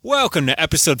Welcome to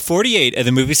episode 48 of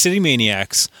the Movie City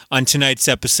Maniacs. On tonight's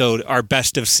episode, our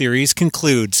best of series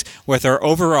concludes with our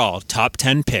overall top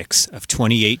 10 picks of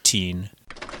 2018.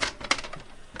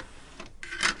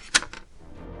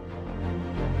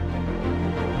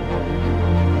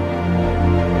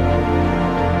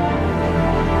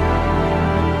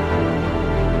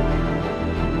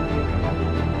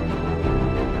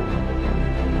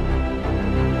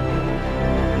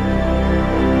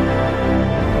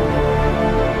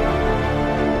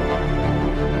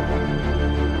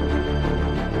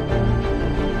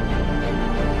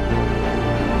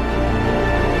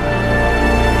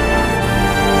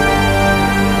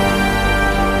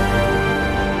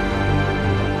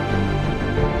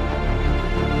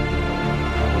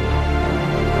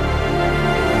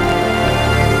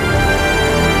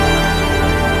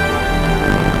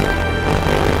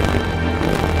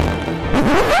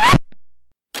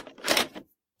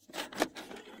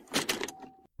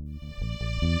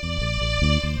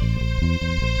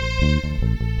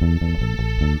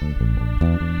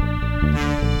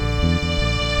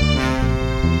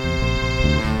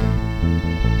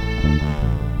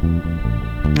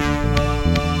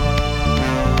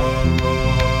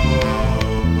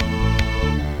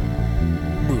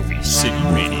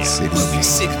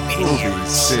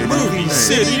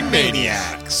 City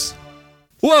Maniacs.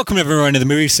 Welcome everyone to the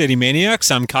Movie City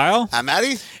Maniacs. I'm Kyle. I'm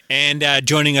Maddie. And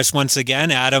joining us once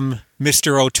again, Adam,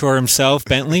 Mr. O'Toole himself,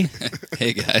 Bentley.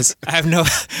 Hey guys. I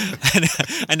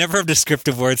never have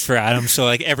descriptive words for Adam, so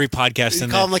like every podcast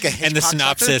call him like a and the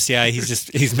synopsis, sucker? yeah,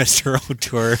 he's Mr.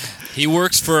 O'Toole. He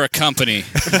works for a company.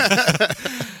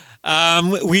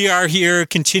 We are here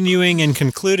continuing and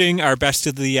concluding our best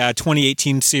of the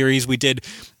 2018 series. We did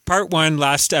part one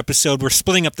last episode. We're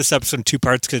splitting up this episode in two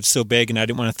parts because it's so big, and I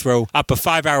didn't want to throw up a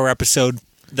 5-hour episode.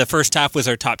 The first half was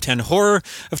our top 10 horror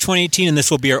of 2018, and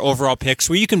this will be our overall picks,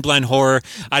 where you can blend horror.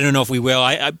 I don't know if we will.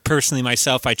 I personally,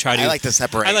 myself, I like to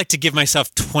separate. I like to give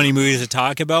myself 20 movies to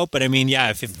talk about, but I mean, yeah,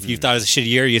 if you thought it was a shitty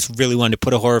year, you just really wanted to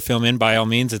put a horror film in, by all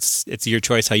means, it's your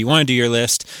choice how you want to do your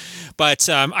list. But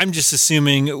I'm just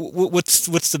assuming, what's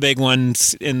the big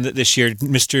ones in this year?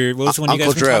 What was the one you guys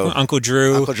were talking about? Uncle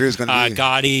Drew. Uncle Drew's going to be...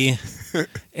 Gotti.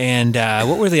 And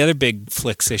what were the other big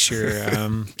flicks this year?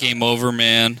 Game Over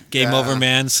Man. Game Over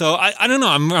Man. So I don't know.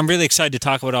 I'm really excited to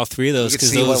talk about all three of those. You can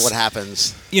see what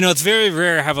happens. You know, it's very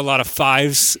rare I have a lot of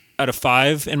 5s out of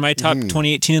 5 in my top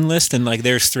 2018 list, and like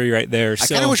there's 3 right there. I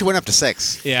kind of wish it went up to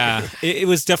 6. Yeah, it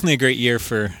was definitely a great year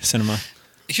for cinema.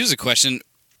 Here's a question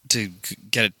to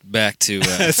get it back to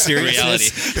reality.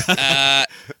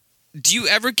 Do you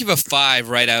ever give a 5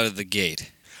 right out of the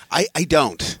gate? I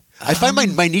don't. I find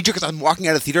my knee-jerk because I'm walking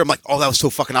out of the theater, I'm like, oh, that was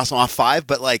so fucking awesome, I'm off 5,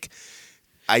 but like,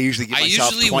 I usually give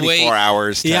myself 24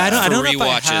 hours to... Yeah, I don't know if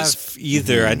I rewatches. have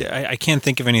either. I can't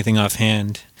think of anything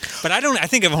offhand. But I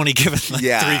think I've only given like 3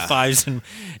 5s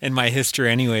in my history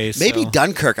anyways. Maybe so.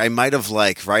 Dunkirk, I might have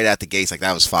like, right at the gates, like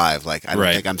that was 5. Like, I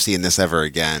don't think I'm seeing this ever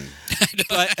again.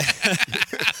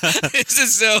 This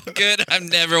is so good, I'm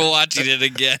never watching it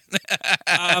again.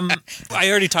 I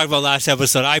already talked about last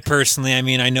episode.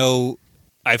 I know...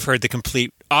 I've heard the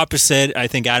complete opposite. I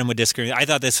think Adam would disagree. I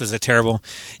thought this was a terrible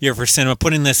year for cinema.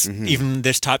 Putting this, even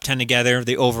this top 10 together,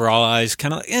 the overall eyes,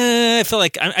 kind of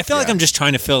like, I feel like I'm just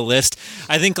trying to fill a list.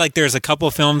 I think like there's a couple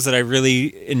of films that I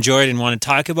really enjoyed and want to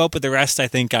talk about, but the rest I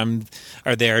think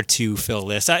are there to fill a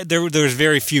list. There was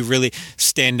very few really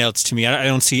standouts to me. I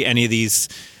don't see any of these.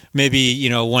 Maybe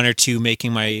 1 or 2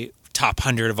 making my top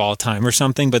 100 of all time or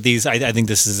something, but these I think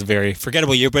this is a very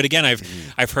forgettable year. But again,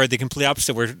 I've heard the complete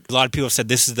opposite, where a lot of people have said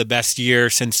this is the best year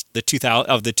since the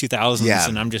 2000s,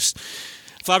 and I'm just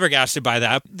flabbergasted by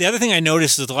that. The other thing I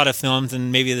noticed is a lot of films,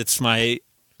 and maybe it's my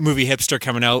movie hipster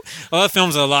coming out, a lot of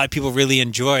films that a lot of people really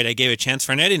enjoyed, I gave a chance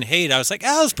for, and I didn't hate. I was like, it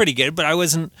was pretty good, but I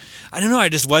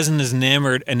just wasn't as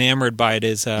enamored by it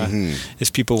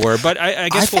as people were. But I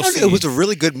guess I found see. it was a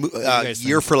really good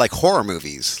year for like horror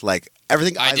movies. Like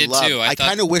everything I did love. too. I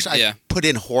kind of wish I put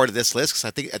in horror to this list, because I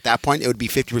think at that point it would be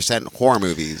 50% horror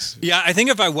movies. Yeah, I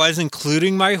think if I was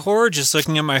including my horror, just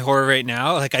looking at my horror right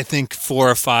now, like I think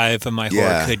 4 or 5 of my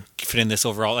horror could fit in this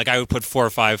overall. Like I would put 4 or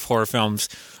 5 horror films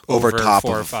over top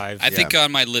 4 or 5. I think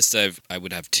on my list I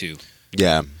would have 2.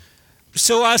 Yeah.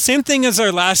 So same thing as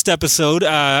our last episode.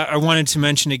 I wanted to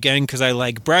mention again because I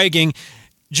like bragging.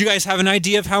 Do you guys have an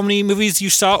idea of how many movies you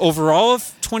saw overall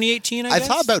of 2018? I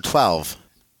thought about 12.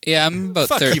 Yeah, I'm about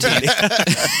Fuck 13. You,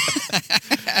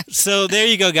 so there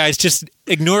you go, guys. Just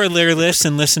ignore their list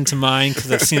and listen to mine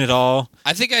because I've seen it all.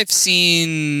 I think I've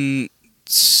seen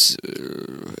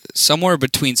somewhere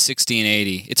between 60 and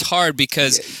 80. It's hard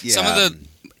because some of the,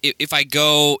 if I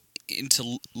go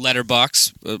into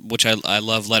Letterboxd, which I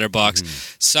love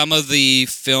Letterboxd, some of the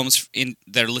films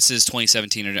that are listed as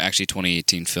 2017 are actually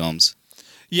 2018 films.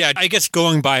 Yeah, I guess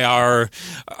going by our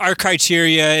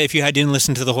criteria, if you didn't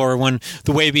listen to the horror one,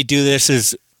 the way we do this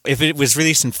is if it was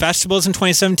released in festivals in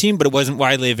 2017, but it wasn't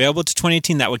widely available to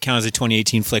 2018, that would count as a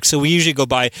 2018 flick. So we usually go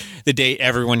by the date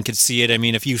everyone could see it. I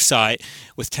mean, if you saw it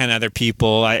with 10 other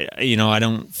people, I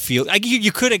don't feel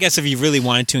you could, I guess, if you really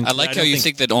wanted to. I like how you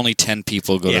think that only 10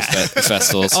 people go to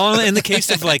festivals. In the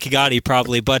case of like Gotti,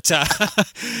 probably, but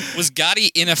was Gotti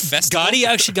in a festival? Gotti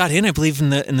actually got in, I believe, in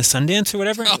the Sundance or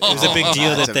whatever. It was a big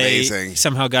deal that they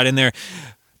somehow got in there.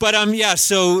 But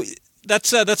so.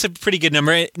 That's a pretty good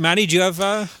number. Maddie, do you have...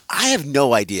 I have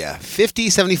no idea.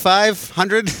 50, 75,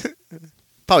 100?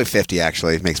 Probably 50,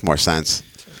 actually. It makes more sense.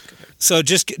 So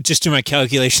just do my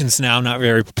calculations now. I'm not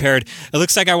very prepared. It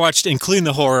looks like I watched, including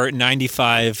the horror,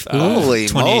 95 Holy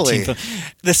 2018 moly. film.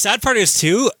 The sad part is,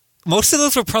 too... Most of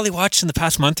those were probably watched in the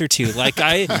past month or two. Like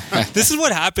this is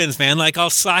what happens, man. Like I'll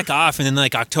slack off, and then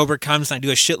like October comes, and I do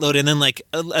a shitload, and then like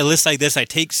a list like this, I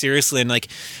take seriously, and like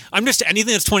I'm just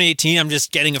anything that's 2018, I'm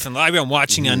just getting it from the library. I'm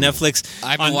watching it on Netflix.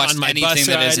 I haven't watched anything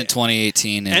that isn't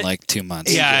 2018 in like 2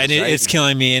 months. Yeah, and it's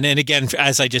killing me. And again,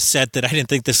 as I just said, that I didn't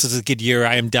think this was a good year.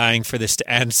 I am dying for this to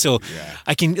end. So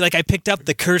I picked up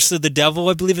The Curse of the Devil,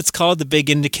 I believe it's called, the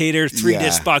Big Indicator,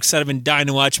 3-disc box set. I've been dying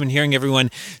to watch. I've been hearing everyone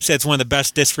say it's one of the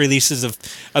best disc releases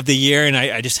of the year, and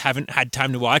I just haven't had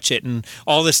time to watch it. And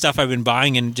all this stuff I've been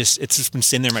buying, and it's just been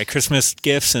sitting there, my Christmas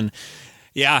gifts. And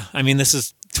I mean, this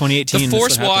is 2018. The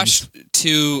Force Watch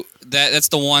to that's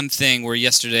the one thing where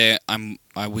yesterday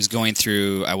I was going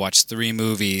through, I watched 3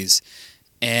 movies,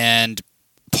 and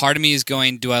part of me is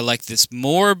going, do I like this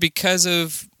more because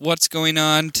of what's going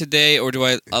on today, or do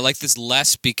I like this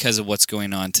less because of what's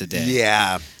going on today?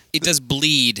 Yeah. It does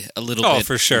bleed a little bit. Oh,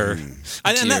 for sure.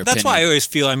 And that's why I always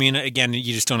feel, I mean, again,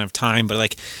 you just don't have time, but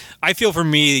like, I feel for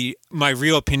me, my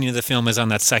real opinion of the film is on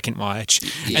that second watch.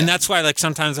 Yeah. And that's why, like,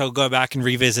 sometimes I'll go back and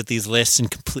revisit these lists and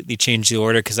completely change the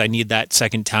order because I need that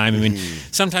second time. I mean,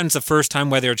 sometimes the first time,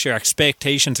 whether it's your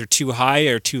expectations are too high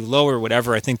or too low or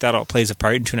whatever, I think that all plays a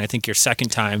part into it. And I think your second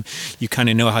time, you kind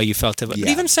of know how you felt about it. But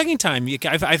even second time,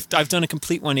 I've done a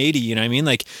complete 180, you know what I mean?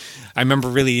 Like, I remember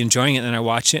really enjoying it, and then I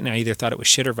watched it, and I either thought it was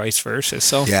shit or vice versa.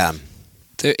 So, yeah.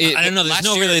 I don't know.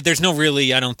 There's no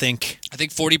really, I don't think. I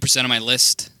think 40% of my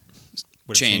list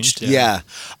changed. Yeah.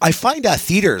 I find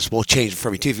theaters will change for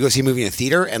me too. If you go see a movie in a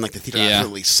theater and like the theater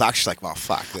absolutely sucks, you're like, well,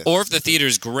 fuck this. Or if the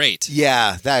theater's great.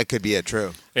 Yeah, that could be it,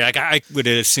 true. Yeah, like I would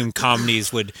assume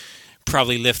comedies would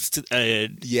probably lift up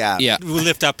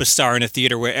a star in a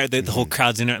theater where the whole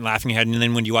crowd's in it and laughing ahead, and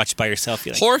then when you watch it by yourself,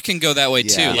 you're like, horror can go that way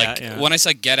too. When I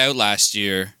saw Get Out last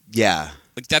year,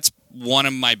 like that's one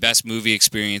of my best movie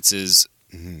experiences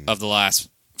of the last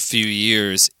few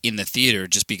years in the theater,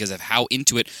 just because of how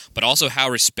into it, but also how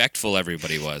respectful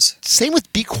everybody was. Same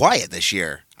with Be Quiet this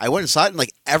year. I went and saw it, and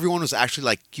like everyone was actually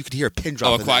like, you could hear a pin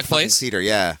drop. A Quiet Place theater.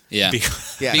 Yeah. Be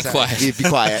quiet. Be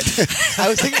quiet. I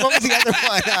was thinking, what was the other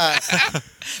one?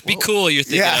 Be cool. You're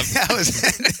thinking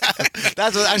of.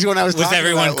 That's actually when I was. Was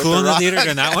everyone cool in the theater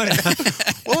during that one?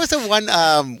 What was the one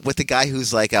with the guy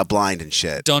who's like blind and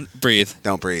shit? Don't breathe.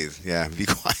 Don't breathe. Yeah. Be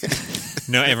quiet.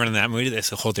 No, everyone in that movie, they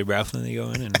hold their breath when they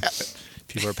go in, and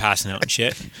people are passing out and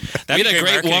shit. We had a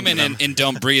great woman in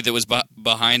Don't Breathe that was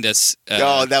behind us.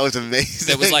 That was amazing.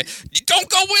 That was like, don't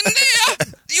go in there!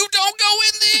 You don't go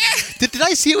in there! Did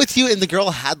I see it with you and the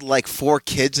girl had like 4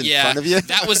 kids in front of you?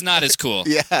 That was not as cool.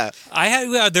 Yeah. I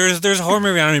had, there's a horror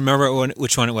movie, I don't remember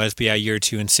which one it was, but a year or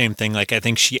two, and same thing, like I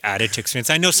think she added to experience.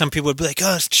 I know some people would be like,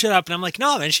 oh, shut up, and I'm like,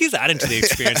 no, man, she's adding to the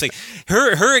experience. Like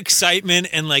her excitement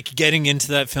and like getting into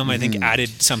that film, I think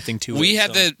added something to it. We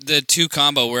had the 2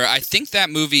 combo where I think that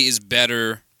movie is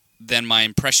better than my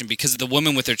impression because of the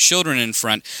woman with her children in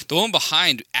front. The woman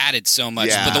behind added so much,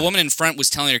 but the woman in front was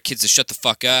telling her kids to shut the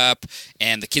fuck up,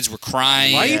 and the kids were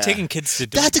crying. Why are you taking kids to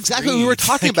That's exactly what we were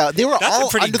talking about. They were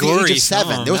all under the age of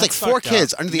 7. There was like 4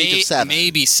 kids under the age of 7.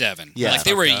 Maybe 7. Yeah. Like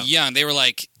they were young. They were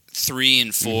like 3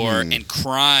 and 4 and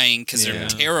crying because they're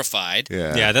terrified.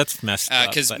 Yeah, that's messed up.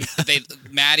 Because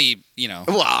Maddie, you know.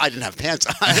 Well, I didn't have pants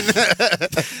on.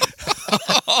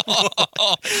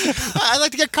 I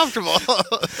like to get comfortable.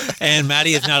 And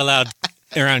Maddie is not allowed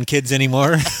around kids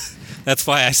anymore. That's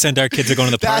why I send our kids to go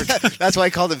to the park. That's why I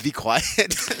called it Be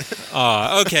Quiet.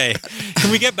 Okay.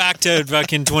 Can we get back to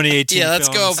fucking 2018 Yeah, let's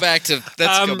films? go back to...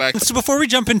 So before we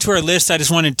jump into our list, I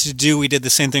just wanted to we did the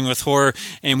same thing with horror,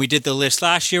 and we did the list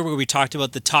last year where we talked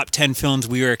about the top 10 films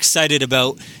we were excited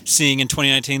about seeing in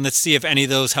 2019. Let's see if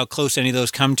how close any of those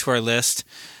come to our list.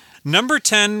 Number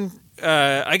 10,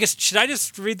 I guess, should I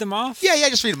just read them off? Yeah,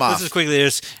 just read them off. This is quickly. I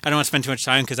don't want to spend too much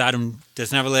time because Adam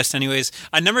doesn't have a list anyways.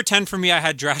 Number 10 for me, I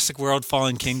had Jurassic World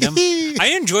Fallen Kingdom.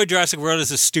 I enjoyed Jurassic World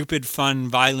as a stupid, fun,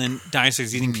 violent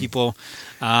dinosaurs eating people.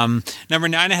 Number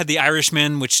 9, I had The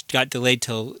Irishman, which got delayed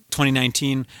till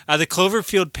 2019. The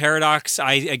Cloverfield Paradox,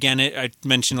 I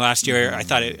mentioned last year. I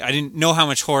thought I didn't know how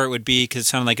much horror it would be because it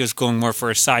sounded like it was going more for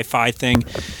a sci-fi thing,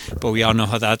 but we all know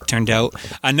how that turned out.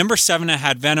 Number 7, I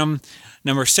had Venom.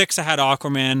 Number 6, I had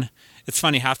Aquaman. It's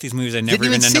funny, half these movies I never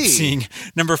even end up seeing.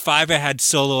 Number 5, I had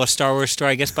Solo, a Star Wars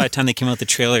story. I guess by the time they came out with the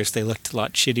trailers, they looked a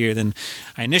lot shittier than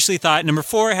I initially thought. Number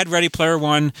 4, I had Ready Player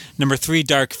One. Number 3,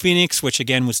 Dark Phoenix, which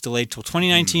again was delayed till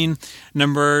 2019.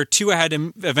 Number 2, I had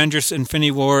Avengers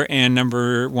Infinity War. And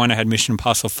number 1, I had Mission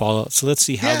Impossible Fallout. So let's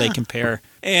see how they compare.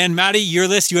 And Maddie, your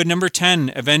list, you had number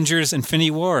 10, Avengers Infinity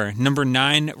War. Number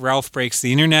 9, Ralph Breaks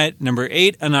the Internet. Number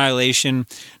 8, Annihilation.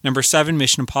 Number 7,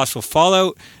 Mission Impossible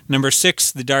Fallout. Number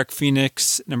 6, The Dark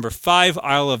Phoenix. Number 5,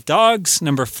 Isle of Dogs.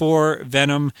 Number 4,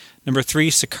 Venom. Number 3,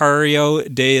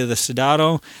 Sicario, Day of the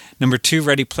Soldado. Number 2,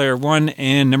 Ready Player One.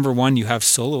 And number 1, you have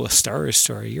Solo, a Star Wars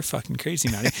story. You're fucking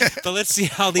crazy, Maddie. But let's see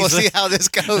how these see how this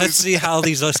goes. Let's see how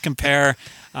these lists compare.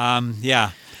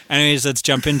 Anyways, let's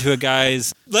jump into it,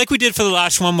 guys. Like we did for the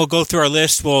last one, we'll go through our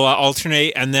list, we'll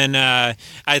alternate, and then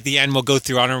at the end we'll go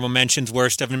through honorable mentions,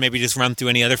 worst stuff, and maybe just run through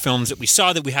any other films that we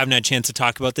saw that we haven't had a chance to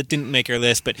talk about that didn't make our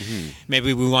list, but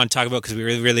maybe we want to talk about because we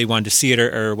really wanted to see it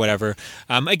or whatever.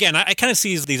 Again, I kind of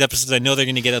see these episodes, I know they're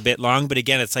going to get a bit long, but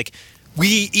again, it's like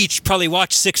we each probably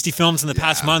watched 60 films in the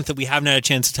past month that we haven't had a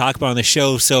chance to talk about on the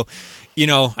show, so...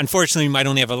 unfortunately, we might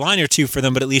only have a line or two for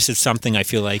them, but at least it's something I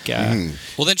feel like...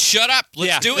 Well, then shut up.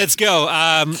 Let's do it. Let's go.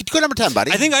 Go number 10,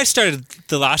 buddy. I think I started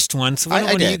the last one, so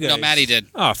I did. You guys? No, Maddie did.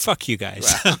 Oh, fuck you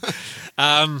guys.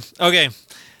 Okay.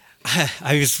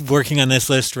 I was working on this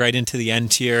list right into the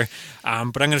end here, but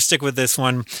I'm going to stick with this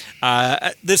one.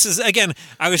 This is, again,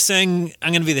 I was saying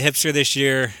I'm going to be the hipster this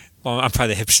year. Well, I'm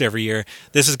probably the hipster every year.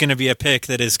 This is going to be a pick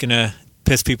that is going to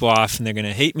piss people off, and they're going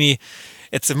to hate me.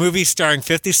 It's a movie starring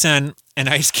 50 Cent and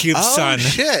Ice Cube's son. Oh,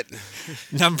 shit.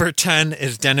 Number 10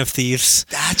 is Den of Thieves.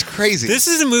 That's crazy. This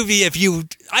is a movie,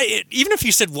 even if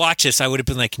you said watch this, I would have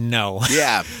been like, no.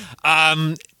 Yeah.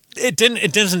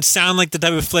 It doesn't sound like the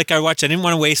type of flick I watch. I didn't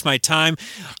want to waste my time.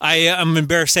 I'm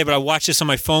embarrassed to say, but I watched this on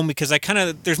my phone because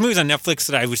there's movies on Netflix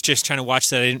that I was just trying to watch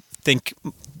that I didn't think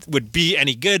would be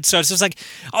any good. So I was just like,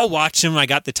 I'll watch them. I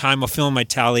got the time. I'll fill in my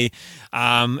tally.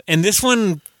 And this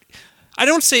one... I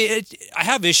don't say it, I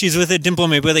have issues with it, didn't blow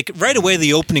me, but like right away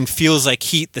the opening feels like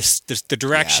Heat. The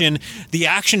direction, the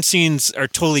action scenes are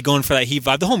totally going for that Heat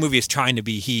vibe. The whole movie is trying to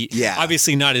be Heat. Yeah,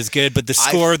 obviously not as good, but the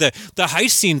score, the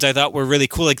heist scenes I thought were really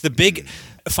cool. Like the big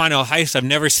final heist, I've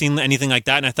never seen anything like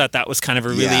that, and I thought that was kind of a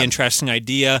really interesting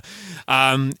idea.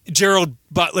 Gerald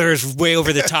Butler is way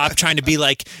over the top, trying to be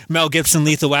like Mel Gibson,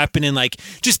 Lethal Weapon, and like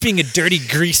just being a dirty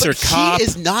greaser cop. He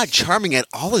is not charming at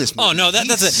all in this movie. Oh no,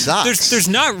 that's it. There's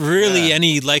not really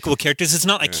any likable characters. It's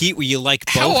not like Heat where you like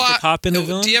both the cop and the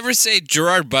villain. Do you ever say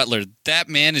Gerard Butler? That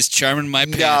man is charming my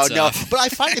pants off. But I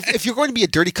find if you're going to be a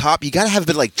dirty cop, you got to have a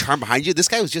bit of like charm behind you. This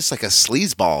guy was just like a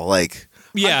sleazeball, like.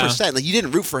 100%. Like you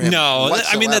didn't root for him. No,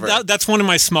 whatsoever. I mean that's one of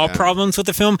my small problems with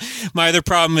the film. My other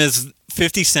problem is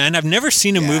 50 Cent. I've never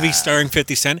seen a movie starring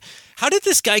 50 Cent. How did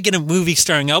this guy get a movie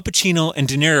starring Al Pacino and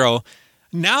De Niro?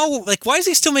 Now, like, why is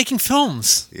he still making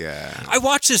films? Yeah. I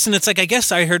watched this and it's like, I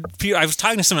guess I was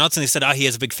talking to someone else and they said, he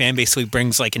has a big fan base, so he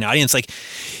brings like an audience. Like,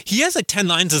 he has like 10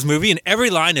 lines in this movie and every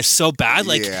line is so bad.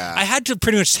 Like, I had to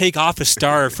pretty much take off a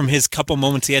star from his couple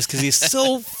moments he has because he's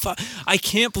so, I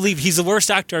can't believe he's the worst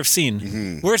actor I've seen.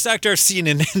 Mm-hmm. Worst actor I've seen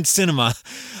in cinema.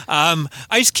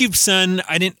 Ice Cube's son,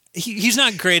 he's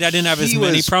not great. I didn't have as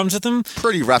many problems with him.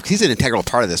 Pretty rough. He's an integral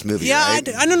part of this movie. Yeah,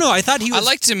 right? I don't know. I thought he was. I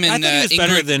liked him in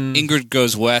Ingrid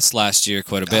Goes West last year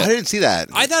quite a bit. I didn't see that.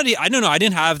 I thought I don't know. I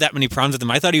didn't have that many problems with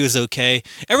him. I thought he was okay.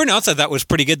 Everyone else I thought was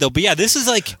pretty good though. But yeah, this is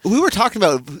like we were talking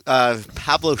about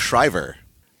Pablo Schreiber.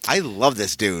 I love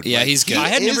this dude. Yeah, he's good. I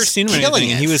had never seen him in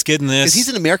anything, and he was good in this. Because he's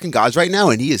in American Gods right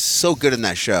now, and he is so good in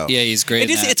that show. Yeah, he's great.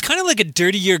 It's kind of like a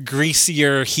dirtier,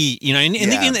 greasier Heat, you know. And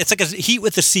even, it's like a Heat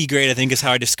with a C grade, I think, is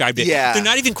how I described it. Yeah, they're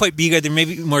not even quite B grade; they're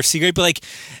maybe more C grade. But like,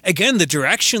 again, the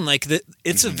direction, like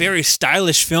it's a very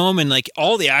stylish film, and like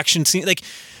all the action scenes, like.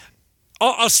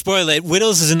 I'll spoil it.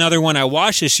 Widows is another one I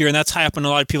watched this year, and that's high up on a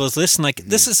lot of people's lists. And like,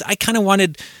 this is, I kind of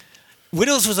wanted.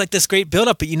 Widows was like this great build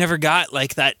up, but you never got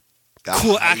like that.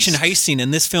 Cool action heist scene,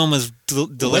 and this film has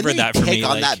delivered that for me.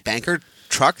 On that banker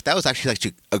truck, that was actually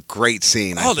a great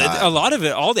scene. A lot of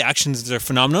it, all the actions are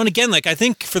phenomenal. And again, like I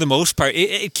think for the most part,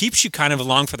 it keeps you kind of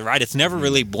along for the ride. It's never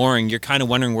really boring. You're kind of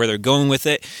wondering where they're going with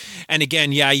it. And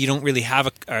again, you don't really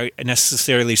have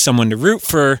necessarily someone to root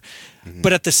for.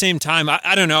 But at the same time,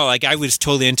 I don't know. Like I was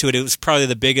totally into it. It was probably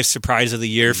the biggest surprise of the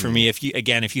year for me. If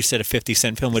you said a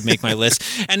 50-cent film would make my list,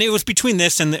 and it was between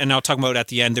this and I'll talk about it at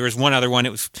the end. There was one other one.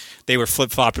 They were flip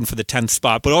flopping for the 10th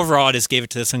spot, but overall, I just gave it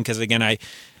to this one because again,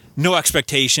 no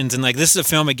expectations, and like this is a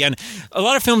film again. A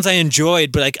lot of films I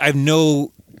enjoyed, but like I'm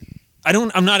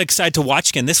not excited to watch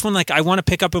again. This one, like I want to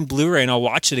pick up on Blu-ray and I'll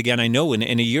watch it again. I know in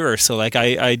a year or so. Like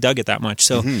I dug it that much.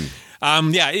 So.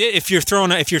 If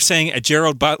you're saying a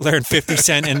Gerald Butler and 50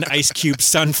 Cent and Ice Cube's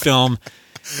son film,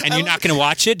 and you're not going to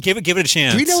watch it, give it a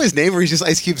chance. Do we know his name, or he's just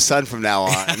Ice Cube's son from now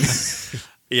on?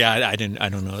 Yeah, I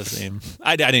don't know his name.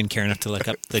 I didn't care enough to look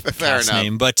up the cast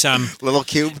name, but Little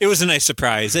Cube. It was a nice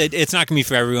surprise. It's not going to be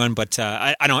for everyone, but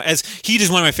I don't. As Heat is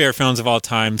one of my favorite films of all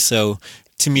time, so.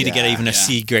 To me, to get even a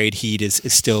C grade Heat was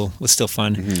still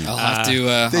fun. I'll have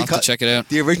to check it out.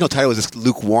 The original title was just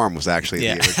Lukewarm. Was actually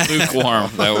the original.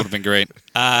 Lukewarm. That would have been great.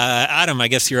 Adam, I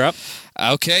guess you're up.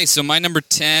 Okay, so my number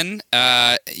 10,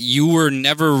 You Were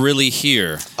Never Really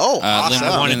Here. Oh, awesome.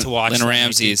 I wanted to watch Lynn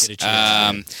Ramsey's.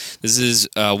 This is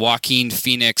Joaquin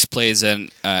Phoenix plays an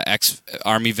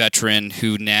ex-Army veteran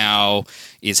who now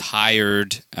is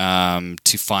hired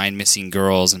to find missing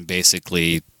girls and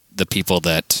basically the people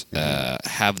that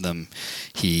have them,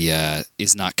 he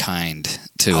is not kind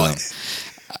to them.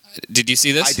 Did you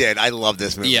see this? I did. I love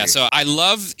this movie. Yeah, so I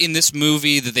love in this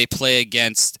movie that they play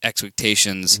against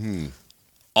expectations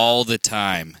all the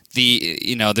time.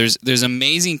 There's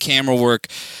amazing camera work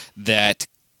that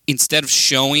instead of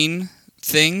showing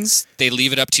things, they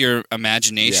leave it up to your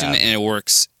imagination, and it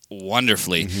works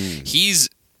wonderfully. He's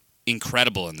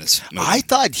incredible in this movie. I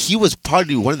thought he was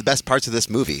probably one of the best parts of this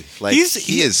movie. Like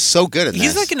he is so good in this.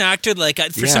 He's like an actor. Like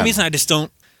for some reason, I just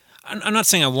don't. I'm not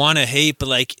saying I want to hate, but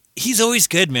like he's always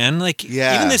good, man. Like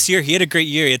even this year, he had a great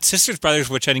year. He had Sisters Brothers,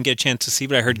 which I didn't get a chance to see,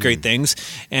 but I heard great things.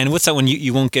 And what's that one?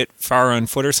 You Won't Get Far on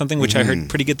Foot or something, which I heard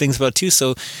pretty good things about too.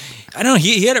 So I don't know.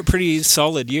 He had a pretty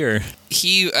solid year.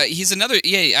 He's another.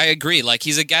 Yeah, I agree. Like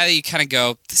he's a guy that you kind of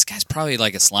go, this guy's probably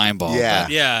like a slime ball. Yeah,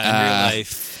 in real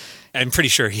life. I'm pretty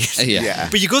sure he is. Yeah.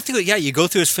 But you go through his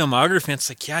filmography, and it's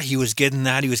like, he was good in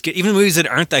that. He was good. Even movies that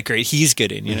aren't that great, he's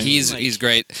good in. He's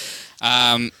great.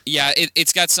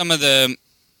 It's got some of the,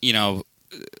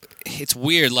 it's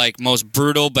weird, like most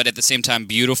brutal, but at the same time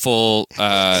beautiful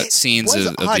scenes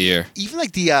of the year. Even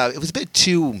like it was a bit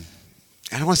too,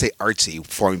 I don't want to say artsy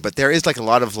for me, but there is like a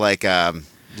lot of like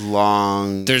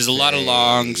long. There's a lot of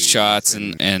long shots,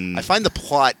 and I find the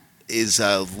plot is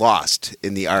lost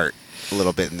in the art a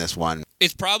little bit in this one.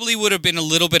 It probably would have been a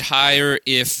little bit higher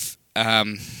if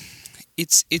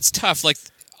it's tough. Like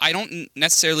I don't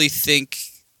necessarily think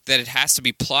that it has to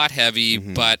be plot heavy,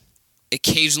 but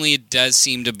occasionally it does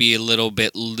seem to be a little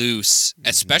bit loose,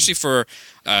 especially for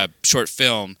a short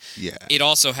film. Yeah. It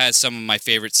also has some of my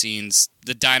favorite scenes: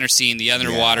 the diner scene, the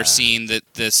underwater scene,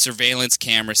 the surveillance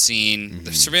camera scene.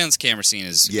 The surveillance camera scene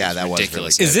is that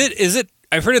ridiculous. Was really good. Is it?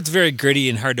 I've heard it's very gritty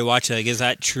and hard to watch. Like, is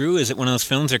that true? Is it one of those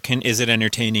films, or is it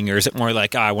entertaining, or is it more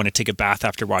like, I want to take a bath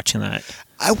after watching that?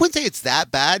 I wouldn't say it's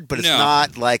that bad, but it's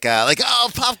not like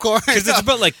popcorn. Because it's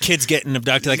about like kids getting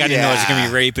abducted. Like I didn't know it was going to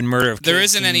be rape and murder of kids. There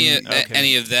isn't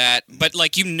any of that, but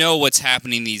like what's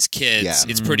happening to these kids.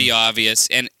 Yeah. It's pretty obvious,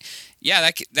 and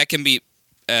that can be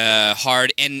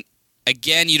hard. And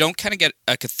again, you don't kind of get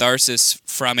a catharsis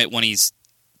from it when he's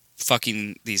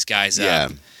fucking these guys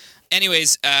up.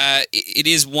 Anyways, it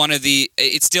is one of the.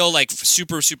 It's still like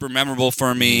super, super memorable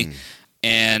for me,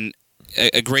 and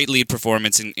a great lead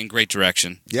performance in great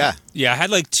direction. Yeah. I had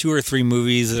like 2 or 3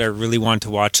 movies that I really wanted to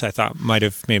watch that I thought might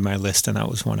have made my list, and that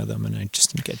was one of them, and I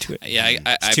just didn't get to it. Yeah,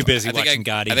 I too busy watching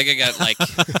Gotti. I think I got like.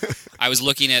 I was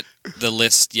looking at the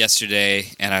list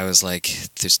yesterday, and I was like,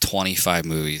 "There's 25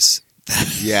 movies."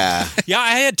 Yeah.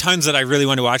 I had tons that I really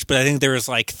wanted to watch, but I think there was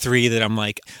like 3 that I'm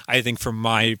like, I think for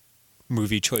my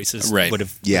movie choices would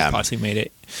have possibly made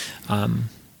it.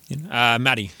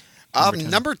 Maddie.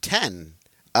 Number 10,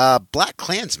 Black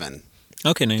Klansman.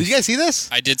 Okay, nice. Did you guys see this?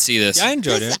 I did see this. Yeah, I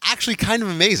enjoyed it. It's actually kind of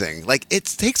amazing. Like, it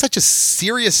takes such a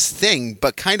serious thing,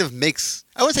 but kind of makes,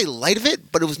 I wouldn't say light of it,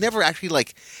 but it was never actually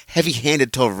like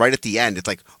heavy-handed till right at the end. It's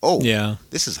like,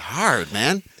 this is hard,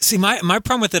 man. See, my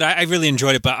problem with it, I really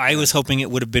enjoyed it, but I was hoping it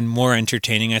would have been more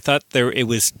entertaining. I thought it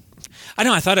was... I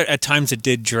don't know. I thought at times it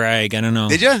did drag. I don't know.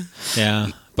 Did you? Yeah.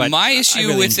 But my issue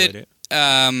really with it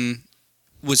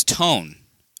was tone,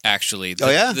 actually.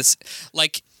 This,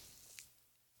 like,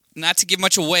 not to give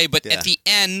much away, but at the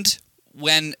end,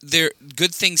 when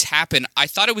good things happen, I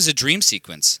thought it was a dream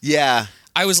sequence. Yeah.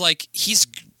 I was like, he's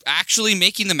actually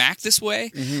making them act this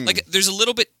way? Mm-hmm. Like, there's a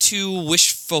little bit too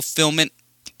wish fulfillment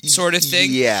sort of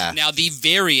thing. Yeah. Now, the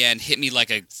very end hit me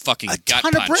like a fucking gut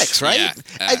ton punch. of bricks, right? Yeah.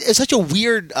 It's such a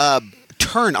weird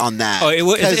turn on that. Oh,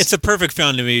 it's a perfect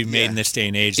film to be made in this day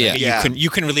and age. Like, Yeah. You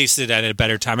couldn't release it at a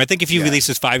better time. I think if you released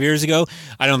this 5 years ago,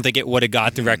 I don't think it would have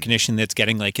got the recognition that it's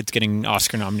getting. Like, it's getting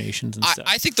Oscar nominations and stuff.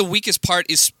 I think the weakest part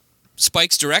is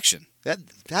Spike's direction.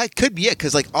 That could be it,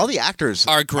 because like all the actors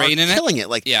Are great in it. killing it.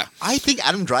 Like, Yeah. I think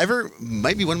Adam Driver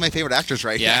might be one of my favorite actors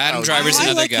right now. Yeah, Adam Driver's I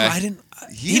another liked him.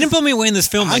 guy. He didn't blow me away in this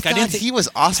film. Like, I didn't thought think he was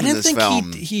awesome I in didn't this think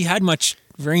film. he had much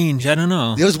range. I don't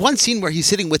know. There was one scene where he's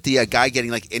sitting with the guy getting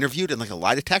like interviewed in like a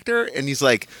lie detector, and he's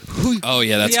like, "Who?" Oh,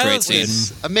 yeah, that's Yeah, a great that scene.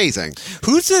 was Amazing.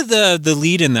 Who's the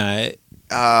lead in that?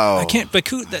 Oh, I can't. But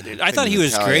I thought he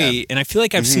was tell, great, yeah. and I feel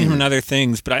like I've seen him in other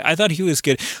things. But I thought he was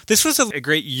good. This was a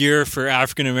great year for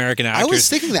African American actors. was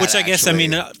thinking that, which I guess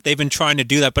actually. they've been trying to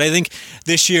do that, but I think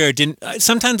this year didn't.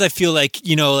 Sometimes I feel like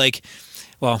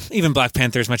well, even Black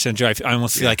Panther, as much as I enjoy, I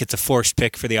almost feel like it's a forced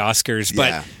pick for the Oscars. But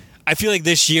Yeah. I feel like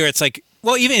this year it's like.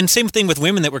 Well, and same thing with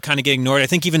women that were kind of getting ignored. I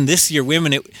think even this year,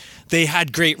 women, they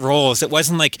had great roles. It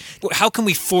wasn't like, how can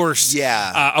we force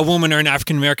a woman or an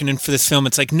African American in for this film?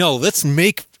 It's like, no, let's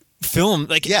make film.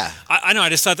 Like, Yeah. I know. I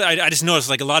just thought that I just noticed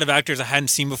like a lot of actors I hadn't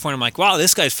seen before. And I'm like, wow,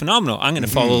 this guy's phenomenal. I'm going to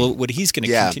follow what he's going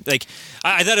to continue. Like,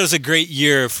 I thought it was a great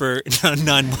year for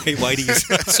non-white whiteys.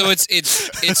 So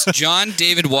it's John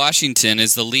David Washington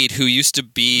is the lead, who used to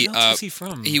be Where else is he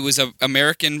from? He was an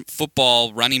American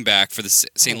football running back for the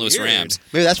St. Louis weird. Rams.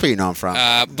 maybe that's where you know him from.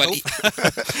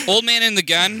 Old Man and the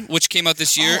Gun, which came out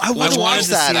this year. I wanted to watch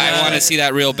that. I want to see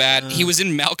that real bad. He was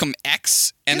in Malcolm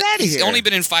X, and Get outta he's here. only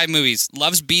been in 5 movies.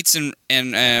 Loves Beats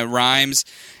and Rhymes,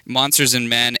 Monsters and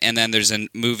Men, and then there's a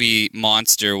movie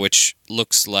Monster, which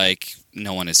looks like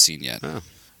no one has seen yet.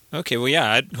 Okay, well,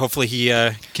 yeah. Hopefully he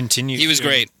continues. He was doing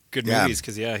great. Good Yeah. movies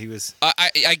because he was.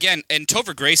 Again, and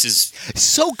Topher Grace is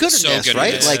so good at so this, good at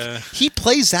right? this. Like he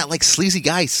plays that like sleazy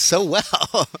guy so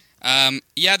well.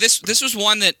 This was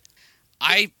one that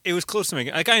It was close to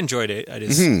me. Like I enjoyed it. I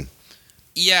just.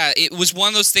 it was one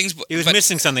of those things. It was but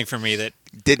missing something for me that.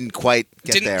 Didn't quite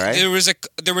get didn't- there, right?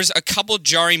 There was a couple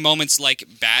jarring moments, like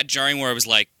bad jarring, where I was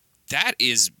like,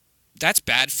 that's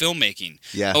bad filmmaking.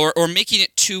 Yeah. Or making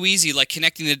it too easy, like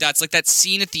connecting the dots, like that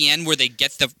scene at the end where they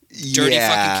get the dirty Yeah.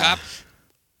 fucking cop.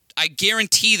 I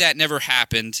guarantee that never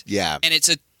happened. Yeah. And it's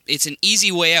an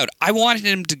easy way out. I wanted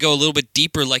him to go a little bit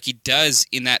deeper, like he does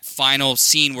in that final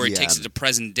scene where he takes it to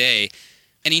present day.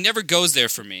 And he never goes there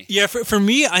for me. Yeah, for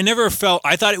me, I never felt.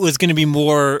 I thought it was going to be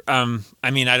more. I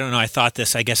mean, I don't know. I thought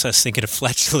this. I guess I was thinking of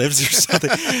Fletch Lives or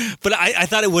something. But I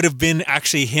thought it would have been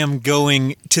actually him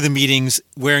going to the meetings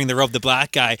wearing the robe, the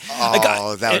black guy.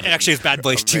 Oh, that would actually it's Bad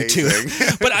Boys 2 too.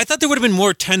 amazing. But I thought there would have been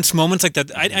more tense moments like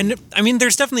that. I mean,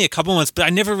 there's definitely a couple moments, but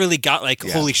I never really got like,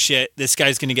 holy shit, this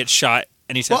guy's going to get shot.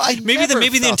 And he said, Well, I maybe the never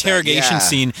felt interrogation that,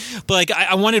 scene, but like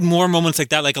I wanted more moments like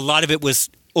that. Like a lot of it was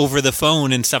over the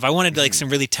phone and stuff. I wanted like some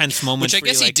really tense moments. Which I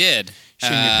guess where he did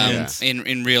shooting your pants.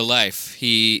 in real life.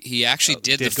 He actually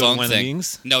did the did go to phone one of the thing.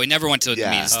 meetings? No, he never went to the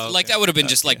Yeah. meetings. Oh, okay. Like that would have been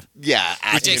just like Yeah,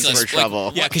 asking Ridiculous. for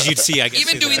trouble. Yeah, because you'd see. I guess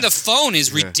even doing the phone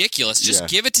is ridiculous. Just Yeah.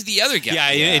 give it to the other guy.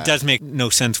 Yeah, it does make no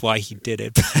sense why he did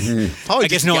it. Probably I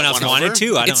guess just no get one else one wanted over.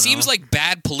 to. I don't It seems know. like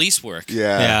bad police work.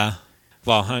 Yeah.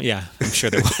 Well, yeah, I'm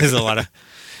sure there was a lot of.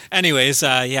 Anyways,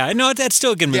 no, that's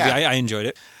still a good movie. Yeah. I enjoyed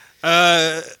it.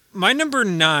 My number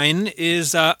 9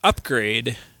 is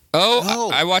Upgrade. Oh.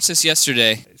 I watched this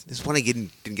yesterday. This one I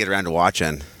didn't get around to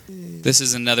watching. This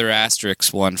is another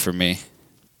asterisk one for me.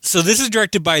 So this is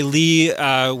directed by Lee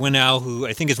Winnell, who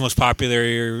I think is most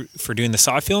popular for doing the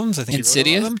Saw films. I think he wrote a lot of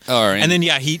Insidious? them. Oh, all right. And then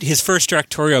his first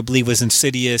directorial, I believe, was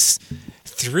Insidious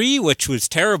 3, which was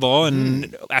terrible.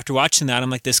 And after watching that, I'm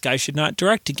like, this guy should not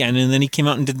direct again. And then he came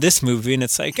out and did this movie, and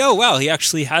it's like, oh wow, he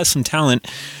actually has some talent.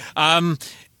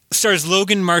 Stars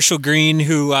Logan Marshall Green,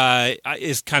 who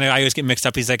is kind of, I always get mixed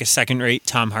up. He's like a second-rate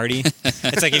Tom Hardy.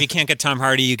 It's like if you can't get Tom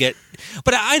Hardy, you get.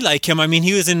 But I like him. I mean,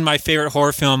 he was in my favorite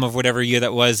horror film of whatever year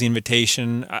that was, The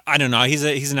Invitation. I don't know. He's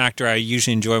an actor I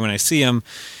usually enjoy when I see him.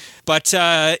 But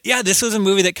this was a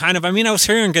movie that kind of, I mean, I was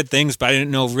hearing good things, but I didn't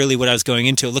know really what I was going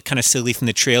into. It looked kind of silly from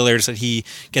the trailers that he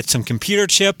gets some computer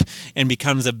chip and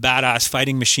becomes a badass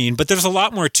fighting machine. But there's a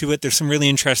lot more to it. There's some really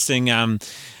interesting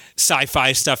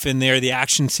sci-fi stuff in there. The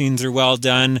action scenes are well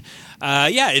done.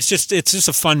 It's just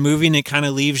a fun movie, and it kind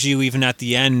of leaves you even at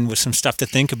the end with some stuff to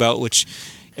think about, which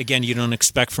again you don't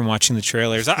expect from watching the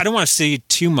trailers. I don't want to say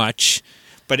too much,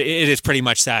 but it is pretty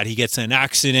much that. He gets in an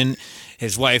accident,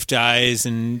 his wife dies,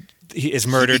 and is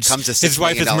murdered. His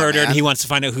wife is murdered, and he wants to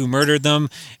find out who murdered them.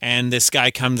 And this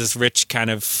guy comes, this rich kind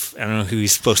of, I don't know who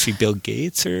he's supposed to be, Bill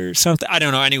Gates or something. I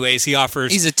don't know. Anyways, he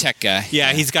offers. He's a tech guy.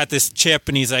 Yeah, he's got this chip,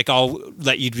 and he's like, I'll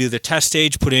let you do the test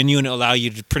stage, put it in you, and it'll allow you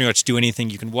to pretty much do anything.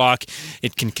 You can walk,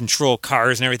 it can control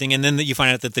cars and everything. And then you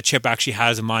find out that the chip actually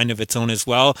has a mind of its own as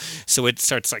well. So it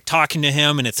starts like talking to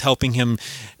him, and it's helping him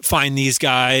find these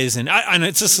guys. And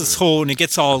it's just this whole, and it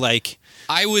gets all like.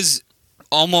 I was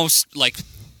almost like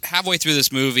halfway through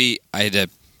this movie. I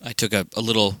took a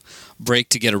little break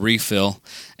to get a refill,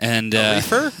 and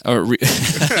reefer?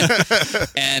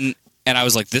 and I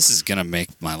was like, this is gonna make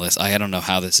my list. I don't know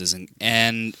how this isn't.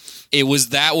 And it was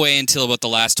that way until about the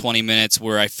last 20 minutes,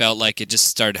 where I felt like it just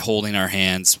started holding our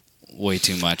hands way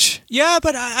too much. Yeah,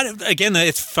 but again,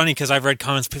 it's funny because I've read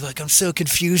comments. People are like, I'm so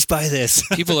confused by this.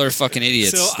 People are fucking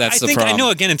idiots. So That's the problem. I know.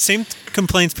 Again, it's same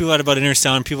complaints people had about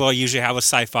Interstellar. And people usually have a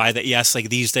sci-fi that yes, like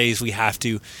these days we have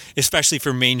to, especially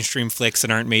for mainstream flicks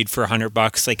that aren't made for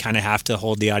 $100, they kind of have to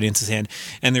hold the audience's hand.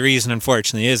 And the reason,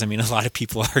 unfortunately, is a lot of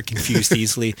people are confused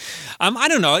easily. I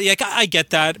don't know. Like I get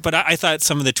that, but I thought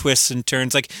some of the twists and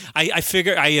turns, like I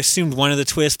assumed one of the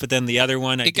twists, but then the other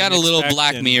one, it got a little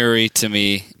Black Mirror-y to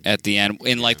me at the end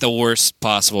in like the worst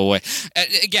possible way.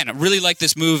 Again, I really like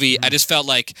this movie. I just felt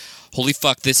like, holy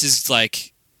fuck, this is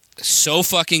like so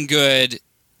fucking good,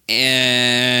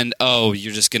 and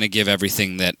you're just gonna give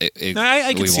everything that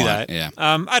I can see want. that. Yeah.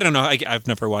 I don't know. I've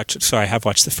never watched it, so I have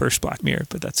watched the first Black Mirror,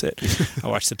 but that's it. I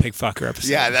watched the pig fucker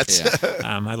episode. Yeah, that's.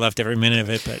 I loved every minute of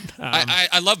it, but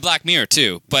I love Black Mirror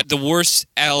too. But the worst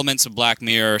elements of Black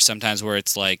Mirror are sometimes where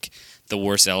it's like the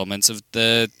worst elements of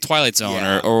the Twilight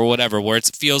Zone or whatever, where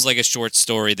it feels like a short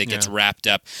story that gets wrapped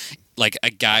up. Like a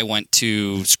guy went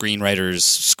to screenwriters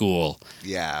school.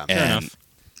 Yeah. And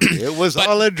it was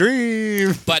all a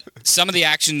dream. But some of the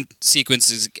action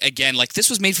sequences, again, like this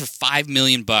was made for $5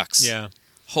 million. Yeah.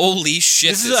 Holy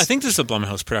shit. I think this is a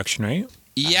Blumhouse production, right?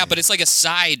 Yeah, but it's like a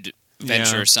side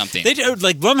venture or something. They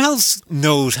like Blumhouse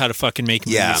knows how to fucking make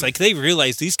movies. Yeah. Like they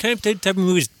realize these kind of type of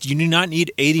movies, you do not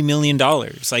need $80 million.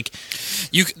 Like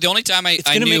the only time I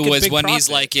knew was when he's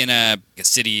like in a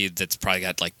city that's probably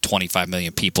got like 25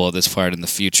 million people at this part in the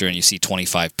future, and you see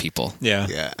 25 people. Yeah.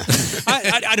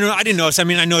 I don't know. I didn't notice. I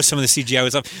know some of the CGI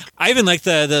was up. I even like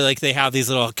the like they have these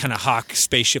little kind of hawk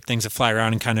spaceship things that fly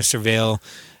around and kind of surveil.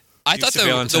 I thought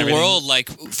the world, like,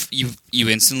 you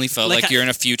instantly felt like you're in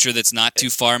a future that's not too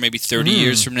far, maybe 30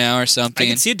 years from now or something. I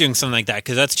can see it doing something like that,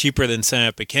 because that's cheaper than setting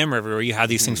up a camera everywhere. Where you have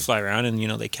these things fly around and,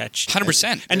 they catch.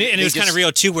 100%. And it was kind of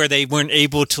real, too, where they weren't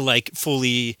able to, like,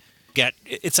 fully get...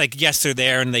 It's like, yes, they're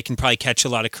there, and they can probably catch a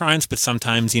lot of crimes, but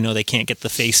sometimes, they can't get the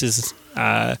faces,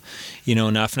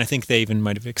 enough. And I think they even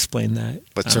might have explained that.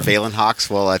 But surveillance hawks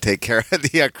will take care of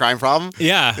the crime problem?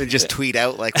 Yeah. And just tweet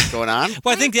out, like, what's going on?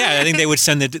 Well, I think they would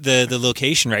send the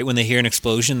location, right? When they hear an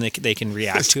explosion, they can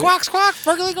react to it. Squawk, squawk,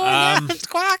 burglar going on,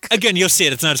 squawk. Again, you'll see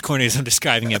it. It's not as corny as I'm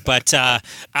describing it. But,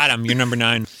 Adam, you're number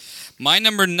 9. My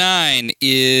number 9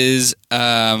 is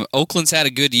Oakland's had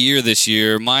a good year this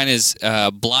year. Mine is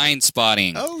Blind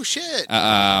Spotting. Oh, shit.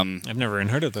 I've never even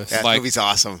heard of this. That movie's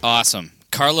awesome. Awesome.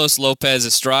 Carlos Lopez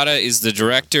Estrada is the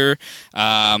director.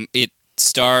 It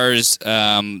stars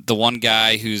the one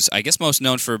guy who's, I guess, most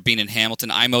known for being in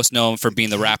Hamilton. I most know him for being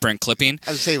the rapper in Clipping.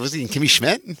 I was saying, was he in Kimmy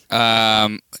Schmidt?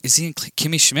 Is he in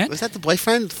Kimmy Schmidt? Was that the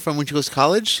boyfriend from when she goes to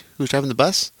college who was driving the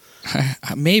bus?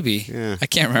 Maybe. Yeah. I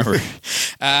can't remember.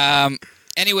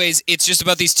 Anyways, it's just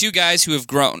about these two guys who have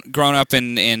grown up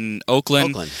in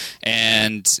Oakland.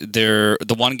 And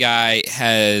the one guy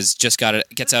has just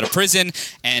gets out of prison,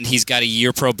 and he's got a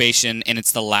year probation, and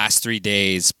it's the last 3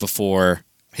 days before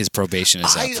his probation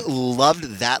is up. I loved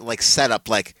that setup,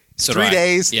 So 3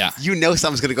 days. Yeah.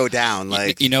 Something's gonna go down.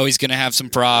 He's gonna have some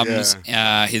problems.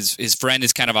 Yeah. His friend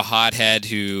is kind of a hothead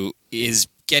who is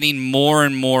getting more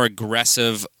and more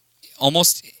aggressive,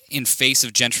 almost in face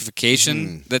of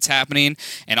gentrification that's happening,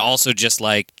 and also just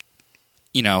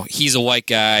he's a white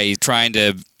guy trying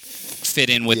to fit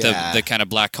in with the kind of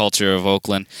black culture of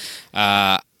Oakland.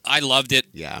 I loved it.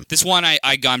 Yeah. This one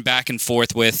I gone back and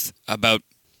forth with about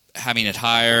having it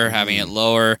higher, having it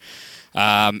lower.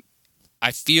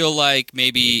 I feel like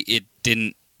maybe it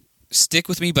didn't stick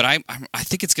with me, but I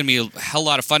think it's going to be a hell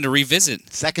lot of fun to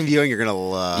revisit. Second viewing, you're going to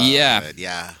love it.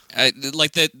 Yeah.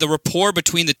 The rapport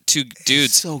between the two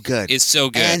dudes is so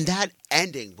good. And that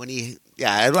ending when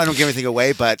I don't give anything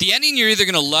away, but the ending you're either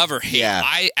going to love or hate. Yeah.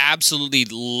 I absolutely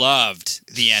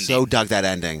loved the ending. So dug that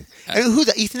ending. Who's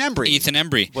that? Ethan Embry. Ethan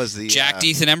Embry was the Jack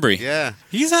Ethan Embry. Yeah,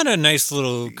 he's had a nice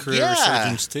little career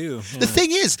resurgence too. Yeah. The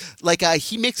thing is,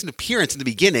 he makes an appearance in the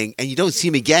beginning, and you don't see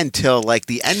him again till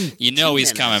the end.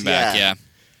 He's coming back.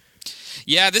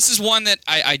 Yeah, this is one that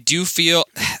I do feel.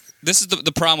 This is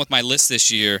the problem with my list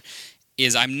this year.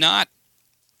 Is I'm not.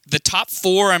 The top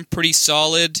 4, I'm pretty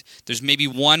solid. There's maybe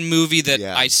one movie that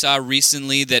I saw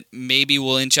recently that maybe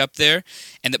will inch up there,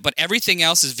 but everything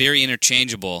else is very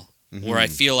interchangeable. Mm-hmm. Where I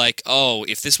feel like,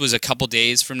 if this was a couple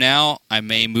days from now, I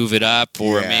may move it up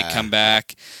or it may come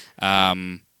back.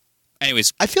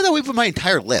 Anyways, I feel that way with my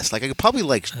entire list. Like I could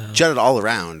probably jut it all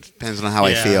around, depends on how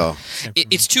I feel.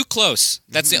 It's too close.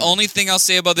 That's the only thing I'll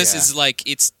say about this is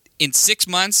it's in 6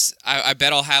 months. I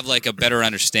bet I'll have a better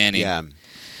understanding. Yeah.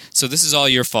 So this is all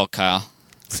your fault, Kyle.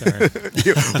 Sorry.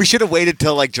 We should have waited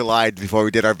till July before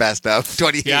we did our best of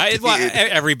 2018. Yeah,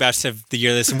 every best of the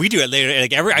year list, and we do it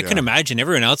later. I can imagine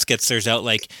everyone else gets theirs out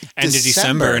end of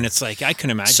December, and it's I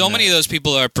can imagine. So many of those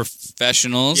people are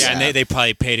professionals. Yeah, and they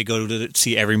probably pay to go to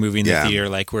see every movie in the theater,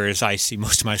 whereas I see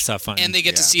most of my stuff on. And they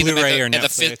get to see them at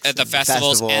the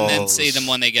festivals, and then see them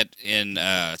when they get in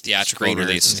theatrical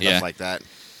release, stuff like that.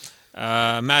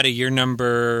 Maddie, you're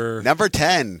number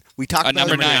 10. We talked about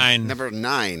number 9. Number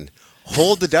 9.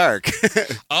 Hold the Dark.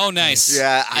 Oh, nice.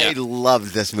 Yeah, I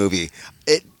loved this movie.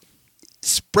 It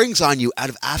springs on you out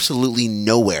of absolutely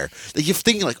nowhere. You're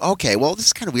thinking okay, well, this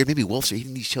is kind of weird. Maybe wolves are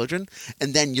eating these children.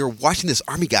 And then you're watching this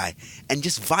army guy, and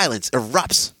just violence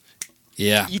erupts.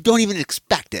 Yeah. You don't even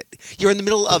expect it. You're in the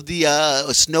middle of the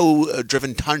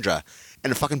snow-driven tundra,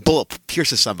 and a fucking bullet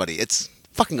pierces somebody. It's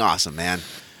fucking awesome, man.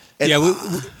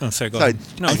 And, sorry, go ahead.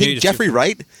 No, I think Jeffrey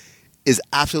Wright is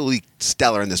absolutely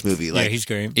stellar in this movie. He's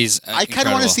great. I kind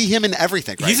of want to see him in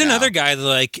everything. He's another guy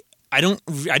that I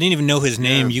didn't even know his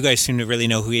name. You guys seem to really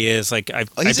know who he is. I've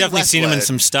definitely seen him in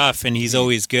some stuff, and he's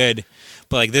always good.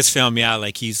 But this film, I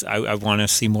want to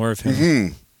see more of him.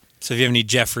 Mm-hmm. So if you have any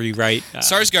Jeffrey Wright,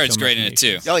 Skarsgård's great in it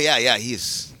too. Oh yeah,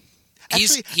 he's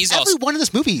everyone in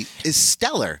this movie is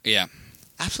stellar. Yeah.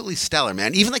 Absolutely stellar,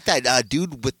 man. Even that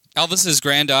dude with Elvis's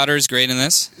granddaughter is great in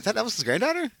this. Is that Elvis's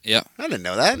granddaughter? Yeah, I didn't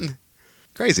know that.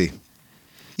 Crazy.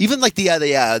 Even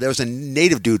there was a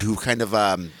native dude who kind of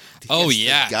gun,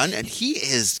 and he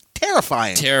is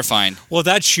terrifying. Terrifying. Well,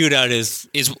 that shootout is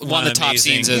one of the top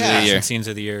scenes of the year. Scenes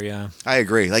of the year, yeah. I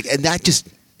agree. And that just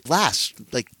lasts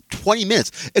 20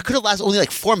 minutes. It could have lasted only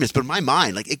 4 minutes, but in my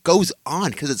mind, it goes on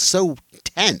because it's so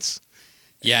tense.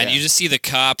 Yeah, and you just see the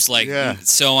cops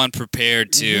so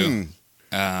unprepared too.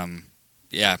 Mm-hmm.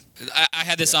 I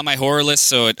had this on my horror list,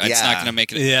 so it's not going to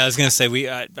make it. Yeah, I was going to say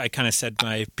I kind of said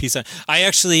my piece on.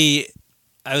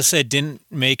 I would say I didn't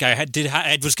make. I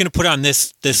was going to put on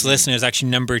this list, and it was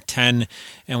actually number 10.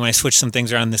 And when I switched some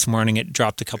things around this morning, it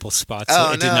dropped a couple of spots.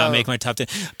 So it did not make my top 10.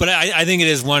 But I think it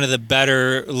is one of the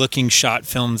better looking shot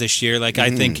films this year. I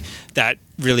think that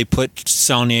really put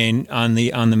Sony on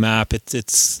the map.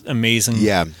 It's amazing.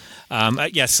 Yeah. I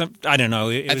don't know.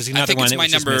 It was another one.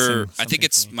 I think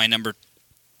it's my number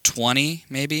 20,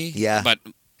 maybe. Yeah. But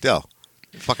still,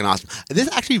 fucking awesome. This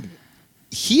actually.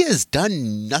 He has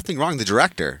done nothing wrong, the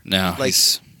director. No.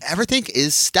 Everything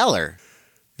is stellar.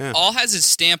 Yeah. All has its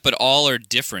stamp, but all are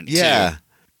different, too.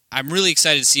 I'm really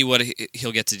excited to see what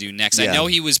he'll get to do next. Yeah. I know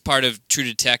he was part of True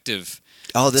Detective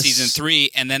Season 3,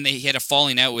 and then he had a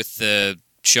falling out with the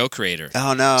show creator.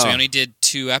 Oh, no. So he only did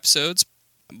 2 episodes,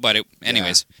 but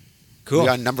anyways. Yeah. Cool. You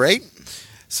got number 8?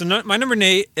 So my number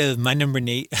 8 is my number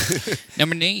 8.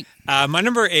 Number 8. My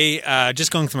number 8.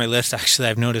 Just going through my list, actually,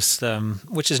 I've noticed,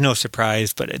 which is no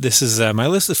surprise, but this is my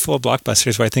list is full of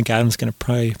blockbusters. Where I think Adam's going to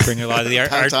probably bring a lot of the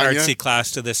artsy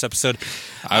class to this episode.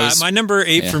 My number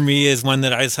 8 for me is one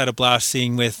that I just had a blast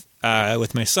seeing with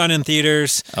my son in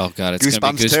theaters. Oh God, it's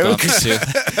going to be Goosebumps too.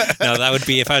 No, that would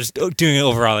be if I was doing it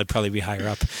overall, I'd probably be higher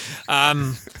up.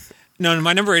 No,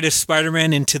 my number 8 is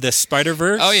Spider-Man Into the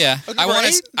Spider-Verse. Oh yeah, I want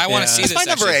to see this. That's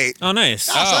my number 8. Oh, nice.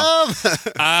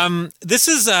 Awesome. This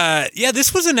is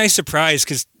this was a nice surprise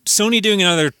because Sony doing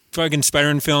another fucking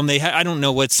Spider-Man film. I don't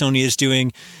know what Sony is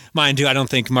doing. Mind you, I don't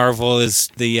think Marvel is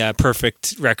the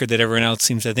perfect record that everyone else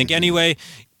seems to think anyway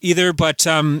either. But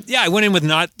I went in with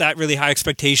not that really high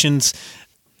expectations.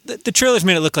 The trailers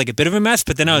made it look like a bit of a mess,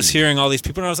 but then I was hearing all these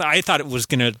people, and I thought it was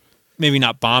gonna. Maybe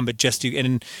not bomb, but just do.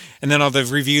 And then all the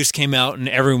reviews came out, and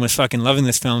everyone was fucking loving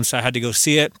this film, so I had to go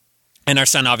see it. And our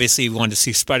son obviously wanted to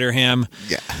see Spider-Ham.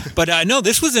 Yeah. But no,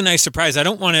 this was a nice surprise. I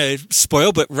don't want to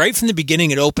spoil, but right from the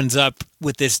beginning, it opens up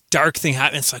with this dark thing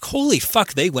happening. It's like, holy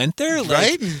fuck, they went there?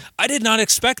 Right? I did not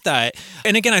expect that.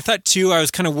 And again, I thought, too, I was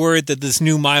kind of worried that this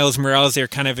new Miles Morales, they're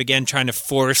kind of, again, trying to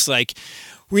force,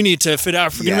 we need to fit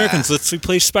African Americans. Let's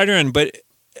replace Spider-Man. But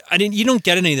You don't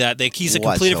get any of that. Like, he's a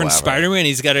completely different Spider-Man.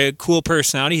 He's got a cool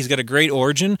personality. He's got a great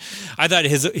origin. I thought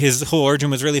his whole origin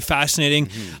was really fascinating.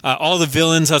 All the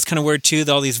villains, I was kind of worried too.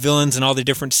 All these villains and all the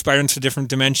different Spider-Mans for different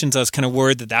dimensions. I was kind of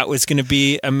worried that was going to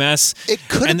be a mess. It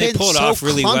could have been they pulled so it off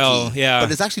really clunky, well. Yeah,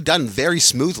 but it's actually done very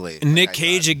smoothly. Nick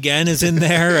Cage again is in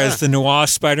there as the noir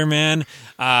Spider-Man.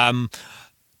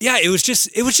 Yeah, it was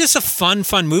just a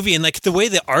fun movie, and like the way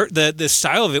the art, the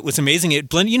style of it was amazing. It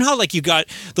blended. You know how like you got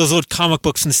those old comic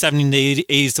books in the 70s and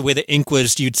 80s, the way the ink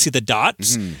was, you'd see the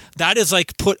dots. That is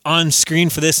like put on screen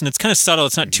for this, and it's kind of subtle.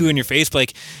 It's not too in your face, but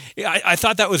like I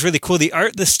thought that was really cool. The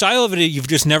art, the style of it, you've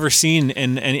just never seen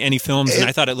in any films, and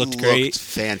I thought it looked great.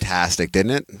 Fantastic,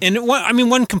 didn't it? And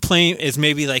one complaint is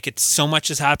maybe like it's so much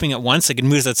is happening at once. Like it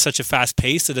moves at such a fast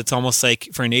pace that it's almost like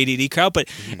for an ADD crowd. But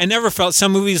I never felt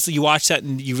some movies you watch that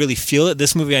and you really feel it.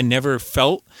 This movie, I never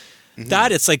felt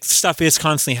that. It's like stuff is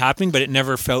constantly happening, but it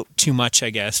never felt too much, I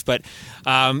guess. But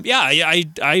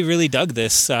I really dug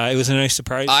this. It was a nice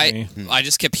surprise for me. I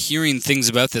just kept hearing things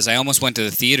about this. I almost went to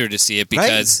the theater to see it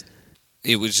because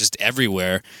it was just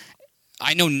everywhere.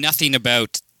 I know nothing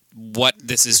about what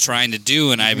this is trying to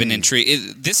do, and I've been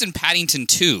intrigued. This and Paddington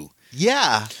 2.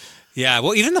 Yeah.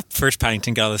 Well, even the first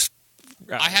Paddington got this.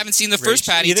 I haven't seen the first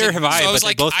Paddington. Either have I. So I was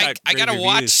like, I got to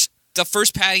watch the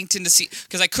first Paddington to see,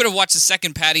 because I could have watched the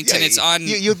second Paddington. It's on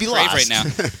you'd be Crave lost right now.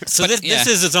 So this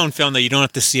is its own film, though. You don't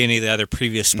have to see any of the other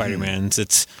previous Spider-Mans.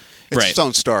 It's its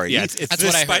own story. Yeah, that's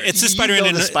what I heard. It's the Spider-Man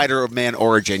and the Spider-Man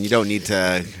origin. You don't need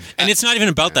to. And it's not even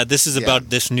about that. This is about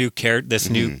this new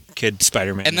new kid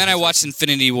Spider-Man. And then I watched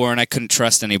Infinity War, and I couldn't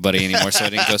trust anybody anymore, so I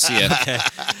didn't go see it. Okay.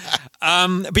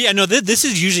 But yeah, no, this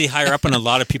is usually higher up on a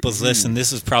lot of people's lists, and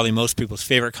this is probably most people's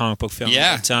favorite comic book film.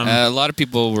 Yeah, but, a lot of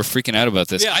people were freaking out about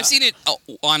this. Yeah. I've seen it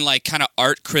on like kind of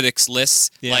art critics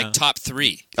lists, like top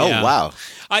 3. Oh, wow.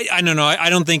 I don't know. I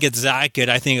don't think it's that good.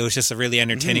 I think it was just a really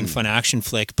entertaining, fun action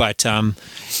flick. But I'm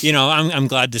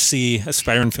glad to see a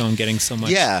Spider-Man film getting so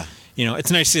much. Yeah.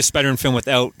 It's nice to see a Spider-Man film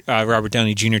without Robert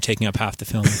Downey Jr. taking up half the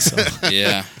film. So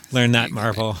yeah, learn that,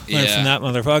 Marvel. Learn from that,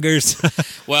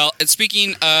 motherfuckers. Well,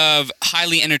 speaking of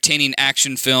highly entertaining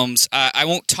action films, I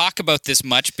won't talk about this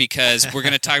much because we're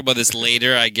going to talk about this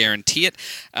later. I guarantee it.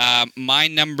 My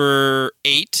number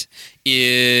 8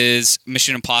 is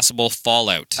Mission Impossible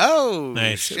Fallout. Oh,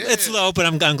 nice. Shit. It's low, but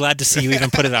I'm glad to see you even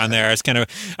put it on there. I was kind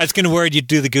of worried you'd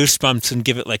do the Goosebumps and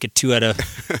give it like a 2 out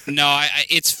of. No,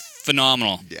 it's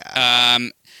phenomenal. Yeah.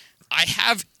 I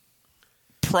have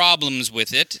problems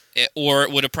with it, or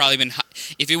it would have probably been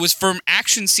if it was from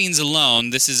action scenes alone.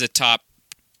 This is a top,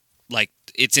 like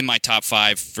it's in my top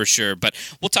 5 for sure. But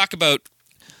we'll talk about.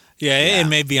 Yeah, it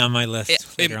may be on my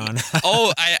list later on.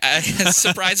 I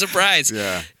surprise!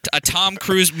 Yeah, a Tom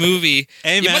Cruise movie.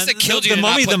 Hey, man, must have killed you.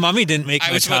 The Mummy didn't make.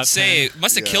 I was about to say, it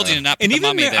must have killed you to not put and the even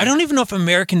Mummy there. I don't even know if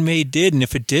American Made did, and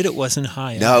if it did, it wasn't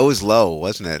high. No, it was low,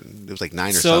 wasn't it? It was like 9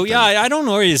 or something. So yeah, I don't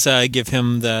always give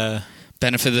him the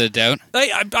benefit of the doubt.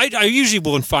 I usually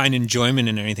won't find enjoyment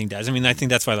in anything Does. I mean, I think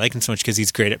that's why I like him so much, because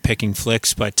he's great at picking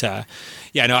flicks. But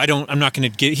yeah, no, I'm not going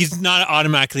to get. He's not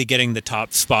automatically getting the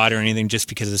top spot or anything just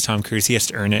because it's Tom Cruise. He has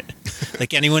to earn it,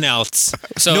 like anyone else.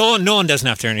 So no one doesn't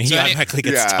have to earn it. He automatically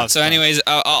gets the top spot. So, anyways,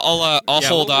 I'll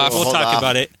hold off. We'll talk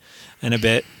about it in a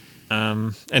bit.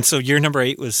 And so your number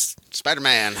 8 was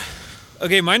Spider-Man.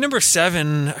 Okay, my number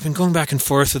 7. I've been going back and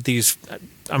forth with these.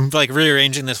 I'm like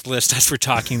rearranging this list as we're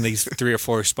talking, these 3 or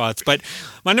 4 spots. But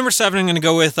my number 7, I'm going to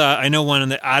go with. I know one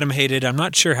that Adam hated. I'm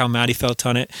not sure how Maddie felt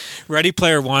on it. Ready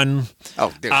Player One.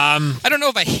 Oh, dude. I don't know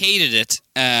if I hated it.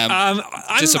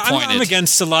 Disappointed. I'm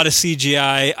against a lot of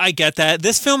CGI. I get that.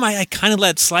 This film, I kind of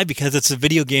let slide because it's a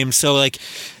video game. So like,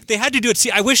 they had to do it.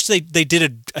 See, I wish they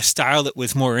did a style that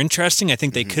was more interesting. I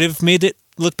think they could have made it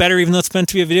look better, even though it's meant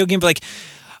to be a video game. But like,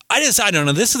 I don't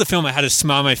know. This is the film I had a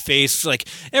smile on my face. Like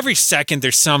every second,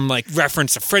 there's some like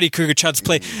reference to Freddy Krueger, Child's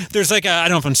Play. There's like I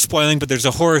don't know if I'm spoiling, but there's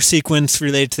a horror sequence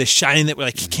related to The Shining that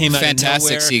like came out of nowhere.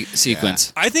 Fantastic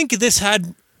sequence. I think this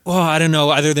had, I don't know,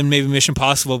 other than maybe Mission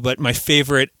Impossible, but my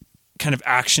favorite kind of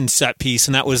action set piece,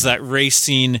 and that was that race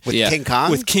scene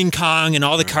with King Kong, and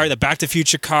all the car, the Back to the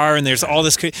Future car, and there's all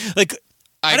this like.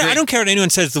 I don't care what anyone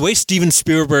says. The way Steven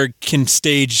Spielberg can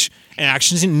stage an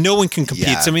action scene, no one can compete.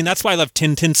 Yeah. So, I mean, that's why I love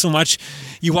Tintin so much.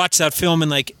 You watch that film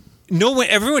and like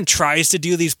everyone tries to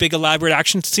do these big elaborate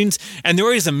action scenes, and they're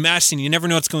always a mess, and you never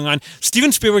know what's going on.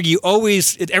 Steven Spielberg,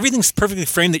 everything's perfectly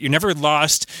framed that you're never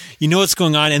lost. You know what's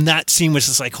going on, and that scene was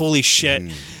just like holy shit.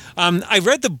 I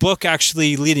read the book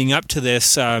actually leading up to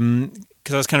this.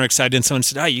 because I was kind of excited, and someone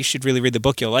said, "Oh, you should really read the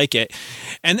book. You'll like it."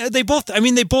 And they both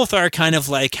are kind of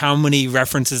like how many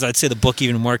references. I'd say the book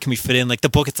even more can be fit in. Like the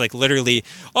book, it's like literally,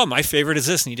 oh, my favorite is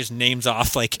this, and he just names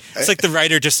off like it's like the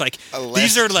writer just like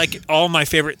these are like all my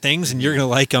favorite things, and you're gonna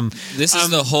like them. This is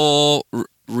the whole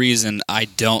reason I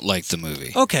don't like the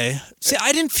movie. Okay. See,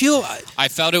 I didn't feel... I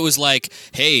felt it was like,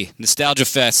 hey, Nostalgia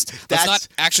Fest. Let's not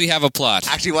actually have a plot.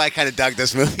 Actually why I kind of dug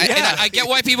this movie. I get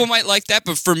why people might like that,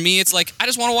 but for me, it's like, I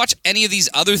just want to watch any of these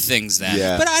other things then.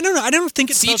 Yeah. But I don't know. I don't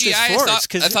think it CGI,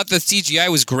 forced. I thought the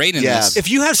CGI was great in this. If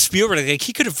you have Spielberg, like,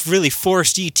 he could have really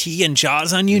forced E.T. and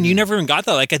Jaws on you, and you never even got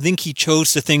that. Like, I think he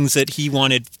chose the things that he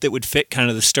wanted that would fit kind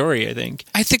of the story, I think.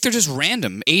 I think they're just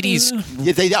random. 80s.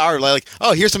 Yeah, they are like,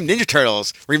 oh, here's some Ninja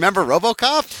Turtles. Remember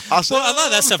RoboCop? Awesome. Well, a lot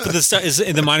of that stuff, but the stuff is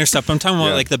the minor stuff. I'm talking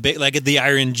about like the big, like the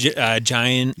Iron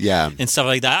Giant, and stuff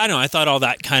like that. I don't know. I thought all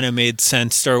that kind of made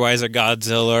sense story-wise, or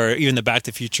Godzilla, or even the Back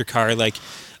to the Future car. Like,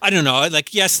 I don't know.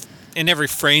 Like, yes, in every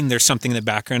frame there's something in the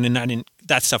background, and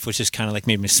that stuff was just kind of like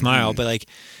made me smile. But like,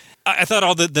 I thought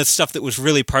all the stuff that was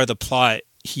really part of the plot,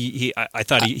 I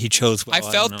thought he chose well. I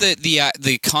felt that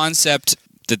the concept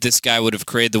that this guy would have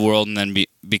created the world and then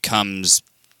becomes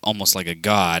almost like a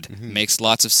god makes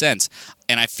lots of sense.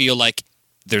 And I feel like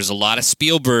there's a lot of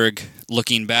Spielberg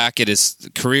looking back at his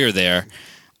career there.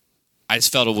 I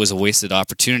just felt it was a wasted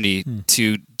opportunity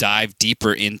to dive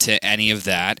deeper into any of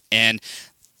that. And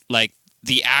like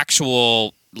the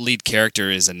actual lead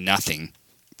character is a nothing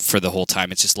for the whole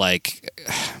time. It's just like,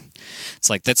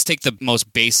 let's take the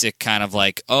most basic kind of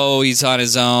like, oh, he's on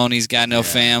his own, he's got no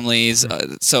family, he's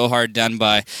so hard done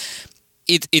by.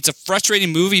 It's a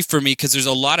frustrating movie for me because there's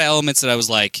a lot of elements that I was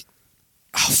like,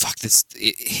 oh, fuck,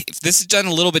 if this is done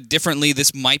a little bit differently,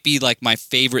 this might be like my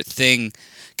favorite thing.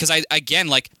 Because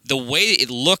like the way it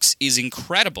looks is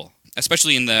incredible,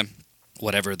 especially in the,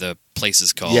 whatever the place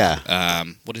is called. Yeah.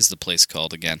 What is the place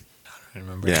called again? I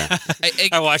remember. Yeah.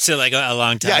 I watched it like a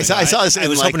long time ago. I saw this in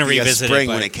hoping to revisit spring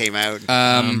it, when it came out.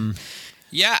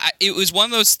 It was one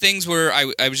of those things where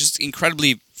I was just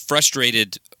incredibly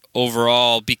frustrated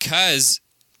overall because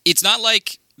it's not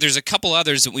like there's a couple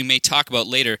others that we may talk about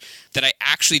later that I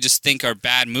actually just think are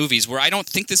bad movies where I don't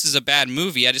think this is a bad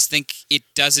movie. I just think it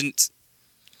doesn't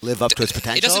live up to its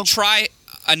potential. It doesn't try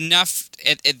enough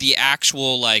at the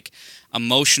actual like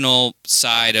emotional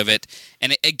side of it.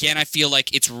 And again, I feel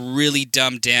like it's really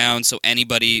dumbed down so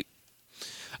anybody...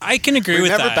 I can agree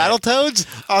with that. Remember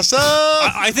Battletoads? Awesome!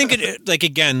 I think,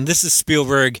 again, this is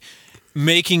Spielberg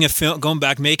making a film, going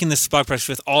back, making this blockbuster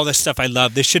with all this stuff I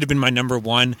love. This should have been my number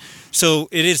one. So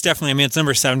it is definitely, it's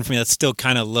number 7 for me. That's still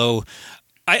kind of low.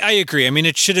 I agree.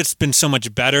 It should have been so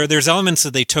much better. There's elements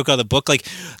that they took out of the book. Like,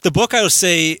 the book, I would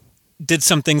say, did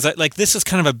some things like this is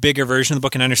kind of a bigger version of the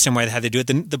book, and I understand why they had to do it.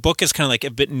 The book is kind of like a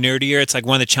bit nerdier. It's like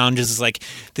one of the challenges is like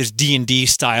this D&D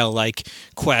style like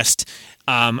quest.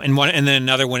 And then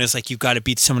another one is like you've got to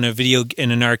beat someone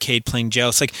in an arcade playing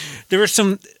Joust. Like there were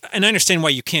some, and I understand why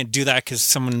you can't do that because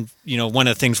someone, one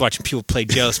of the things watching people play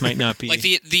Joust might not be like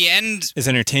the end is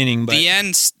entertaining. But the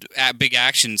end big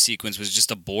action sequence was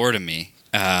just a bore to me.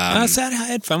 I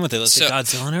had fun with it. Like the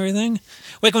Godzilla and everything.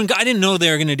 Like when I didn't know they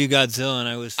were going to do Godzilla, and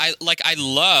I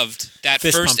loved that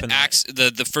first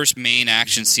the first main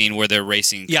action scene where they're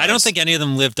racing. Yeah, cars. I don't think any of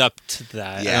them lived up to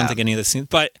that. Yeah. I don't think any of the scenes,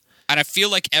 but. And I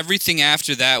feel like everything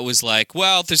after that was like,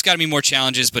 well, there's got to be more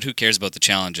challenges, but who cares about the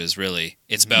challenges, really?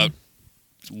 It's about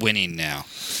winning now.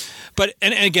 But,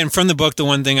 and again, from the book, the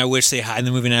one thing I wish they had in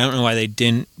the movie, and I don't know why they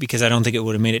didn't, because I don't think it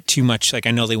would have made it too much. Like,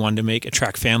 I know they wanted to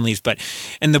attract families, but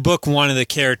in the book, one of the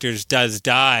characters does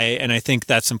die, and I think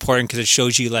that's important because it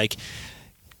shows you, like,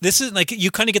 this is like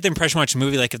you kind of get the impression watching the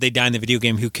movie like if they die in the video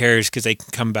game, who cares because they can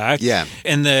come back. Yeah.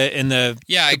 In the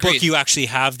book, you actually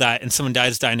have that, and someone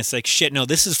dies, and it's like shit. No,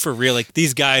 this is for real. Like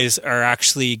these guys are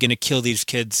actually going to kill these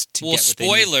kids. To get what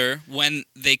spoiler when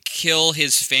they kill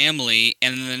his family,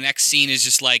 and then the next scene is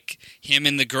just like him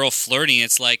and the girl flirting.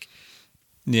 It's like.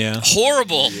 Yeah,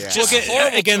 horrible. Yeah. Just well,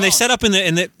 horrible. Again, tone. they set up in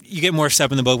the you get more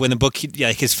stuff in the book. When the book,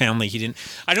 like his family, he didn't.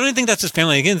 I don't even think that's his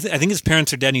family. Again, I think his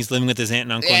parents are dead. And he's living with his aunt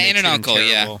and uncle. Yeah, aunt and uncle.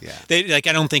 Yeah. They I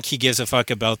don't think he gives a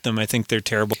fuck about them. I think they're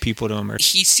terrible people to him.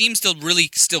 He seems to really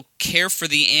still care for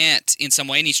the aunt in some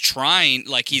way, and he's trying.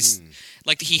 Like he's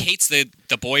like he hates the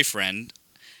boyfriend.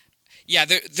 Yeah,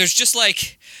 there's just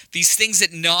like these things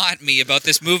that gnaw at me about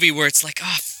this movie, where it's like,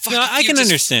 oh fuck. No, I can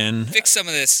understand. Fix some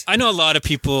of this. I know a lot of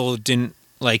people didn't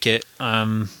like it.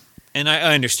 And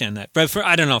I understand that. But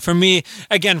I don't know. For me,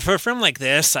 again, for a film like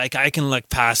this, like I can look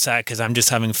past that because I'm just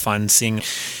having fun seeing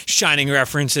Shining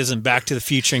references and Back to the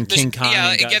Future and King Kong.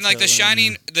 Yeah, again, like the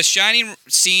Shining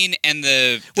scene and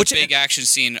the big action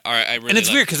scene are I really. And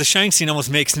it's weird because the Shining scene almost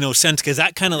makes no sense because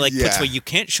that kind of like puts what you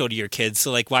can't show to your kids.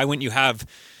 So like, why wouldn't you have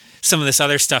some of this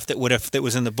other stuff that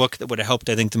was in the book that would have helped?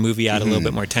 I think the movie add a little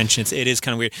bit more tension. It is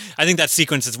kind of weird. I think that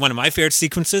sequence is one of my favorite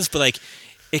sequences, but like,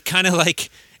 it kind of like.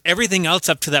 Everything else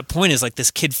up to that point is like this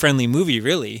kid-friendly movie,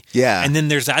 really. Yeah. And then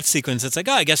there's that sequence. It's like,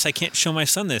 oh, I guess I can't show my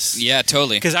son this. Yeah,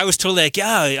 totally. Because I was totally like,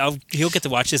 yeah, he'll get to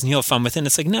watch this and he'll have fun with it. And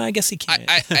it's like, no, I guess he can't.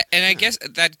 And I guess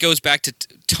that goes back to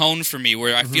tone for me,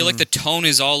 where I feel like the tone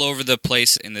is all over the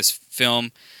place in this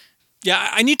film. Yeah,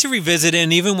 I need to revisit it.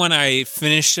 And even when I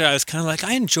finished it, I was kind of like,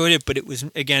 I enjoyed it, but it was,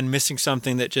 again, missing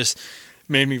something that just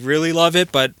made me really love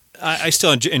it. But I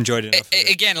still enjoyed it enough.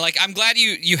 Again, like I'm glad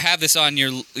you have this on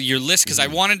your list because I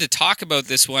wanted to talk about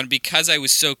this one because I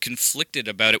was so conflicted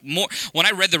about it. More when I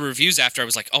read the reviews after, I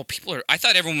was like, "Oh, I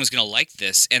thought everyone was going to like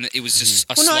this," and it was just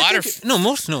a slaughter.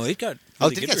 It got.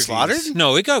 Really did it get slaughtered?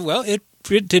 No, it got It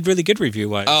did really good review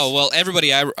wise. Oh well, everybody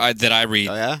that I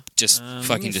read just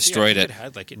fucking destroyed it. It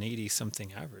had like an 80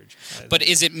 something average. But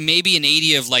is it maybe an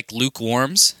 80 of like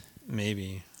lukewarms?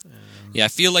 Maybe. Yeah, I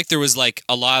feel like there was like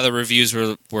a lot of the reviews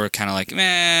were kind of like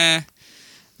meh.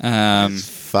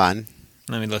 Fun.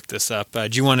 Let me look this up. Do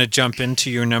you want to jump into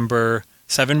your number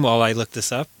 7 while I look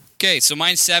this up? Okay, so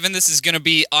mine's 7. This is going to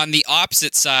be on the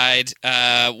opposite side,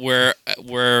 where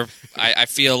I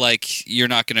feel like you're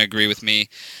not going to agree with me.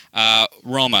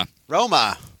 Roma.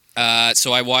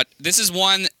 So I watched. This is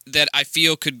one that I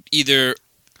feel could either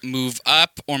move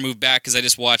up or move back because I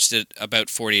just watched it about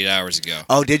 48 hours ago.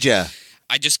 Oh, did you?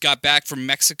 I just got back from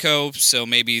Mexico, so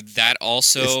maybe that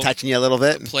also it's touching you a little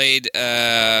bit. Played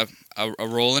a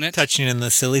role in it. Touching in the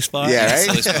silly spot. Yeah, right?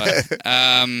 Silly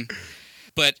spot.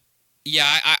 But yeah,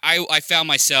 I found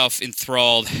myself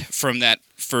enthralled from that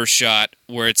first shot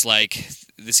where it's like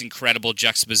this incredible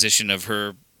juxtaposition of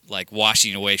her like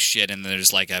washing away shit, and then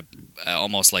there's like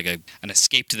almost like an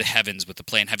escape to the heavens with the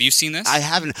plane. Have you seen this? I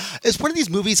haven't. It's one of these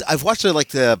movies. I've watched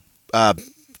the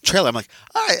trailer. I'm like,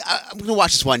 all right, I'm going to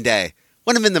watch this one day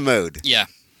when I'm in the mood. Yeah.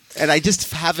 And I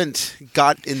just haven't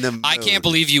got in the mood. I can't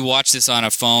believe you watched this on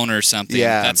a phone or something.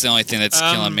 Yeah. That's the only thing that's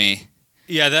killing me.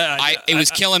 Yeah, it was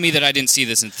killing me that I didn't see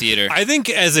this in theater. I think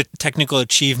as a technical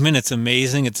achievement, it's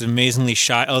amazing. It's amazingly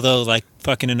shot, although like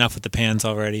fucking enough with the pans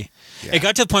already. Yeah. It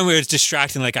got to the point where it was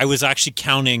distracting. Like I was actually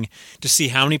counting to see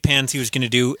how many pans he was going to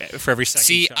do for every second.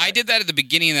 See, shot. I did that at the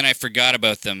beginning, and then I forgot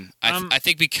about them. I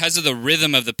think because of the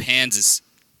rhythm of the pans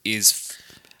is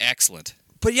excellent.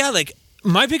 But yeah, like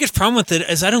my biggest problem with it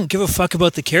is I don't give a fuck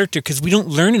about the character because we don't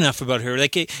learn enough about her.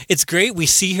 Like it's great. We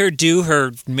see her do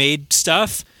her maid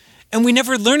stuff. And we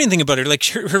never learn anything about her, like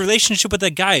her relationship with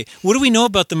that guy. What do we know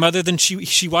about them other than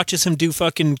she watches him do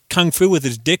fucking kung fu with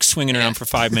his dick swinging around for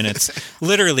 5 minutes?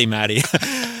 Literally, Maddie.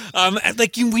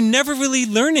 We never really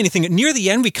learn anything. Near the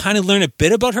end, we kind of learn a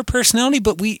bit about her personality,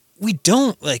 but we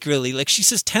don't like really. Like she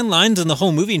says 10 lines in the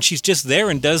whole movie, and she's just there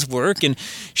and does work, and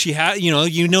she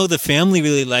the family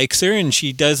really likes her, and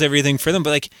she does everything for them.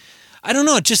 But like, I don't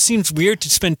know. It just seems weird to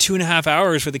spend 2.5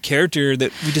 hours with a character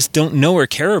that we just don't know or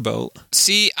care about.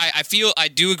 See, I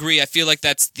do agree. I feel like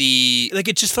that's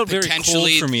it just felt very cold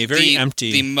for me, very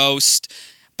empty. The most,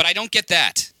 but I don't get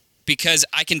that because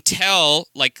I can tell.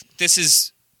 Like this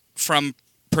is from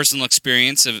personal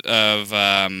experience of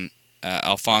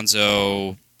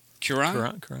Alfonso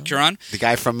Cuarón, the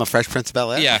guy from A Fresh Prince of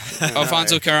Bel-Air. Yeah,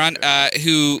 Alfonso Cuarón,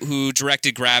 who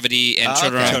directed Gravity and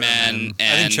Children of Men.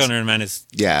 I think Children of Men is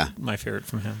my favorite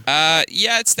from him.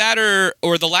 It's that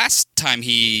or the last time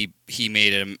he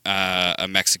made a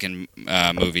Mexican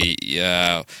movie,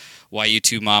 Why You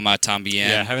Tu Mama Tambien.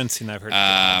 Yeah, I haven't seen that. I've heard.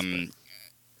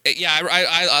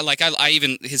 I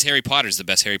even his Harry Potter is the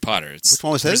best Harry Potter. Which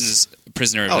one was his?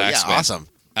 Prisoner of Azkaban.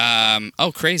 Yeah,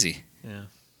 awesome. Crazy. Yeah.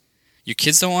 Your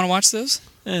kids don't want to watch those?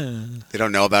 They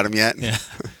don't know about him yet? Yeah.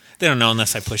 They don't know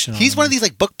unless I push it on He's them. one of these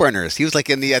like book burners. He was like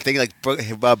in the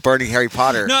burning Harry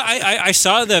Potter. No, I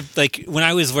saw that like when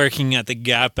I was working at the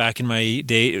Gap back in my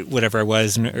day, whatever I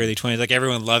was in the early 20s, like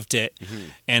everyone loved it. Mm-hmm.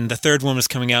 And the third one was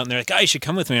coming out and they're like, you should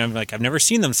come with me. And I'm like, I've never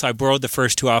seen them. So I borrowed the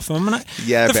first 2 off of them. And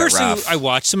the first two, I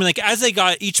watched them. And like as they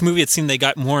got each movie, it seemed they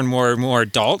got more and more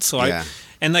adult. So I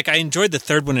enjoyed the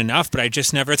third one enough, but I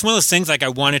just never. It's one of those things like I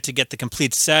wanted to get the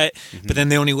complete set, but then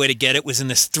the only way to get it was in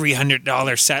this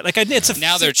 $300 set. Like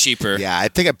now they're cheaper. Yeah, I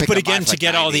think I picked. But up again, mine for to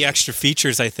get 90. all the extra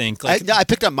features, I think. I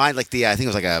picked up mine like I think it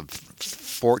was like a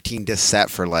 14 disc set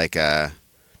for like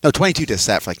No, 22 disc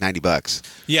set for like $90.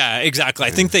 Yeah, exactly.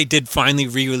 I think they did finally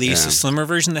re-release a slimmer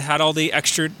version that had all the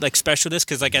extra like special discs,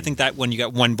 because like I think that one you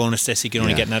got one bonus disc you can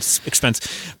only get, and that's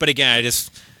expensive. But again, I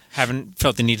just haven't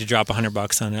felt the need to drop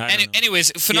 $100 on it.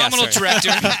 Anyways, phenomenal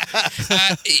director.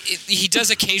 He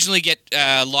does occasionally get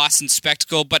lost in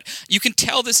spectacle, but you can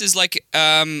tell this is like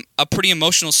a pretty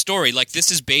emotional story. Like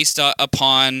this is based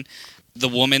upon the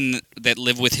woman that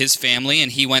lived with his family,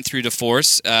 and he went through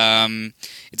divorce.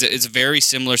 It's a very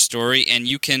similar story, and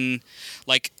you can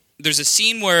like. There's a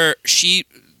scene where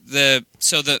the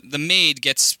maid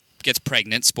gets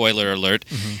pregnant. Spoiler alert!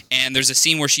 And there's a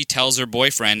scene where she tells her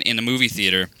boyfriend in a movie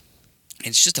theater.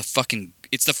 It's just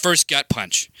it's the first gut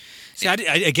punch. See, I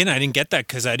didn't get that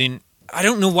because I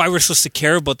don't know why we're supposed to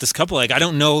care about this couple. Like, I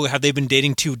don't know. Have they been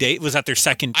dating 2 dates? Was that their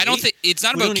second date? I don't think it's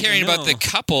not about caring about the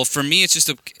couple. For me, it's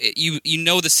just you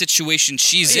know the situation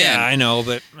she's in. Yeah, I know,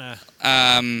 but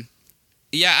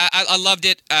yeah, I loved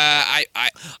it.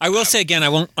 I will say again, I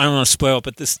don't want to spoil it,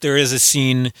 but there is a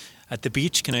scene at the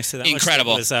beach. Can I say that?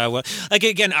 Incredible. Like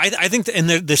again, I think in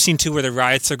the scene too where the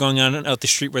riots are going on out the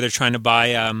street where they're trying to buy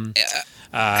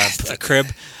a crib.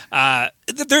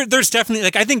 There's definitely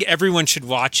like I think everyone should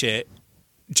watch it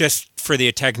just for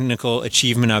the technical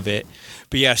achievement of it.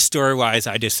 But yeah, story wise,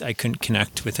 I couldn't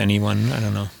connect with anyone. I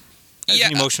don't know. It's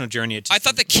an emotional journey. I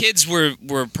thought the kids were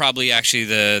probably actually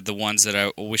the ones that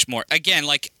I wish more. Again,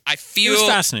 like I feel it was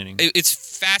fascinating. It's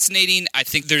fascinating. I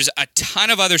think there's a ton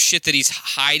of other shit that he's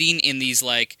hiding in these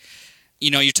like,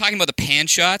 you're talking about the pan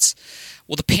shots.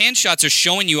 Well, the pan shots are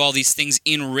showing you all these things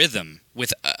in rhythm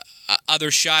with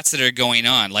other shots that are going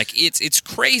on. Like it's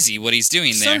crazy what he's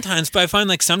doing there. Sometimes, but I find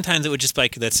like sometimes it would just be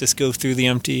like let's just go through the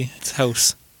empty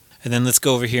house. And then let's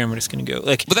go over here, and we're just going to go.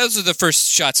 Like, but those are the first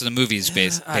shots of the movies,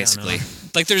 basically.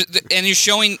 Like,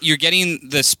 and you're getting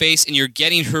the space, and you're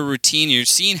getting her routine. You're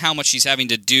seeing how much she's having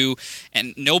to do,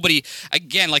 and nobody.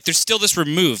 Again, like, there's still this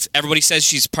remove. Everybody says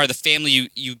she's part of the family.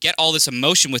 You get all this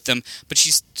emotion with them, but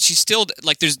she's still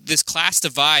like there's this class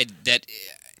divide that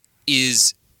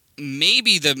is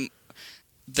maybe the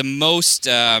most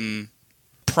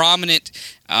prominent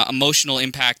emotional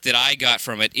impact that I got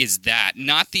from it is that,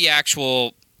 not the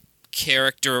actual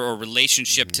character or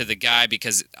relationship to the guy,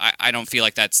 because I don't feel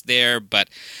like that's there, but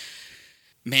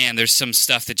man, there's some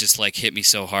stuff that just like hit me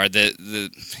so hard.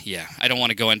 I don't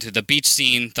want to go into the beach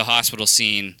scene, the hospital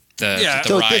scene, the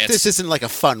so riots. This isn't like a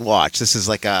fun watch. This is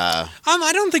like a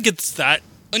I don't think it's that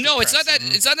no, it's not that.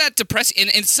 It's not that depressing,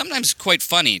 and sometimes quite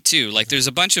funny too. Like there's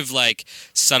a bunch of like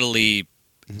subtly,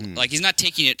 like he's not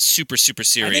taking it super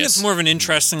serious. I think it's more of an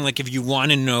interesting. Like if you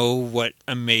want to know what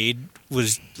a maid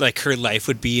was like, her life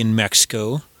would be in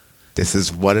Mexico. This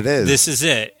is what it is. This is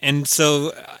it, and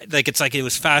so like it's like it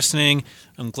was fascinating.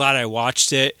 I'm glad I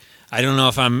watched it. I don't know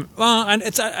if I'm well.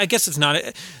 I guess it's not.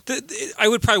 I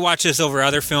would probably watch this over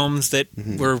other films that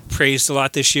were praised a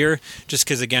lot this year, just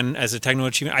because again, as a technical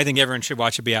achievement, I think everyone should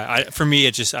watch it. But yeah, for me,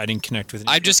 I didn't connect with it.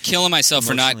 I'm just killing myself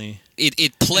for not.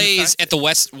 It plays at the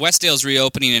Westdale's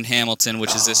reopening in Hamilton,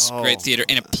 which is this great theater,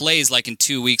 and it plays like in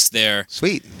 2 weeks there.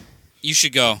 Sweet. You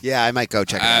should go. Yeah, I might go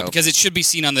check it out. Because it should be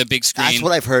seen on the big screen. That's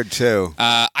what I've heard, too.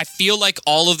 I feel like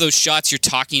all of those shots you're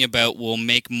talking about will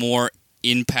make more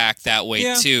impact that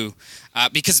way, too.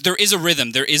 Because there is a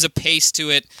rhythm. There is a pace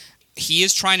to it. He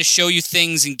is trying to show you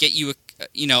things and get you,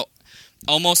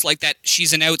 almost like that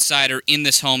she's an outsider in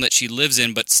this home that she lives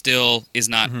in, but still is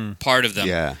not part of them.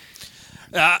 Yeah.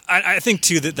 I think,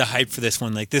 too, that the hype for this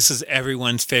one, like, this is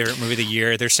everyone's favorite movie of the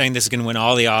year. They're saying this is going to win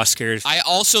all the Oscars. I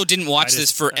also didn't watch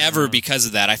this forever because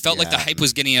of that. I felt like the hype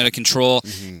was getting out of control.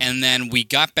 And then we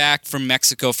got back from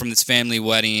Mexico from this family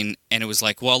wedding, and it was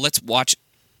like, well, let's watch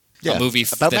a movie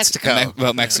about Mexico.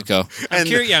 About Mexico. I'm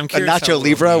curious. A Nacho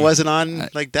Libre wasn't on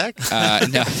deck?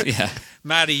 No, yeah.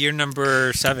 Maddie, you're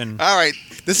number 7. All right.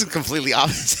 This is completely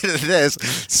opposite of this.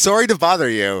 Sorry to bother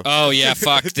you. Oh, yeah.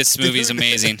 Fuck. This movie's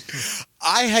amazing.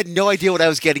 I had no idea what I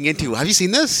was getting into. Have you seen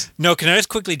this? No, can I just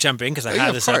quickly jump in? Because I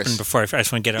had this open before. I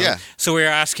just want to get it on. So we were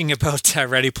asking about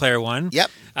Ready Player One. Yep.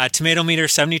 Tomato meter,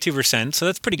 72%. So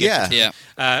that's pretty good. Yeah.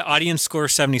 Audience score,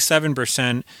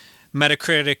 77%.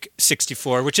 Metacritic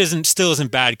 64, which still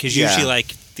isn't bad, because usually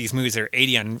like these movies are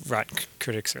 80 on Rotten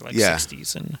Critics are like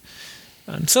 60s,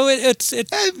 and so it's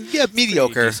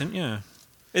mediocre. Decent, yeah.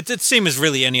 It's the same as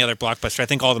really any other blockbuster. I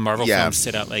think all the Marvel films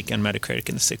sit out like on Metacritic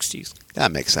in the 60s.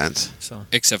 That makes sense. So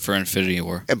except for Infinity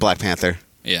War and Black Panther.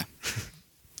 Yeah.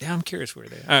 Yeah, I'm curious where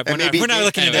they are. We're maybe- not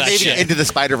looking into that Maybe shit. Into the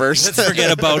Spider-Verse. Let's forget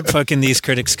about fucking these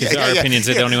critics because Yeah, our yeah, opinions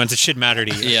are the yeah. only ones that should matter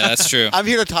to you. Yeah, that's true. I'm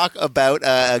here to talk about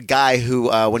a guy who,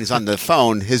 when he's on the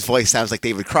phone, his voice sounds like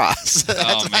David Cross. That's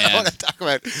what I man. want to talk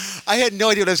about. I had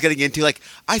no idea what I was getting into. Like,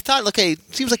 I thought, okay,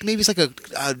 it seems like maybe it's like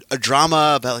a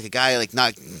drama about like a guy like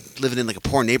not living in like a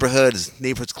poor neighborhood, his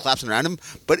neighborhood's collapsing around him.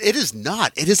 But it is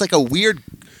not. It is like a weird,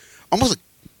 almost a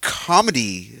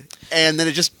comedy, and then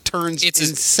it just turns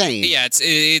insane. Yeah,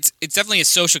 it's definitely a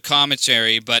social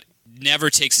commentary, but never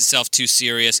takes itself too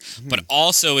serious, but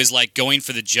also is like going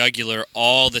for the jugular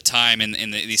all the time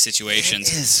in these situations.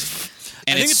 It is.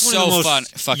 And I think it's one so of the most fun,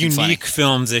 fucking unique funny.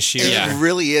 films this year. Yeah. It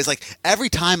really is. Like, every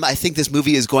time I think this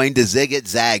movie is going to zig, it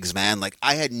zags, man. Like,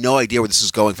 I had no idea where this was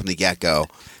going from the get-go.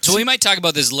 So we might talk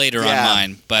about this later on Yeah.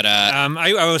 mine, but I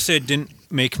will say it didn't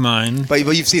make mine. But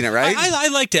you've seen it, right? I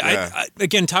liked it. Yeah. I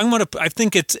again, talking about I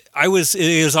think it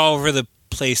was all over the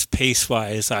place pace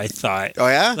wise. I thought. Oh,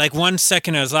 yeah? Like 1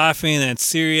 second I was laughing, then it's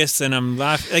serious, then I'm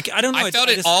laughing. Like I don't know. I felt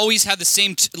it always had the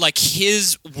same, like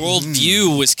his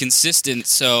worldview was consistent.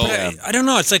 So But I don't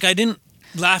know. It's like I didn't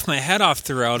laugh my head off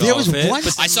throughout There all was of it. one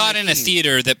but I saw it in a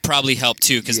theater that probably helped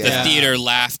too, because Yeah. the theater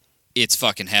laughed its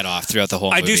fucking head off throughout the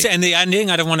whole I movie. do say, and the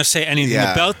ending. I don't want to say anything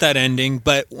Yeah. about that ending,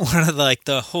 but one of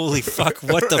the holy fuck,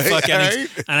 what the fuck endings,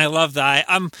 Right? and I love that.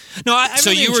 I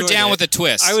So really you were enjoyed down it. with the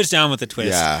twist. I was down with the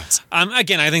twist. Yeah.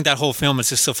 Again, I think that whole film is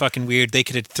just so fucking weird. They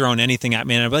could have thrown anything at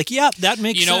me, and I'd be like, "Yeah, that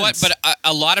makes You sense." know what? But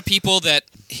a lot of people that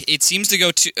it seems to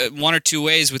go one or two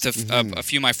ways with a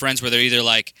few of my friends, where they're either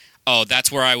like, "Oh, that's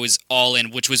where I was all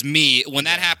in," which was me. When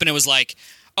that happened, it was like,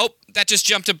 "Oh, that just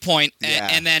jumped a point." Yeah.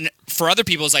 And then for other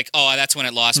people, it's like, "Oh, that's when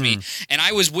it lost me." And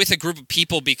I was with a group of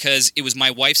people because it was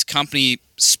my wife's company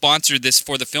sponsored this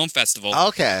for the film festival.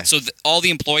 Okay. So all the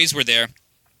employees were there.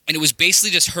 And it was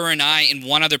basically just her and I and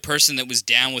one other person that was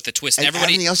down with the twist. And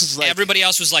everybody else was like- everybody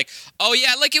else was like, "Oh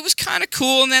yeah, like it was kind of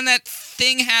cool." And then that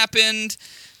thing happened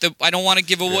that I don't want to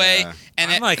give away. Yeah.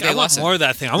 And I'm like, they I want lost it. more of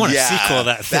that thing. I want a sequel of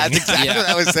that thing. That's exactly Yeah. what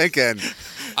I was thinking.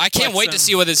 I can't But, wait to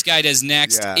see what this guy does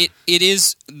next. Yeah. It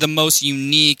is the most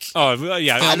unique, Oh well,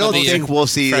 yeah, Film I don't of the think we'll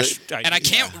see. fresh, and I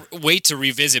can't wait to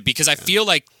revisit because I feel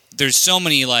like there's so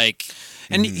many like.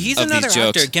 And he's of these another actor.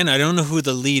 jokes. Again, I don't know who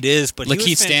the lead is, but he was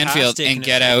Lakeith Stanfield fantastic, in it's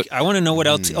Get like, Out. I want to know what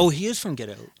else. Oh, he is from Get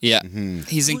Out. Yeah,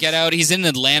 he's in Get Out. He's in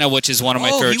Atlanta, which is one of my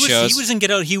favorite he was, shows. He was in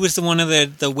Get Out. He was one of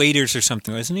the waiters or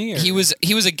something, wasn't he? Or, He was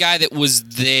a guy that was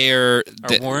there. or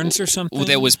That, Warrens or something.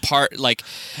 that was part like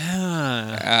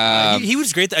Yeah. He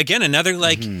was great. Again, another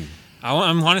like. I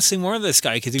want to see more of this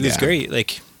guy because he was Yeah. great.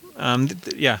 Like,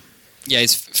 yeah. yeah,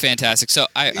 he's fantastic. So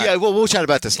Yeah, well, we'll chat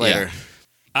about this later.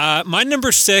 My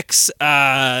number 6.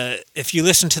 If you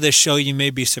listen to this show, you may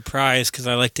be surprised because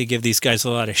I like to give these guys a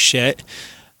lot of shit.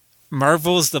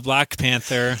 Marvel's The Black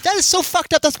Panther. That is so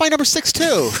fucked up. That's my number 6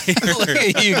 too. look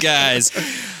at you guys.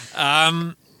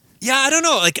 Yeah, I don't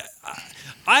know. Like,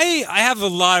 I have a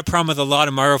lot of problem with a lot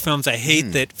of Marvel films. I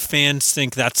hate that fans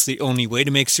think that's the only way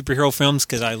to make superhero films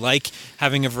because I like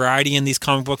having a variety in these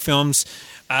comic book films.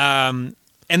 And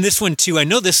this one too. I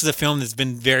know this is a film that's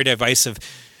been very divisive.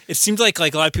 It seemed like a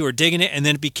lot of people were digging it, and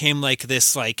then it became like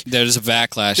this like. There's a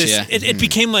backlash. This, Yeah, it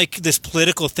became like this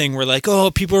political thing where like, oh,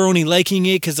 people are only liking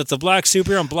it because it's a black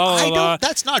superhero and blah blah blah.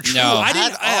 That's not true. No. I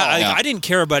didn't. at all. No. I didn't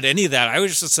care about any of that. I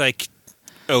was just like,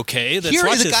 okay, let's Here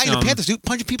watch is a this guy in a film. Panther suit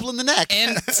punching people in the neck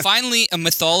and finally a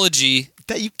mythology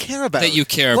that you care about. that you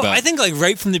care Well, about. I think like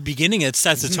right from the beginning, it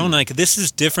sets its tone. Like this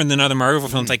is different than other Marvel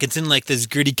films. Like it's in like this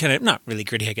gritty kind of, not really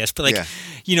gritty, I guess, but like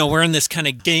Yeah. We're in this kind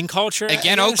of gang culture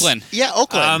Again, I guess. Oakland. Yeah,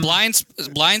 Oakland.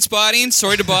 Blind spotting.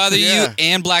 Sorry to bother Yeah. you.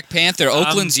 And Black Panther.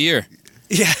 Oakland's year.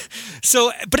 Yeah.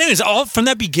 So, but anyways, all from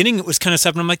that beginning, it was kind of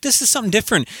something. I'm like, this is something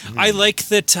different. I like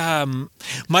that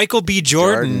Michael B.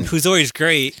 Jordan, who's always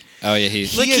great. Oh yeah, he.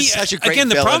 He is such a great again,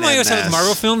 the villain problem I in always have with this.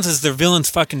 Marvel films is their villains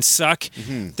fucking suck.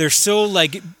 They're so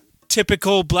like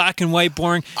typical black and white,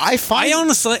 boring. I find I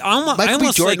honestly, I Michael B.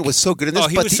 almost Jordan like, was so good in this. Oh,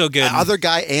 he but was the so good. Other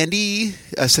guy, Andy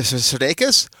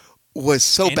Serkis, was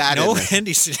so bad No, in this.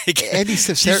 Andy Serkis. Andy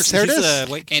Serkis?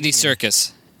 Andy. Andy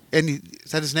Serkis. Andy,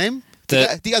 is that his name?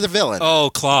 The- The other villain.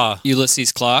 Oh, Claw.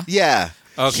 Ulysses Claw. Yeah.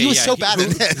 Okay, he was yeah, so bad who,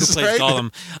 in this, who plays right?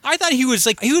 Gollum. I thought he was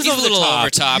He's over a the little top. over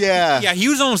top. Yeah. Yeah, he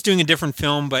was almost doing a different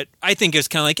film, but I think it was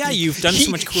kind of like, yeah, you've done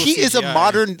so much cool. He is a CGI.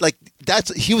 modern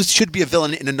should be a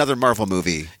villain in another Marvel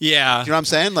movie. Yeah, You know what I'm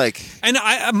saying? Like, and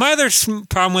my other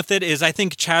problem with it is I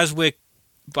think Chadwick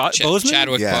Boseman.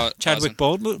 Chadwick. Yeah. Chadwick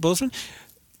Boseman.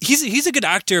 he's a good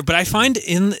actor, but I find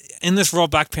in this role,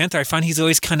 Black Panther, I find he's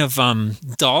always kind of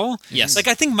dull. Yes. Like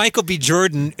I think Michael B.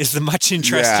 Jordan is the much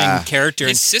interesting character.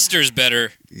 His sister's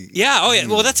better. Yeah. Oh, yeah.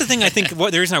 Well, that's the thing. I think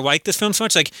the reason I like this film so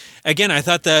much, like again, I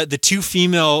thought the two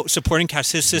female supporting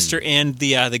cast, his sister and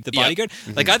the bodyguard,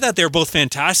 like I thought they were both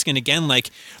fantastic. And again, like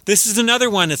this is another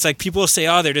one. It's like people say,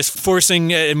 oh, they're just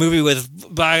forcing a movie with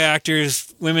black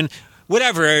actors, women,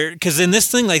 whatever. Because in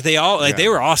this thing, like they all like they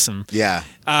were awesome. Yeah.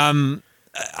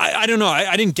 I don't know.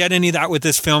 I didn't get any of that with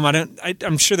this film.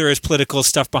 I'm sure there is political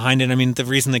stuff behind it. I mean, the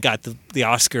reason they got the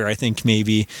Oscar, I think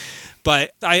maybe,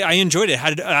 but I enjoyed it. It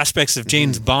had aspects of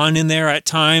James Bond in there at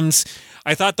times.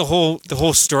 I thought the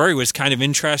whole story was kind of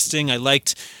interesting. I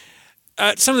liked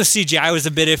some of the CGI was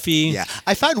a bit iffy. Yeah,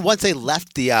 I found once they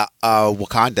left the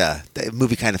Wakanda, the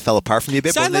movie kind of fell apart for me a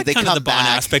bit. So I like they kind come of the Bond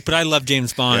back. aspect, but I love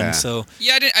James Bond. Yeah. So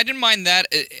yeah, I didn't mind that.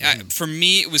 For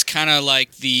me, it was kind of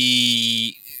like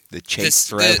the chase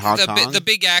throughout Hong Kong, the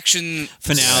big action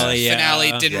finale.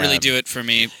 Finale didn't really do it for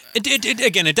me.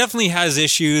 It definitely has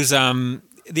issues.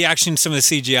 The action, some of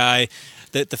the CGI,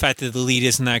 the fact that the lead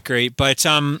isn't that great, but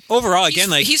overall, again,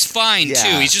 he's fine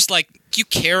too. He's just like you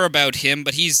care about him,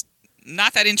 but he's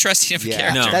not that interesting of a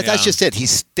character. No, that's just it.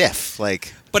 He's stiff,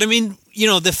 like. But I mean,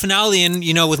 the finale and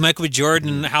with Michael B. Jordan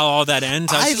and how all that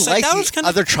ends. I like that the was kind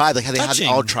other of tribe, like how they touching.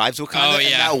 have all tribes of Wakanda,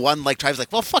 and that one tribe's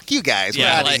like, well, fuck you guys, we're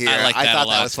out of here. I thought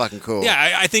that was fucking cool.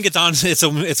 Yeah, I think it's honestly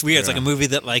it's weird. It's like a movie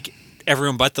that like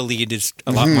everyone but the lead is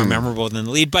a lot more memorable than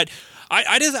the lead, but.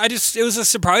 I just it was a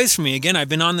surprise for me. Again, I've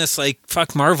been on this like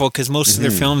fuck Marvel because most of their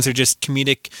films are just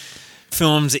comedic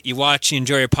films that you watch, you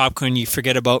enjoy your popcorn, you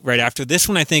forget about right after. This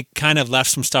one I think kind of left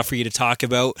some stuff for you to talk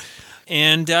about.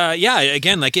 And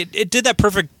again, like it did that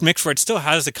perfect mix where it still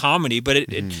has the comedy, but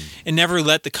it never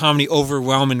let the comedy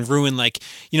overwhelm and ruin. Like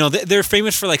they're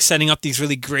famous for like setting up these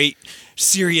really great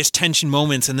serious tension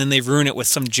moments, and then they ruin it with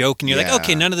some joke, and you're like,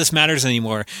 okay, none of this matters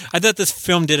anymore. I thought this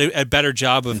film did a better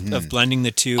job of blending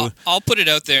the two. I'll put it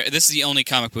out there. This is the only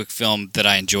comic book film that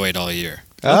I enjoyed all year.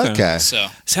 Okay. So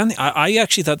I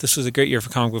actually thought this was a great year for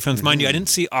comic book films. Mind you, I didn't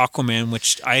see Aquaman,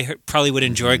 which I probably would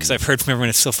enjoy because I've heard from everyone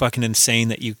it's so fucking insane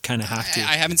that you kind of have to.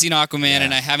 I haven't seen Aquaman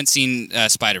and I haven't seen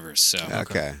Spider-Verse. So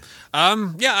Okay.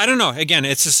 I don't know. Again,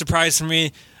 it's a surprise for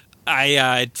me.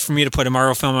 For me to put a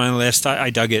Marvel film on the list,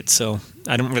 I dug it. So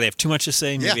I don't really have too much to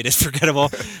say. Maybe it is forgettable.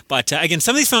 But again,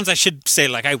 some of these films I should say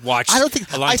like I watched a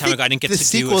long time ago. I didn't get to do a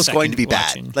second the sequel is going to be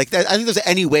watching. bad. Like I think there's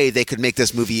any way they could make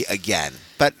this movie again,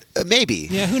 but maybe.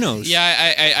 Yeah, who knows?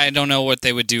 Yeah, I don't know what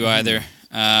they would do either.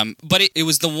 But it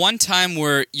was the one time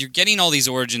where you're getting all these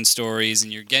origin stories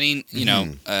and you're getting,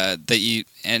 that you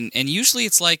and usually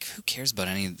it's like, who cares about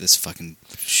any of this fucking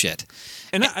shit?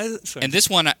 And this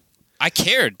one, I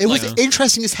cared. It was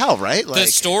interesting as hell, right? The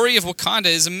story of Wakanda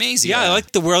is amazing. Yeah, I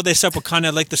like the world they set up Wakanda. I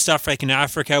like the stuff like in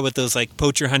Africa with those like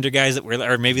poacher hunter guys that were,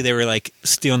 or maybe they were like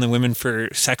stealing the women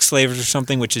for sex slaves or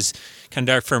something, which is kind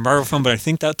of dark for a Marvel film, but I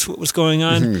think that's what was going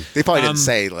on. They probably didn't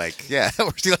say like,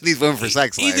 we're stealing these women for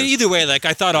sex slaves. Either way, like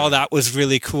I thought all that was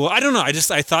really cool. I don't know. I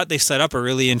thought they set up a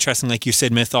really interesting, like you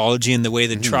said, mythology and the way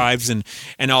the tribes and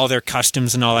all their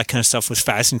customs and all that kind of stuff was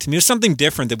fascinating to me. It was something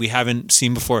different that we haven't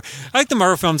seen before. I like the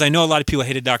Marvel films. I know a lot of people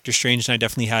hated Doctor Strange, and I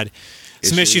definitely had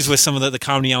some issues with some of the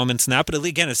comedy elements and that. But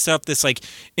again, it set up this like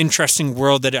interesting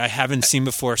world that I haven't seen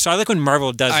before. So I like when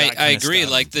Marvel does that. I agree.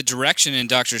 Like the direction in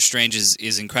Doctor Strange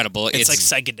is incredible. It's like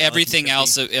psychedelic. Everything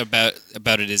else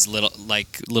about it is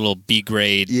little B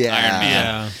grade Iron Man.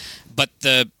 Yeah. But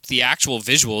the actual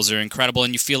visuals are incredible,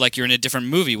 and you feel like you're in a different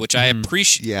movie, which I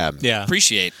appreciate.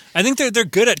 Appreciate. I think they're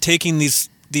good at taking these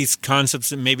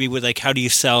concepts and maybe with like how do you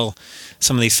sell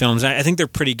some of these films. I think they're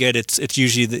pretty good. It's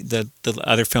usually the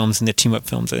other films and the team up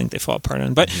films I think they fall apart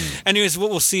on. But anyways,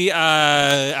 we'll see.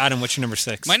 Adam, what's your number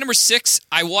 6? My number 6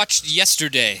 I watched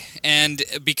yesterday, and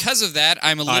because of that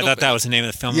I'm a little. I thought that was the name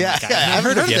of the film. Yeah, I've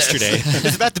heard of yesterday.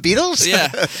 It's about the Beatles.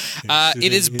 Yeah,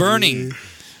 it is Burning.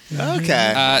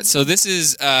 Okay. So this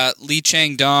is Lee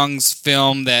Chang-dong's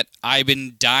film that I've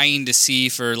been dying to see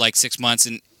for like 6 months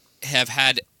and have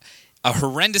had a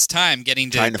horrendous time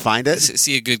trying to find it,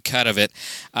 see a good cut of it.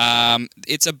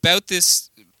 It's about this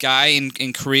guy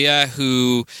in Korea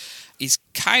who he's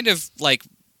kind of like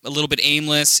a little bit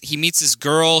aimless. He meets this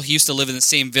girl. He used to live in the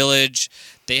same village.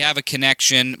 They have a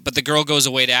connection, but the girl goes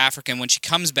away to Africa. And when she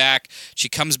comes back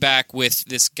with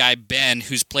this guy Ben,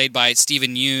 who's played by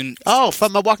Steven Yeun. Oh,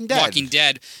 from The Walking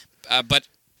Dead. But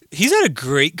He's had a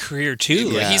great career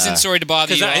too. Yeah. He's in Sorry to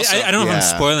Bother You. I don't know if I'm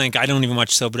spoiling. I don't even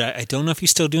watch so, but I don't know if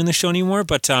he's still doing the show anymore.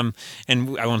 But and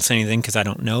I won't say anything because I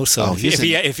don't know. So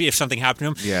if something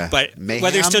happened to him, but Mayhem?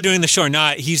 whether he's still doing the show or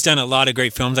not, he's done a lot of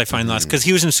great films. I find lots because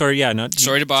he was in Sorry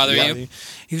to Bother You.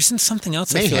 He was in something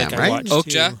else. Mayhem, I feel like right? I watched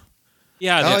Okja.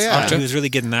 Yeah, he was really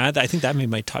good in that. I think that made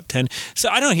my top 10. So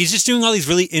I don't know. He's just doing all these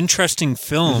really interesting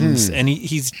films, and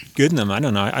he's good in them. I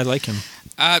don't know. I like him.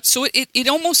 So it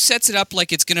almost sets it up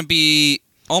like it's going to be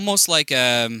almost like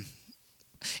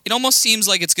it almost seems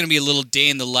like it's going to be a little day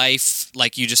in the life.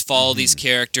 Like you just follow these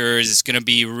characters. It's going to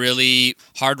be really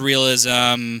hard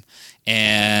realism,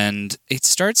 and it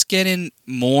starts getting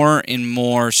more and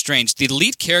more strange. The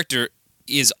lead character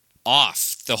is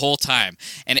off the whole time,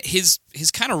 and his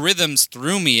kind of rhythms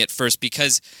threw me at first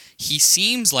because he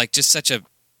seems like just such a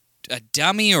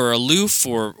dummy or aloof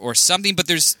or something, but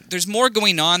there's more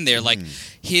going on there. Like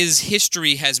his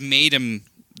history has made him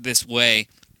this way,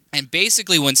 and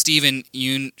basically when Steven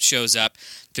Yeun shows up,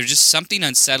 there's just something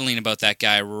unsettling about that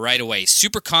guy right away.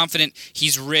 Super confident,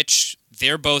 he's rich,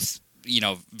 they're both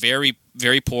very,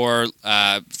 very poor,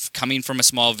 coming from a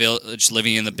small village,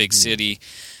 living in the big city.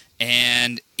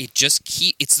 And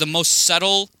it's the most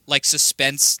subtle, like,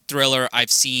 suspense thriller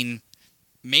I've seen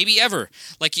maybe ever.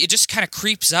 Like, it just kind of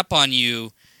creeps up on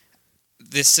you,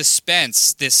 this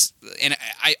suspense, and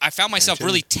I found myself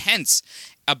really tense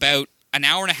about an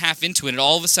hour and a half into it, and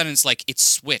all of a sudden it's like, it's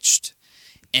switched.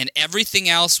 And everything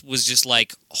else was just,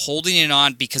 like, holding it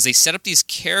on because they set up these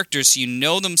characters so you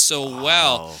know them so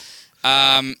well.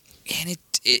 And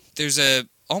there's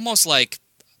almost like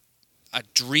a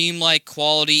dreamlike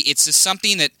quality. It's just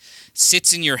something that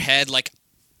sits in your head. Like,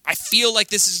 I feel like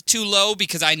this is too low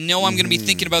because I know I'm going to be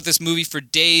thinking about this movie for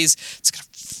days. It's got a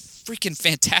freaking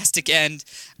fantastic end.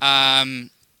 I'm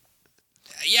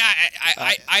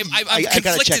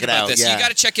conflicted about this. Yeah. You got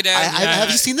to check it out.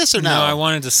 Have you seen this or no? No, I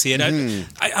wanted to see it.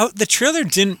 The trailer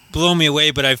didn't blow me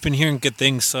away, but I've been hearing good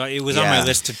things, so it was on my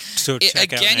list to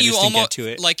check out. And I just didn't get to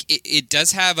it. Like it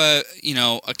does have a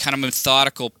kind of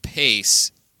methodical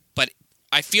pace.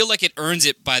 I feel like it earns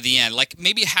it by the end. Like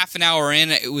maybe half an hour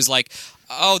in, it was like,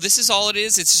 oh, this is all it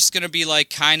is? It's just going to be like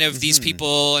kind of these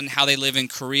people and how they live in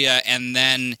Korea. And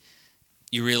then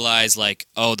you realize like,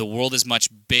 oh, the world is much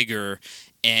bigger.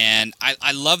 And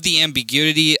I love the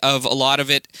ambiguity of a lot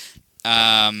of it.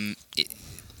 I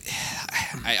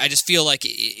just feel like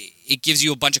it gives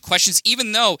you a bunch of questions,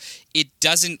 even though it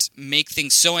doesn't make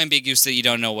things so ambiguous that you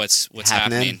don't know what's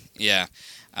happening. Yeah.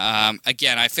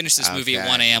 Again, I finished this movie at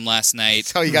 1 a.m. last night.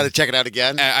 So you got to check it out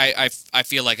again? I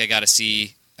feel like I got to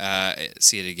see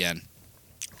it again.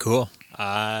 Cool.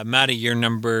 Maddie, you're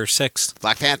number 6.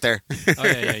 Black Panther. Oh,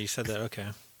 yeah, you said that. Okay.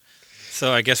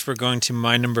 So I guess we're going to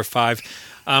my number 5.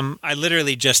 I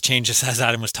literally just changed this as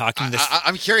Adam was talking.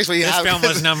 I'm curious what you have. This film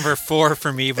was number 4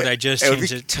 for me, but I just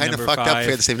changed it to number 5. Kind of fucked up if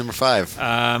we had the same number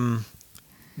 5.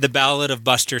 The Ballad of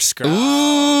Buster Scruggs.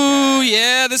 Ooh,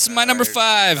 yeah, this is my number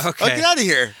 5. Okay. Oh, get out of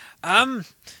here.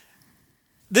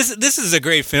 This is a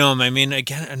great film. I mean,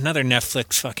 again, another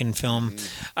Netflix fucking film.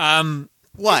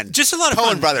 1, just a lot of Coen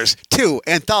fun. Brothers. 2,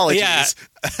 anthologies. Yeah,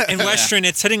 and Western,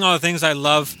 it's hitting all the things I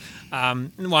love.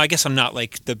 Well, I guess I'm not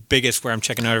like the biggest where I'm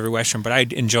checking out every Western, but I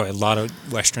enjoy a lot of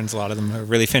Westerns. A lot of them are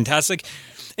really fantastic.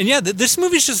 And yeah, this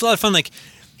movie's just a lot of fun. Like,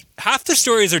 half the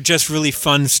stories are just really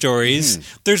fun stories.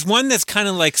 There's one that's kind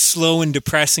of like slow and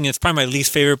depressing. It's probably my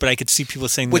least favorite, but I could see people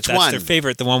saying that's their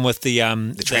favorite. The one with the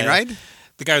train ride?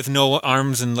 The guy with no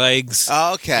arms and legs.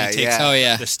 Oh, okay.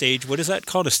 The stage. What is that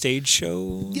called? A stage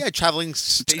show? Yeah, traveling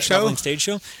stage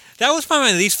show. That was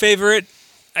probably my least favorite.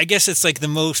 I guess it's like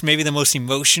maybe the most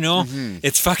emotional.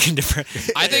 It's fucking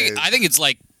depressing. I think it's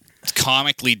like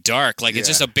comically dark. Like it's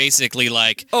just basically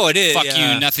like, oh, it is. Fuck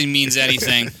you. Nothing means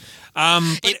anything.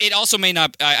 It also may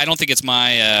not. I don't think it's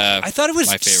my. I thought it was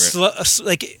my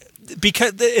favorite.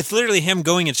 Because it's literally him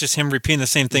going. It's just him repeating the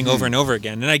same thing over and over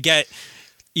again. And I get,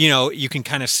 you can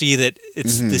kind of see that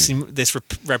it's this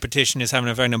repetition is having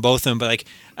an effect on both of them. But like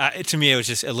to me, it was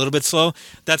just a little bit slow.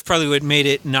 That's probably what made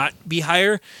it not be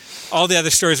higher. All the other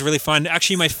stories are really fun.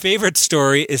 Actually, my favorite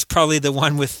story is probably the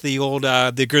one with the old,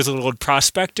 the grizzled old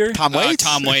prospector. Tom Waits?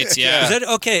 Tom Waits, yeah. Is that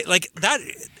okay? Like that.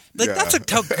 That's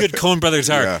how good Coen Brothers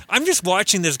are. Yeah. I'm just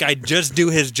watching this guy just do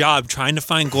his job trying to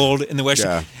find gold in the Western.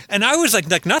 Yeah. And I was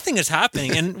like nothing is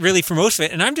happening, and really for most of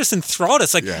it, and I'm just enthralled.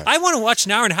 It's like, I want to watch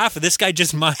an hour and a half of this guy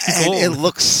just mine gold. And it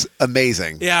looks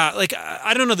amazing. Yeah, like,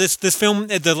 I don't know, this film,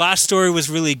 the last story was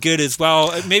really good as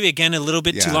well. Maybe, again, a little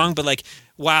bit too long, but like,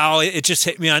 wow, it just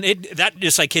hit me on, that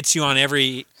just like hits you on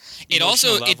every... It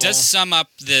also, it does sum up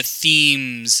the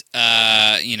themes,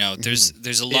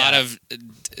 there's a lot of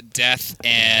death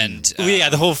and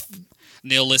the whole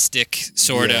nihilistic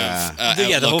sort of the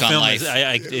whole outlook on film life.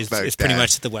 is pretty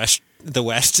much the West. The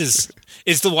West is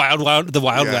the wild West.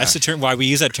 The term why we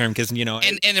use that term because and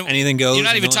anything goes. You're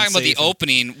not even talking about the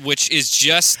opening, which is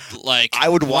just like I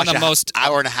would watch one of the most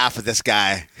hour and a half of this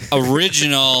guy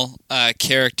original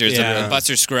characters of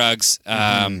Buster Scruggs,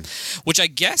 which I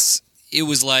guess it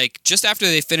was like just after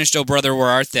they finished "Oh Brother, Where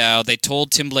Art Thou," they told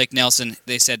Tim Blake Nelson.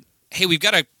 They said, "Hey, we've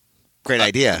got a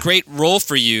great role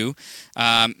for you.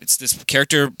 It's this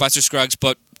character Buster Scruggs,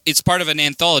 but it's part of an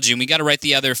anthology, and we got to write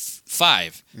the other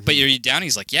 5. But you're down?"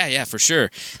 He's like, yeah, for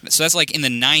sure. So that's like in the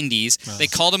 90s. They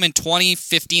called him in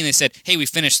 2015. They said, hey, we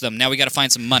finished them. Now we got to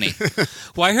find some money.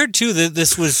 Well, I heard, too, that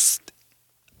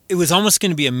it was almost going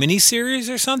to be a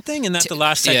mini-series or something, and at the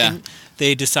last second,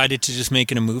 they decided to just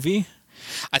make it a movie.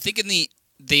 I think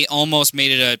they almost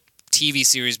made it a TV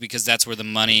series because that's where the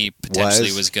money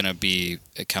potentially was going to be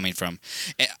coming from.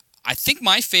 I think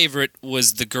my favorite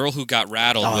was The Girl Who Got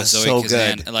Rattled with Zoe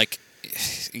Kazan. Good. Like,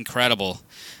 incredible.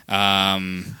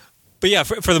 But yeah,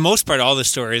 for the most part, all the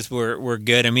stories were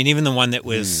good. I mean, even the one that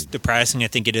was depressing, I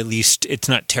think it's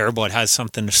not terrible. It has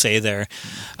something to say there.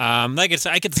 I could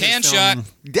see Pan shot.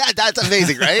 Yeah, that's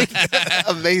amazing, right?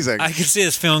 Amazing. I could see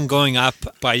this film going up,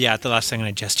 but at the last second,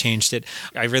 I just changed it.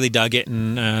 I really dug it,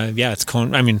 and it's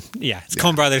Coen. I mean, it's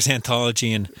Coen Brothers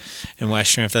anthology and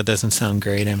Western. If that doesn't sound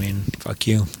great, I mean, fuck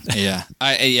you.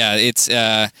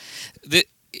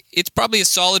 It's probably a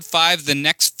solid 5. The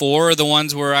next 4 are the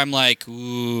ones where I'm like,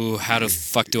 ooh, how the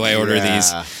fuck do I order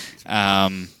these?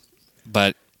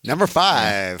 But number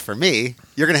 5 for me,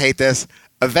 you're gonna hate this,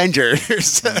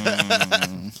 Avengers.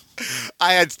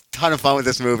 I had a ton of fun with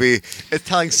this movie. It's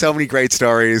telling so many great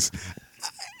stories.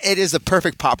 It is the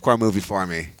perfect popcorn movie for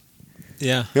me.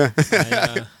 Yeah.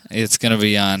 It's gonna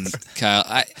be on Kyle.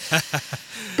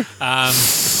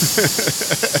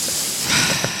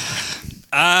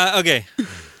 Okay.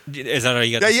 Is that all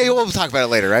you got? Yeah, we'll talk about it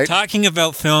later, right? Talking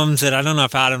about films that I don't know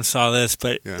if Adam saw this,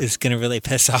 but it's going to really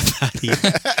piss off Patty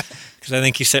because I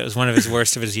think he said it was one of his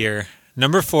worst of his year.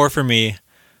 Number 4 for me,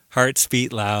 Hearts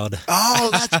Beat Loud. Oh,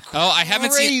 that's I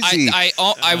haven't seen.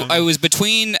 I was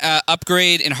between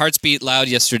Upgrade and Hearts Beat Loud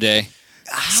yesterday.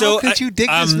 How could you dig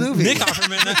this movie? Nick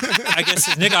Offerman. I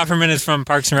guess Nick Offerman is from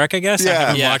Parks and Rec. I guess I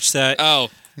haven't watched that. Oh.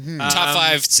 Top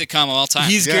 5 sitcom of all time.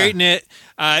 He's great in it.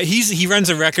 He runs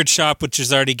a record shop, which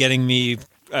is already getting me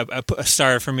a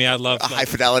star for me. I love High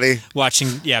Fidelity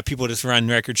watching. people just run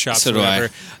record shops. So or whatever.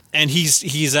 And he's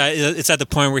it's at the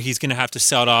point where he's going to have to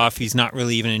sell it off. He's not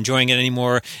really even enjoying it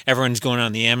anymore. Everyone's going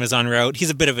on the Amazon route. He's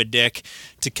a bit of a dick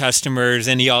to customers,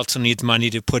 and he also needs money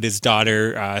to put his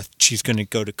daughter. She's going to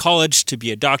go to college to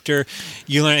be a doctor.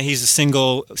 You learn he's a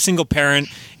single parent,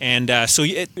 and so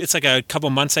it's like a couple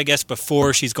months, I guess,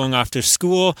 before she's going off to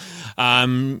school.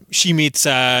 She meets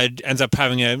a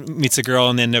girl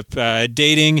and end up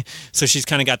dating. So she's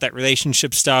kind of got that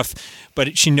relationship stuff,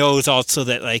 but she knows also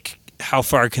that like, how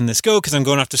far can this go? Because I'm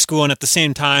going off to school, and at the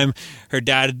same time, her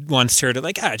dad wants her to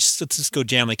let's just go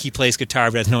jam. Like he plays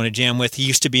guitar, but has no one to jam with. He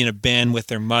used to be in a band with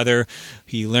their mother.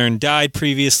 He died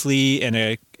previously in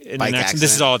an accident.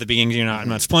 This is all at the beginning. I'm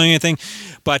not spoiling anything,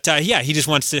 but he just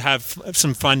wants to have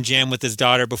some fun jam with his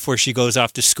daughter before she goes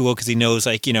off to school because he knows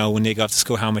when they go off to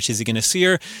school, how much is he going to see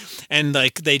her, and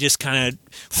they just kind of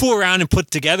fool around and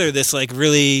put together this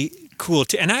really cool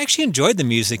and I actually enjoyed the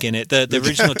music in it, the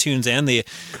original tunes and the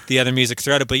other music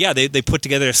throughout it. But they put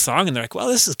together a song and they're like, well,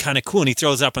 this is kind of cool, and he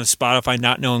throws it up on Spotify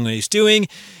not knowing what he's doing,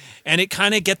 and it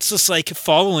kind of gets us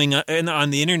following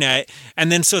on the internet,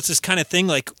 and then so it's this kind of thing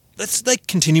let's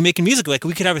continue making music.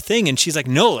 We could have a thing. And she's like,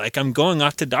 no, I'm going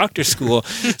off to doctor school.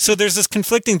 So there's this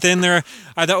conflicting thing there.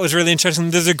 I thought was really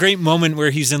interesting. There's a great moment where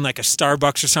he's in a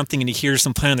Starbucks or something and he hears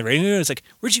them play on the radio. It's like,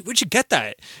 where'd you get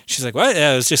that? She's like, what?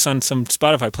 Yeah, it was just on some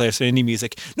Spotify player, so indie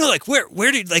music. No,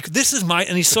 where did, this is my,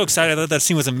 and he's so excited. I thought that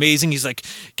scene was amazing. He's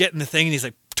getting the thing and he's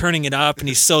turning it up, and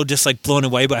he's so just blown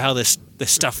away by how this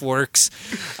stuff works.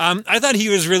 I thought he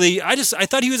was really, I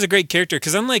thought he was a great character,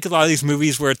 because unlike a lot of these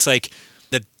movies where it's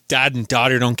dad and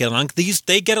daughter don't get along,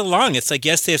 they get along. It's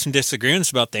yes, they have some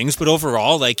disagreements about things, but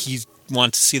overall, he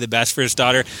wants to see the best for his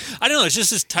daughter. I don't know, it's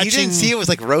just this touching. You didn't see it with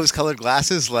rose-colored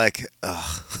glasses, ugh.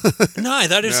 No, I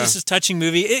thought it was just this touching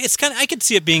movie. It's kind of, I could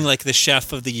see it being the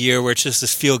Chef of the Year, where it's just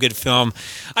this feel-good film.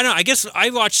 I don't know, I guess I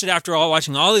watched it after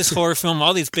watching all this horror film,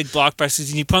 all these big blockbusters,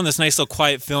 and you put on this nice little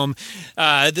quiet film.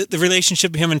 The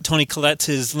relationship of him and Toni Collette's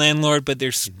his landlord, but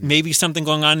there's maybe something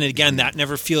going on, and again, that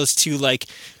never feels too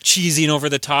cheesy and over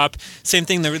the top. Same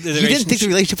thing. You didn't think the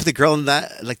relationship with the girl in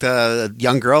that, the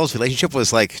young girl's relationship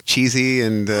was cheesy cheesy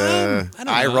and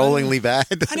eye-rollingly bad?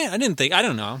 I didn't think. I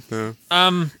don't know.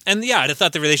 And yeah, I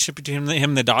thought the relationship between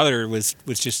him and the daughter was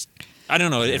just. I don't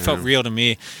know. It felt real to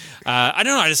me. I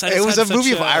don't know. I just it was a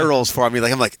movie of eye rolls for me.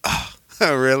 Like I'm like, oh,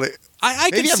 really?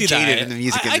 I could see that in the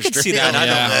music industry. I could see that.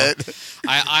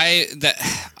 I don't know.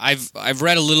 I've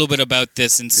read a little bit about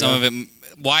this, and some of it.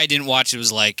 Why I didn't watch it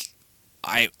was like.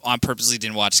 I purposely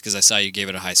didn't watch because I saw you gave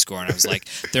it a high score, and I was like,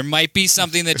 there might be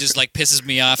something that just like pisses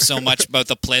me off so much about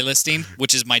the playlisting,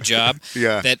 which is my job,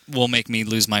 that will make me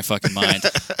lose my fucking mind.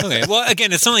 Okay, well,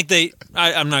 again, it's not like they.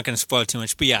 I'm not going to spoil too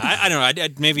much, but yeah, I don't know.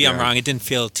 Maybe I'm wrong. It didn't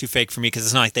feel too fake for me because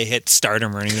it's not like they hit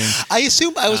stardom or anything. I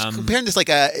assume I was comparing this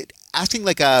like asking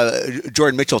like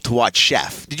Jordan Mitchell to watch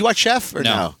Chef. Did you watch Chef or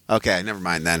no? Okay, never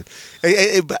mind then.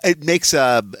 It makes.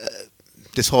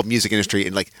 This whole music industry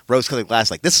and like rose-colored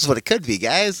glass, like this is what it could be,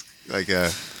 guys. Like,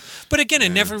 but again, it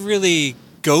never really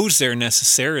goes there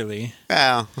necessarily.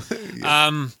 Well,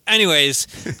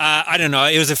 anyways, I don't know.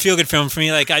 It was a feel-good film for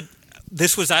me. Like,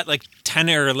 this was at like 10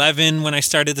 or 11 when I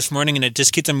started this morning, and it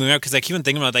just keeps on moving out because I keep on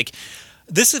thinking about like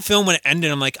this is a film when it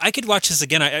ended. I'm like, I could watch this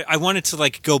again. I wanted to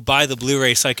like go buy the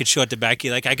Blu-ray so I could show it to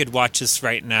Becky. Like, I could watch this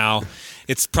right now.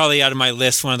 It's probably out of my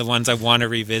list. One of the ones I want to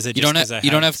revisit. You don't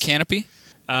have Canopy?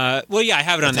 Well, yeah, I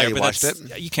have it on there, but watched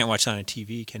it? You can't watch it on a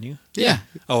TV, can you? Yeah.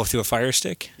 Oh, through a Fire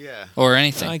Stick? Yeah. Or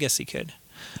anything. I guess you could.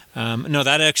 No,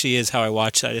 that actually is how I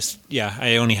watch it.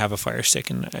 I only have a Fire Stick,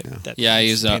 and I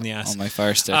use that on my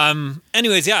Fire Stick.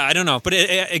 Anyways, yeah, I don't know, but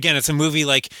again, it's a movie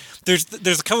like there's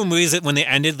a couple movies that when they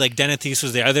ended, like Den of Thieves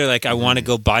was the other. Like I want to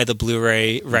go buy the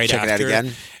Blu-ray right after, check it out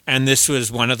again. And this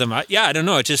was one of them. I don't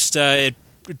know. It just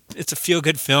it's a feel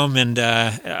good film, and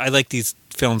I like these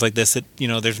films like this that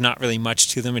there's not really much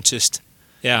to them. It's just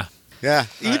even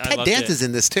Ted Danson's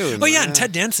in this too. Oh yeah, and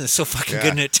Ted Danson is so fucking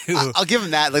good in it too. I'll give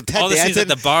him that. Like Ted all the scenes at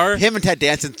the bar, him and Ted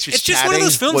Danson just it's just one of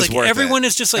those films like everyone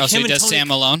is just like so him he and does Tony. Sam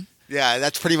Malone. Yeah,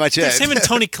 that's pretty much it. It's him and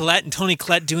Tony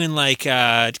Collette doing like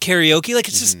karaoke. Like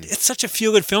it's just it's such a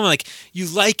feel good film. Like you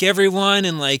like everyone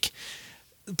and like.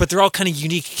 But they're all kind of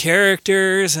unique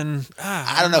characters, and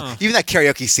I don't know. Even that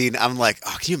karaoke scene, I'm like,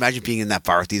 oh, can you imagine being in that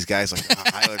bar with these guys? Like,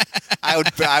 I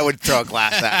would throw a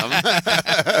glass at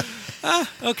them.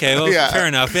 Okay, well, fair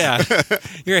enough. Yeah,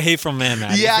 you're a hateful man,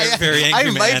 man. Yeah, very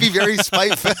angry I might be very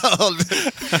spite-filled.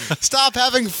 Stop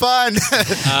having fun.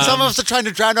 Some of us are trying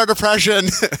to drown our depression.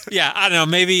 Yeah, I don't know.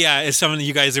 Maybe if some of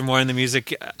you guys are more in the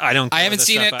music, I haven't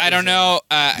seen it. I don't know.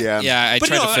 I but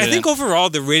tried to fit I think it in. overall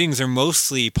the ratings are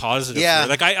mostly positive. Yeah.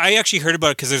 Like I actually heard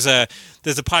about it because there's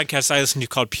a podcast I listen to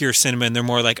called Pure Cinema, and they're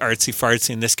more like artsy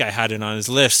fartsy, and this guy had it on his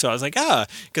list. So I was like,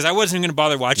 because I wasn't going to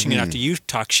bother watching it after you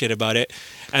talk shit about it.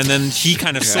 And then he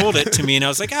kind of sold it to me, and I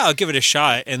was like, I'll give it a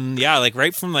shot. And like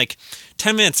right from like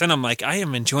 10 minutes in, I'm like, I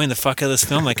am enjoying the fuck out of this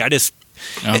film. Like I just,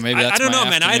 maybe that's I don't know,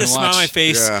 man. I had a smile on my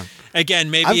face. Yeah. Again,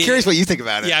 maybe I'm curious what you think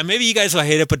about it. Yeah, maybe you guys will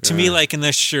hate it, but to me, like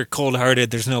unless you're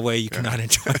cold-hearted, there's no way you cannot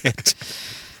enjoy it.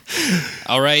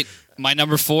 All right, my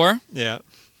number 4. Yeah.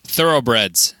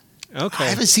 Thoroughbreds. Okay. I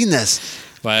haven't seen this.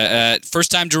 But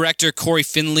first-time director Corey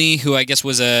Finley, who I guess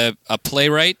was a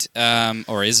playwright,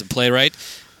 or is a playwright.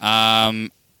 Man,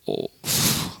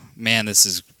 this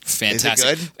is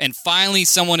fantastic. Is it good? And finally,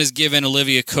 someone has given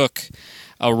Olivia Cooke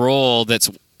a role that's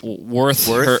worth?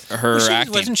 her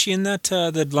acting. Wasn't she in that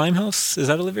the Limehouse? Is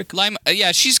that Olivia Cooke?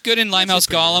 Yeah, she's good in Limehouse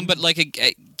Gollum, but like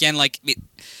again, like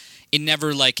it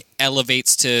never like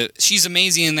elevates to. She's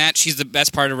amazing in that. She's the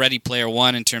best part of Ready Player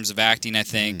One in terms of acting, I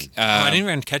think. I didn't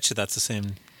even catch it. That's the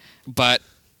same. But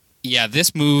yeah,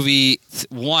 this movie,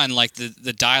 like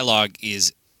the dialogue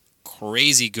is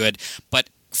crazy good, but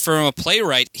from a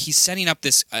playwright, he's setting up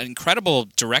this incredible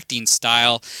directing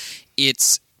style.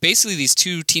 It's basically these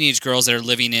two teenage girls that are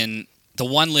living in. The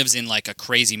one lives in like a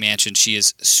crazy mansion. She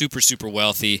is super, super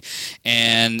wealthy,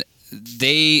 and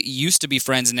they used to be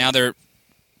friends, and now they're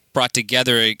brought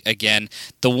together again.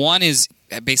 The one is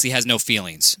basically has no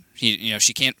feelings. She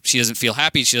doesn't feel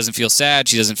happy. She doesn't feel sad.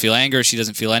 She doesn't feel anger. She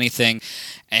doesn't feel anything,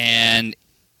 and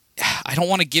I don't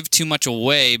want to give too much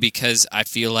away because I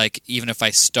feel like even if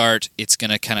I start, it's going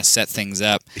to kind of set things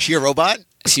up. Is she a robot?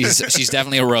 She's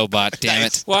definitely a robot. Damn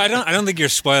it! Well, I don't think you're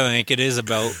spoiling it. It is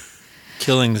about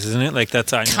killings, isn't it? Like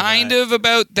that's kind of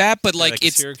about that, but like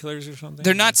it's serial killers or something.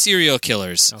 They're not serial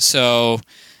killers, okay. So,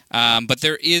 but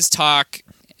there is talk.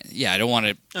 Yeah, I don't want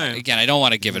to. Again, I don't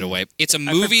want to give it away. It's a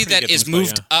movie that is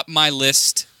moved up my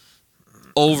list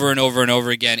over and over and over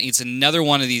again. It's another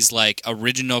one of these like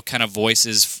original kind of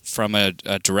voices from a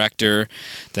director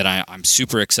that I'm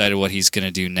super excited what he's going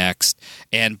to do next.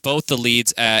 And both the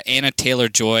leads, Anna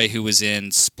Taylor-Joy, who was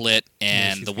in Split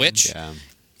and The Witch,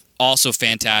 also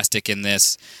fantastic in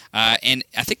this. And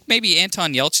I think maybe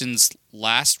Anton Yelchin's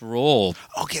last role.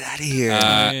 Oh, get out of here!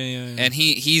 And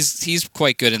he's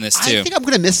quite good in this too. I think I'm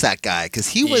going to miss that guy because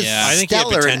he was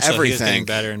stellar in everything. He was getting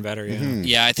better and better. Yeah,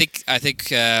 yeah. I think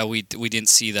we didn't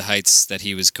see the heights that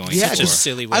he was going. Yeah, for. just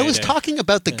silly. I was talking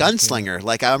about the Gunslinger.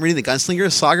 Like I'm reading the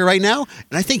Gunslinger saga right now,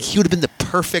 and I think he would have been the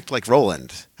perfect like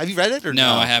Roland. Have you read it or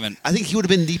no? No, I haven't. I think he would have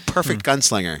been the perfect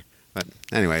Gunslinger. But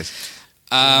anyways,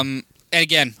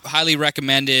 again, highly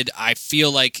recommended. I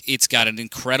feel like it's got an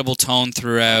incredible tone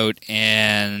throughout,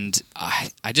 and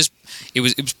it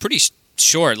was pretty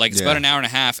short. Like it's about an hour and a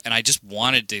half, and I just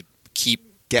wanted to keep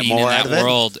get being more in out that of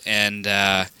world. And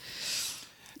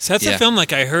so that's a film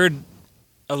like I heard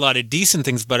a lot of decent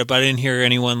things about it, but I didn't hear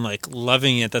anyone like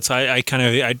loving it. That's why I kind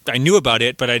of I knew about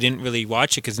it, but I didn't really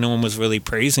watch it because no one was really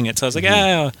praising it. So I was like,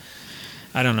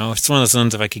 I don't know. It's one of those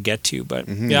ones if I could get to, but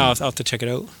I'll have to check it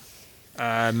out.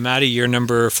 Maddie, you're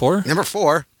number 4? Number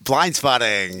 4, Blind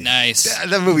Spotting. Nice.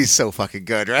 That movie's so fucking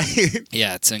good, right?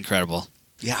 Yeah, it's incredible.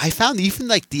 Yeah, I found even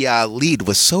like the lead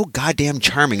was so goddamn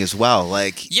charming as well.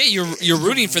 Like, yeah, you're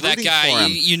rooting for that guy.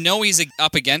 You know he's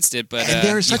up against it, but and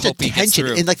there's such a tension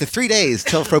in like the 3 days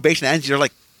till probation ends. You're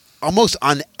like almost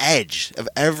on edge of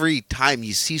every time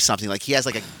you see something. Like he has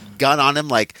like a gun on him.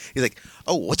 Like he's like,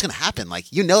 oh, what's gonna happen? Like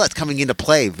that's coming into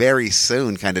play very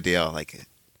soon, kind of deal. Like,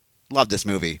 love this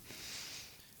movie.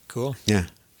 Cool. Yeah.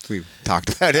 We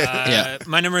talked about it.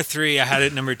 My number 3, I had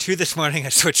it number 2 this morning. I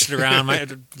switched it around. I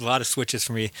had a lot of switches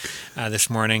for me this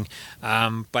morning.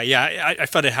 But yeah, I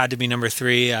felt it had to be number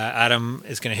 3. Adam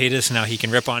is going to hate us now. He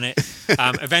can rip on it.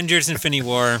 Avengers: Infinity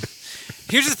War.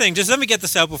 Here's the thing. Just let me get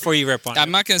this out before you rip on it.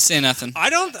 I'm not going to say nothing. I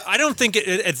don't think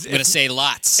it's. I'm going to say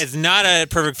lots. It's not a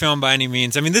perfect film by any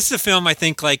means. I mean, this is a film I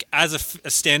think like as a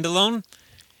standalone.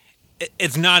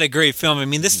 It's not a great film. I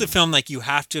mean, this is a film like you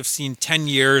have to have seen 10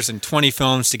 years and 20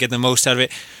 films to get the most out of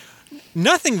it.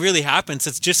 Nothing really happens.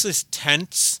 It's just this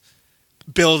tense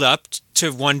build up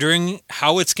to wondering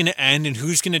how it's going to end and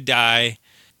who's going to die.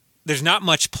 There's not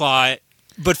much plot.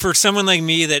 But for someone like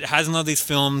me that hasn't loved these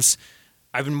films,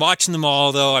 I've been watching them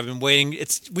all, though. I've been waiting.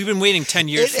 We've been waiting 10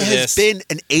 years for this. It has been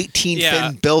an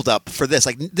 18-film build-up for this.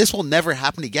 Like, this will never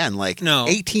happen again. Like,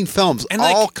 18 films and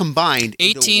all combined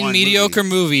 18 mediocre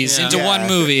movies into one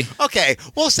movie. Okay,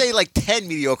 we'll say like 10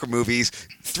 mediocre movies,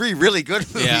 3 really good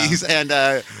movies, and...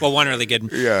 well, one really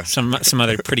good. Yeah. Some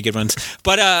other pretty good ones.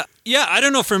 But, I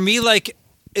don't know. For me, like...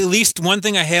 At least one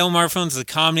thing I hail Marvel films is the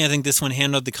comedy. I think this one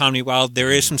handled the comedy well.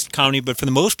 There is some comedy, but for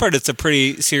the most part, it's a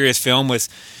pretty serious film with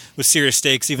serious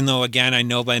stakes, even though, again, I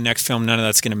know by the next film, none of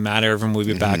that's going to matter. Everyone will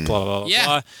be back, blah, blah, blah,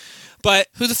 blah. But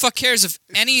who the fuck cares if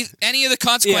any of the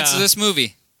consequences of this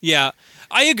movie? Yeah.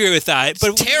 I agree with that.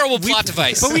 But terrible plot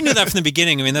device. But we knew that from the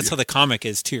beginning. I mean, that's how the comic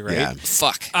is too, right? Yeah.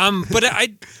 Fuck. But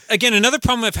again, another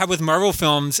problem I've had with Marvel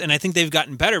films, and I think they've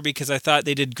gotten better because I thought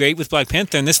they did great with Black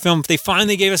Panther. In this film, they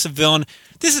finally gave us a villain.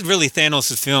 This is really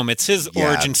Thanos' film. It's his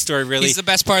origin story, really. He's the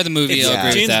best part of the movie. I'll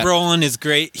agree James with that. Brolin is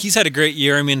great. He's had a great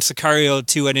year. I mean, Sicario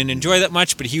 2, I didn't enjoy that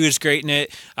much, but he was great in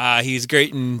it. He was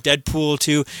great in Deadpool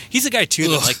 2. He's a guy, too,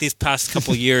 that like these past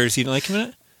couple years, you don't like him in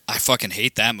it? I fucking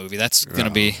hate that movie. That's going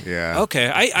to be... Yeah. Okay.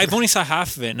 I've only saw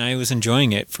half of it, and I was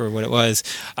enjoying it for what it was.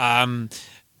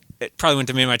 It probably wouldn't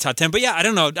have made my top 10, but yeah, I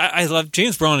don't know. I love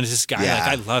James Brolin is this guy. Yeah.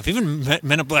 Like I love even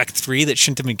Men in Black 3 that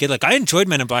shouldn't have been good. Like I enjoyed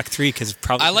Men in Black 3 because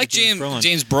probably I like James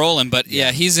Brolin, but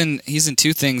yeah, he's in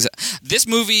 2 things. This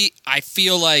movie I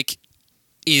feel like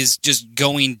is just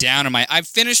going down in my. I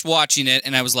finished watching it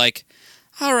and I was like,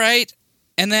 all right,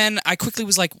 and then I quickly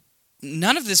was like,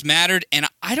 none of this mattered, and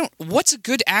I don't. What's a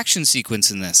good action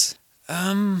sequence in this?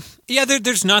 Yeah,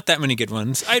 there's not that many good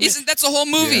ones. That's the whole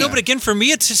movie? No, but again, for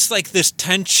me, it's just like this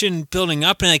tension building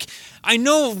up, and like I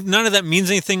know none of that means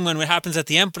anything when it happens at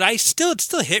the end, but it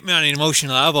still hit me on an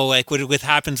emotional level. Like what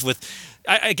happens with.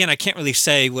 I can't really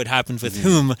say what happens with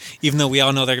whom, even though we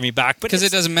all know they're going to be back. But because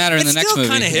it doesn't matter in the next movie. It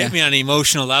still kind of hit me on an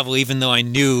emotional level, even though I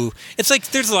knew. It's like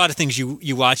there's a lot of things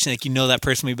you watch and like you know that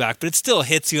person will be back, but it still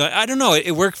hits you. I don't know.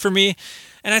 It worked for me.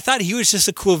 And I thought he was just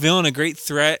a cool villain, a great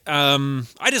threat. I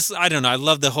don't know. I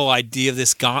love the whole idea of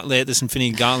this gauntlet, this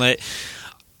Infinity Gauntlet.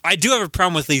 I do have a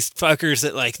problem with these fuckers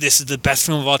that like this is the best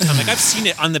film of all time. Like I've seen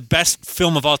it on the best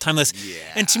film of all time list,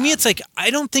 and to me, it's like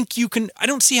I don't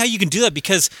see how you can do that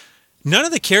because none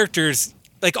of the characters.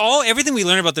 Like everything we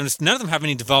learn about them, none of them have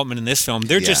any development in this film.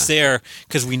 They're just there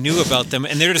because we knew about them,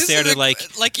 and they're just there to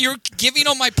like you're giving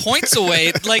all my points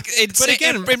away. Like but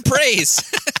again, in praise.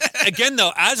 Again,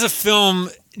 though, as a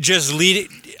film,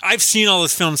 I've seen all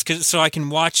those films so I can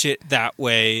watch it that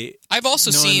way. I've also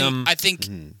seen, I think,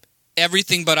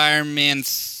 everything but Iron Man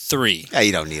 3. Yeah,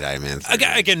 you don't need Iron Man 3.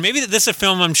 Again, maybe this is a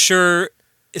film I'm sure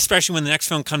especially when the next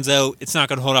film comes out, it's not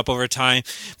going to hold up over time.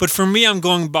 But for me, I'm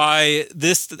going by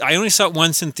this. I only saw it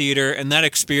once in theater, and that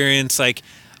experience, like,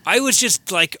 I was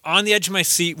just like on the edge of my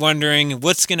seat wondering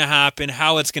what's going to happen,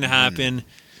 how it's going to happen.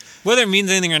 Whether it means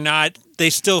anything or not,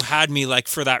 they still had me like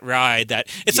for that ride. That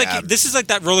it's like this is like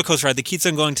that roller coaster ride that keeps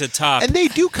on going to the top, and they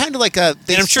do kind of like a.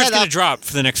 And I'm sure it's going to drop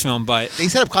for the next film, but they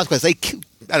set up consequences.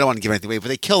 I don't want to give anything away, but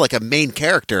they kill like a main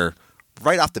character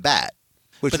right off the bat.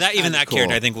 But that cool.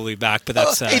 character, I think, will be back. But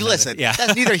that's hey, listen,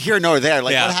 that's neither here nor there.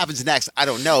 Like what happens next, I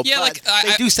don't know. Yeah, but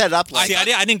they do set it up. Like, see,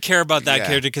 I didn't care about that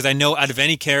character because I know out of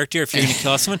any character, if you're going to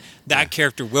kill someone, that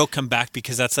character will come back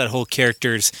because that's that whole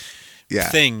character's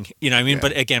thing. You know what I mean?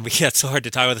 But again, it's so hard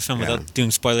to talk about the film without doing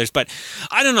spoilers. But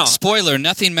I don't know. Spoiler: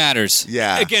 nothing matters.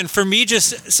 Yeah. Again, for me,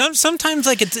 just sometimes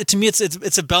like to me,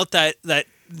 it's about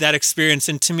that experience,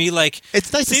 and to me, like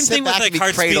it's nice same to sit thing back with, like,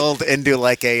 and be cradled into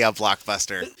like a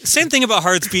blockbuster. Same thing about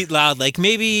Hearts Beat Loud. Like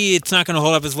maybe it's not going to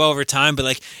hold up as well over time, but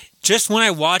like just when I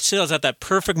watched it, I was at that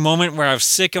perfect moment where I was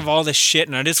sick of all this shit,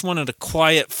 and I just wanted a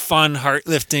quiet, fun,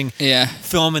 heart-lifting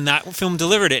film, and that film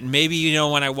delivered it. And maybe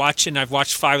when I watch it, and I've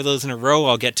watched 5 of those in a row,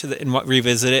 I'll get to and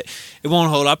revisit it. It won't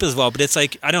hold up as well, but it's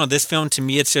like I don't know. This film to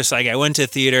me, it's just like I went to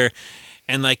theater,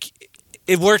 and like.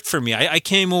 It worked for me. I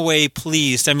came away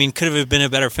pleased. I mean, could have been a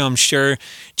better film? Sure.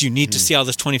 Do you need to see all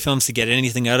those 20 films to get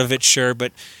anything out of it? Sure.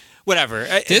 But whatever.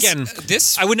 I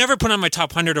would never put on my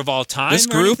top 100 of all time. This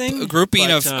grouping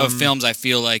of films, I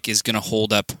feel like, is going to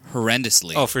hold up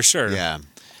horrendously. Oh, for sure. Yeah.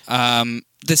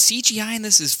 The CGI in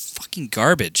this is fucking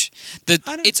garbage.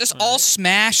 It's just all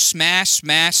smash, smash,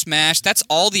 smash, smash. That's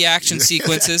all the action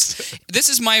sequences. This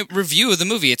is my review of the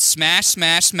movie. It's smash,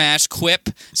 smash, smash, quip,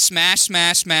 smash,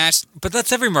 smash, smash. But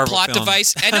that's every Marvel plot film.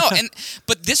 device. I know,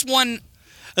 but this one,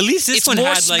 at least this one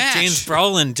had smash. like James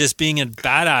Brolin just being a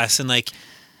badass, and like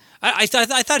I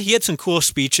thought he had some cool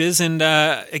speeches. And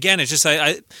again, it's just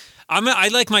I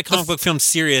like my comic book films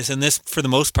serious, and this for the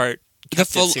most part.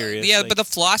 Serious. Yeah, but the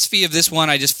philosophy of this one,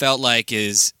 I just felt like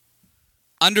is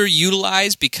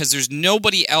underutilized because there's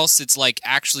nobody else that's like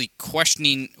actually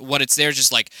questioning what it's there.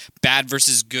 Just like bad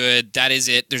versus good. That is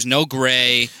it. There's no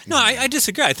gray. No, I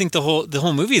disagree. I think the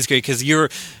whole movie is great because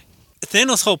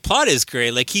Thanos' whole plot is great.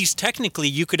 Like he's technically,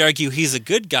 you could argue he's a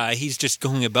good guy. He's just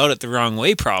going about it the wrong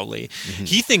way, probably. Mm-hmm.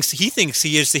 He thinks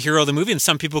he is the hero of the movie, and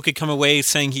some people could come away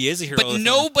saying he is a hero. But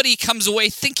nobody comes away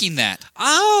thinking that.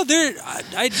 Oh,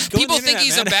 people think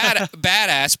he's a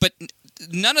badass, but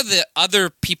none of the other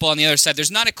people on the other side.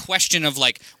 There's not a question of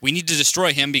like we need to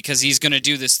destroy him because he's going to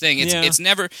do this thing. It's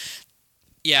never.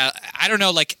 Yeah, I don't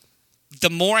know. Like. The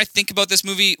more I think about this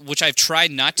movie, which I've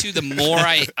tried not to, the more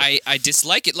I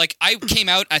dislike it. Like, I came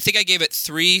out, I think I gave it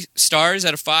 3 stars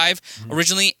out of 5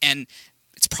 originally, and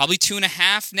it's probably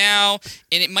 2.5 now,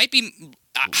 and it might be...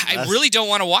 I really don't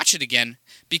want to watch it again,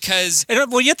 because...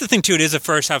 Well, you have to think, too, it is a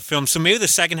first-half film, so maybe the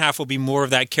second half will be more of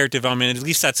that character development. At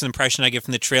least that's an impression I get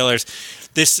from the trailers.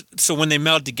 So when they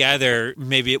meld together,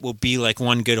 maybe it will be like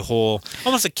one good whole.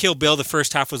 Almost like Kill Bill, the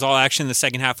first half was all action, the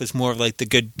second half was more of like the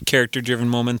good character-driven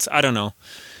moments. I don't know.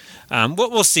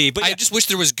 We'll see. But I just wish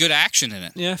there was good action in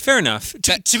it. Yeah, fair enough.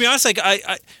 To be honest, like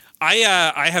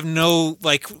I have no,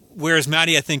 like, whereas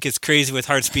Maddie, I think, is crazy with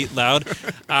Hearts Beat Loud,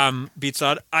 Beats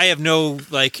Loud. I have no,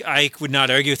 like, I would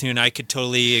not argue with you, and I could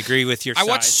totally agree with your I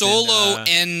watched Solo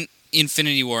and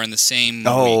Infinity War in the same week.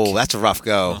 Oh, that's a rough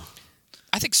go.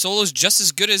 I think Solo's just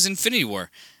as good as Infinity War.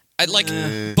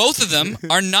 Both of them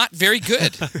are not very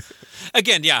good.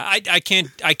 Again, yeah, I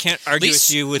can't argue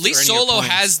with you with at least Solo points,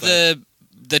 has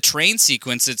the train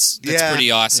sequence. That's pretty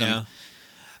awesome. Yeah.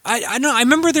 I know. I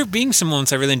remember there being some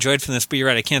moments I really enjoyed from this, but you're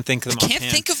right. I can't think of them. I can't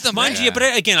think of them. Mind you, but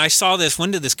again, I saw this. When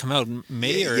did this come out?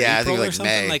 May or April I think or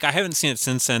something? May. Like I haven't seen it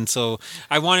since then, so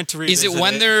I wanted to revisit it. Is it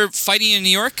when they're fighting in New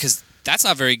York? Because that's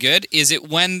not very good. Is it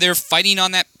when they're fighting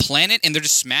on that planet and they're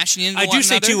just smashing into one another? I do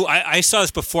say, too, I saw this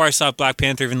before I saw Black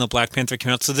Panther, even though Black Panther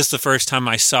came out. So this is the first time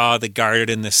I saw the Guard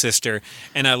and the Sister,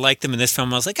 and I liked them in this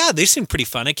film. I was like, they seem pretty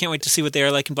fun. I can't wait to see what they are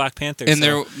like in Black Panther. And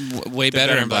they're way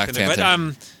better in Black Panther.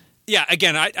 But, yeah,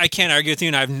 again, I can't argue with you,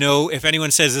 and I have no. If anyone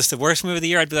says this is the worst movie of the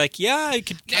year, I'd be like, yeah, I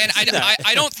could. And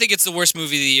I don't think it's the worst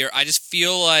movie of the year. I just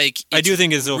feel like I do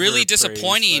think it's really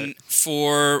disappointing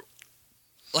for.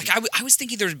 Like I was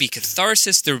thinking there would be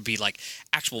catharsis, there would be like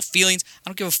actual feelings. I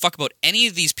don't give a fuck about any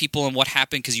of these people and what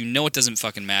happened because it doesn't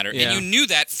fucking matter. Yeah. And you knew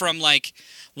that from like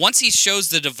once he shows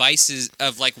the devices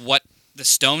of like what the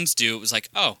stones do, it was like,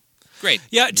 oh. Great.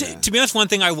 Yeah, to be honest, one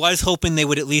thing I was hoping they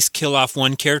would at least kill off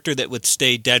one character that would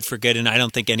stay dead for good, and I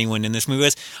don't think anyone in this movie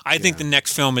is. I think the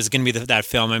next film is going to be that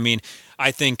film. I mean, I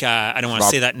think I don't want to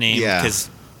say that name because,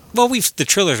 the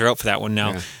trailers are out for that one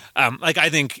now. Yeah. I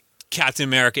think Captain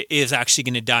America is actually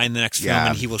going to die in the next film,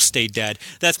 and he will stay dead.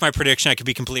 That's my prediction. I could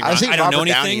be completely wrong. I don't know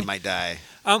Robert anything. Downey might die.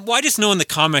 Well, I just know in the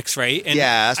comics, right? And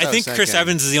that's what I think was Chris thinking.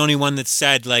 Evans is the only one that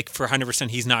said, like, for 100%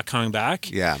 he's not coming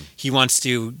back. Yeah. He wants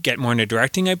to get more into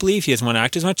directing, I believe. He doesn't want to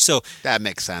act as much. So that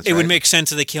makes sense. It would make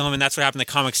sense if they kill him, and that's what happened in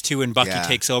the comics, too, when Bucky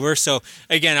takes over. So,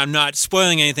 again, I'm not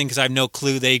spoiling anything because I have no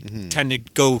clue. They tend to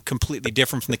go completely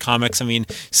different from the comics. I mean,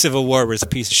 Civil War was a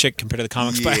piece of shit compared to the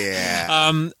comics.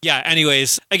 Yeah. But,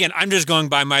 anyways, again, I'm just going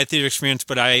by my theater experience,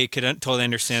 but I could totally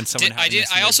understand someone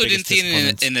I also didn't see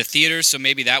it in the theater, so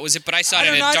maybe that was it. But I saw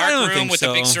it in a dark room with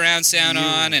a big surround sound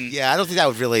on. And I don't think that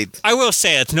would really... I will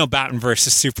say it's no Batman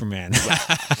versus Superman.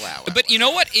 Wow. But you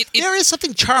know what? There is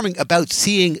something charming about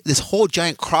seeing this whole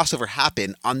giant crossover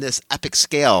happen on this epic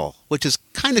scale, which is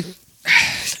kind of...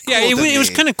 it was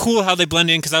kind of cool how they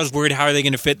blend in, because I was worried how are they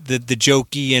going to fit the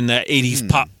jokey and the 80s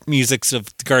pop musics of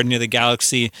Guardian of the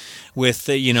Galaxy with,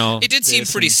 It did seem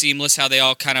pretty seamless how they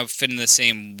all kind of fit in the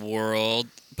same world,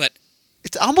 but...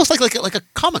 It's almost like a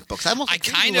comic book. It's almost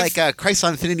like Crisis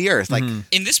on Infinity Earth. Like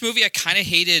in this movie, I kind of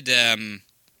hated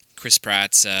Chris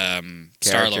Pratt's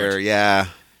Star-Lord. Yeah.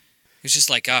 It was just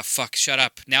like, oh, fuck, shut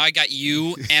up. Now I got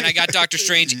you, and I got Doctor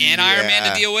Strange and Iron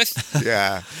Man to deal with.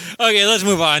 Yeah. Okay, let's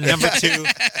move on. Number 2.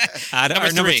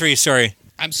 Number 3, sorry.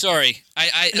 I'm sorry.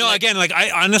 I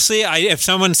honestly, if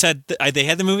someone said they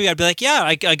had the movie, I'd be like, yeah,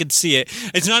 I could see it.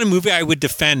 It's not a movie I would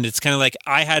defend. It's kind of like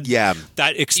I had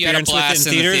that experience with it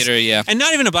in theaters, and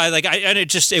not even a blast. Like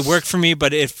it worked for me.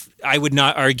 But if I would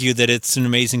not argue that it's an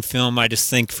amazing film, I just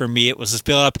think for me it was this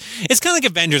build up. It's kind of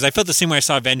like Avengers. I felt the same way I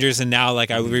saw Avengers, and now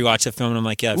like I would rewatch the film and I'm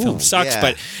like, yeah, the film sucks,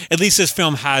 but at least this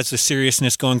film has the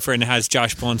seriousness going for it, and it has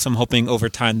Josh Brolin. So I'm hoping over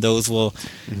time those will.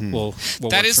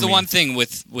 That is the one thing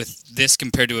with this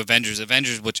compared to Avengers,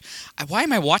 which why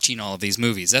am I watching all of these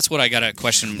movies? That's what I got to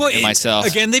question myself.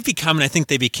 Again, I think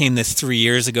they became this 3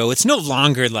 years ago. It's no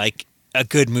longer like a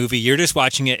good movie. You're just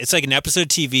watching it. It's like an episode of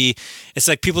TV. It's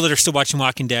like people that are still watching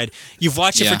Walking Dead. You've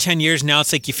watched it for 10 years now.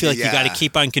 It's like you feel like you got to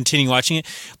keep on continuing watching it.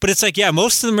 But it's like,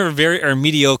 most of them are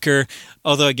mediocre.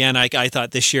 Although, again, I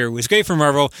thought this year was great for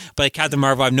Marvel, but like Captain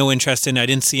Marvel, I have no interest in. I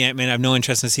didn't see Ant-Man. I have no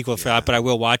interest in the sequel for that, but I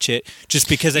will watch it just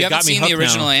because it got me hooked. You haven't seen the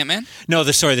original Ant-Man? No,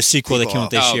 the sequel that came out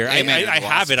this year. I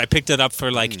have it. I picked it up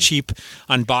for like cheap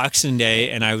on Boxing Day,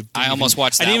 and I almost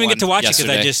watched that. I didn't even get to watch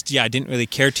yesterday. it because I didn't really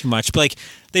care too much. But like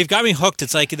they've got me hooked.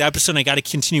 It's like the episode, and I got to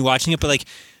continue watching it. But like,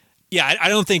 I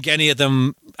don't think any of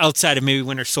them outside of maybe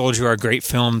Winter Soldier are great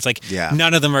films. Like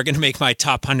none of them are going to make my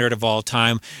top 100 of all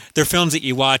time. They're films that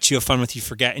you watch, you have fun with, you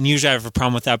forget. And usually I have a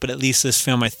problem with that. But at least this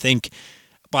film, I think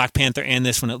Black Panther and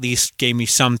this one at least gave me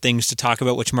some things to talk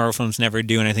about, which Marvel films never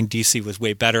do. And I think DC was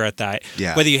way better at that.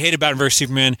 Yeah. Whether you hate Batman vs.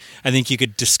 Superman, I think you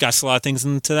could discuss a lot of things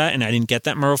into that. And I didn't get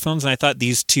that in Marvel films. And I thought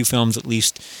these two films at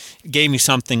least gave me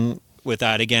something with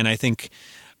that. Again, I think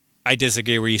I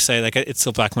disagree where you say like it's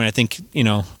still Black Man. I think,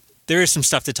 there is some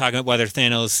stuff to talk about whether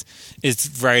Thanos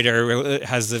is right or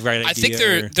has the right idea. I think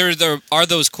there are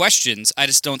those questions. I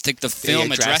just don't think the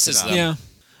film addresses them. Yeah.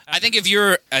 I think if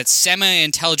you're a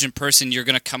semi-intelligent person, you're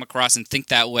going to come across and think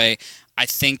that way. I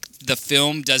think the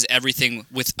film does everything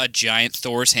with a giant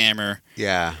Thor's hammer.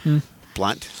 Yeah.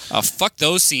 Blunt. Oh, fuck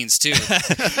those scenes too.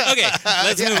 Okay,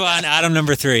 let's move on. Adam,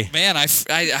 number 3. Man,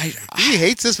 he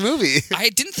hates this movie. I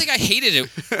didn't think I hated it,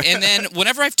 and then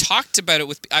whenever I've talked about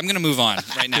it I'm going to move on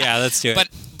right now. Yeah, let's do it.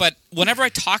 But whenever I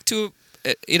talk to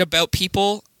it about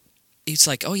people, it's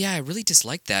like, oh yeah, I really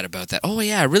dislike that about that. Oh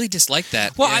yeah, I really dislike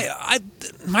that. Well,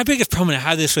 my biggest problem, I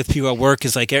have this with people at work,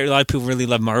 is like a lot of people really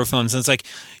love Marvel films, and it's like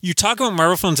you talk about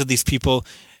Marvel films with these people.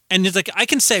 And it's like, I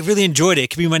can say I really enjoyed it. It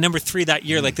could be my number 3 that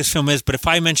year, like this film is. But if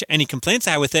I mention any complaints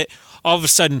I have with it, all of a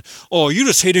sudden, you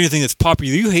just hate anything that's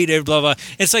popular. You hate it, blah, blah.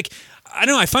 It's like, I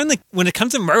don't know. I find like when it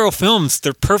comes to Marvel films,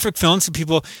 they're perfect films to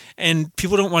people, and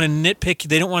people don't want to nitpick.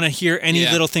 They don't want to hear any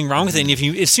little thing wrong with it.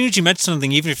 And as soon as you mention something,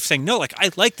 even if you're saying no, like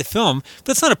I like the film,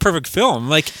 but it's not a perfect film.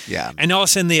 Like, and all of a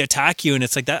sudden they attack you, and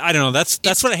it's like that. I don't know.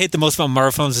 That's what I hate the most about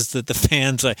Marvel films is that the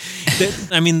fans. Like,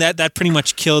 I mean that pretty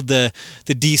much killed the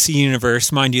DC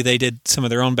universe. Mind you, they did some of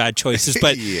their own bad choices,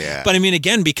 but but I mean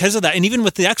again because of that, and even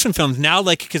with the X-Men films now,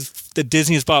 like because the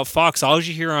Disney has bought Fox, all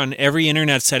you hear on every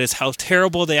internet set is how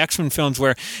terrible the X-Men films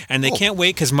were, and they can't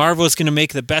wait because Marvel is going to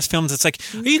make the best films. It's like,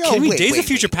 are you kidding me? Days of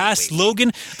Future Past,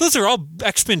 Logan, those are all,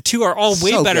 X-Men 2 are all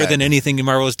way better than anything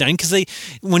Marvel has done, because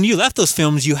when you left those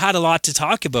films, you had a lot to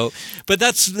talk about. But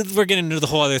we're getting into the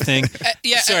whole other thing.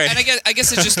 Sorry. And I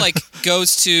guess it just like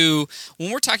goes to,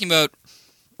 when we're talking about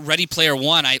Ready Player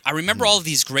One, I remember all of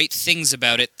these great things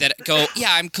about it that go,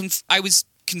 I was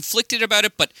conflicted about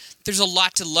it, but there's a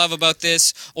lot to love about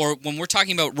this. Or when we're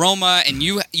talking about Roma and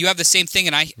you have the same thing,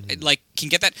 and I like can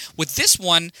get that with this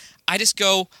one. I just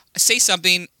go say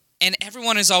something, and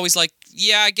everyone is always like,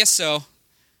 "Yeah, I guess so.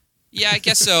 Yeah, I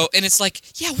guess so." And it's like,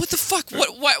 "Yeah, what the fuck?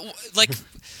 What? Like."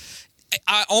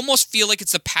 I almost feel like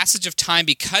it's the passage of time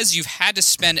because you've had to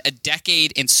spend a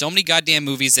decade in so many goddamn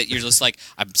movies that you're just like,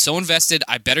 I'm so invested,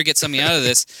 I better get something out of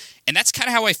this. And that's kind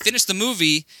of how I finished the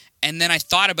movie. And then I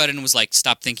thought about it and was like,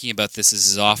 stop thinking about this. This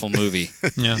is an awful movie.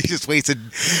 Yeah.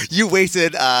 You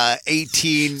wasted 18 It's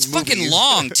movies. fucking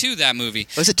long, too, that movie.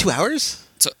 Was it 2 hours?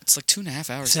 So it's like 2.5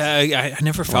 hours. I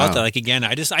never felt that. Like, again,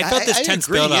 I felt this tense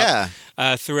build up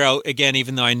throughout. Again,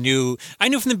 even though I knew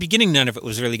from the beginning none of it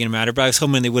was really going to matter, but I was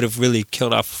hoping they would have really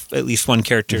killed off at least one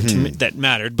character that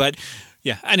mattered. But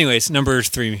yeah, anyways, number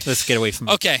 3. Let's get away from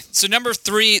it. Okay, so number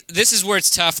 3, this is where it's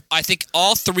tough. I think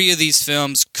all 3 of these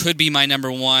films could be my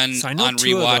number 1 So I know on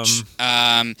 2 of rewatch.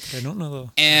 I don't know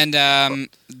though. And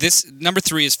this number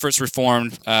 3 is First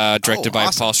Reformed, directed by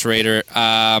Paul Schrader.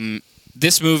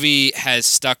 This movie has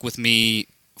stuck with me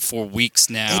for weeks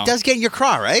now. It does get in your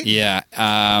craw, right? Yeah.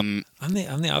 I'm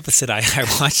the opposite. I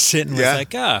watched it and was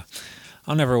like,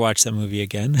 I'll never watch that movie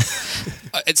again.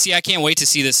 See, I can't wait to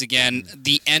see this again.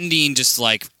 The ending just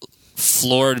like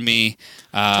floored me.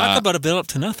 Talk about a build up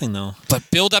to nothing, though. But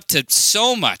build up to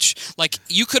so much. Like,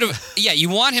 you could have... Yeah, you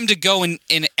want him to go and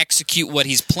execute what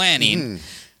he's planning,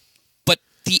 but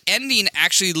the ending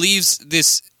actually leaves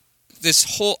this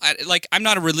whole... Like, I'm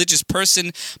not a religious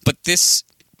person, but this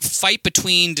fight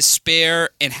between despair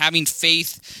and having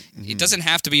faith, it doesn't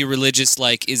have to be religious,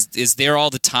 like, is there all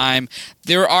the time.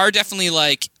 There are definitely,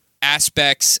 like,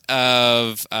 aspects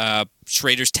of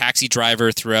Schrader's Taxi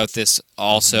Driver throughout this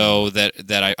also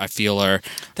that I feel are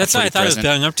That's why I thought present. it was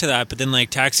building up to that, but then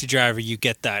like Taxi Driver, you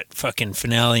get that fucking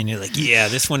finale, and you're like, yeah,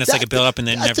 this one is like a build up, and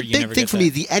then That's never the you big never thing get for that. me.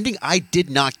 The ending I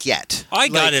did not get. I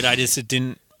got it. I just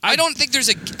didn't. I don't think there's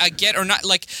a get or not.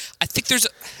 Like, I think there's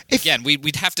again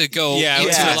we'd have to go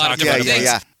into a lot of different things.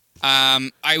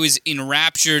 I was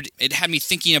enraptured. It had me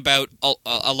thinking about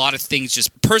a lot of things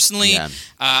just personally. Yeah.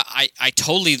 I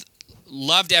totally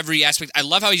loved every aspect. I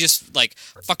love how he just like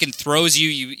fucking throws you.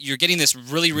 You're getting this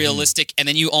really realistic, and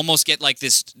then you almost get like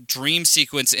this dream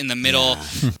sequence in the middle,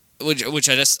 which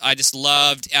I just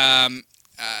loved.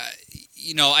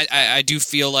 You know, I do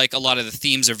feel like a lot of the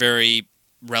themes are very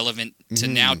relevant to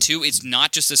now too. It's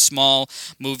not just a small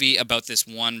movie about this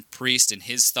one priest and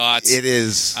his thoughts. It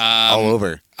is all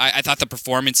over. I thought the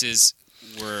performances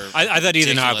were I thought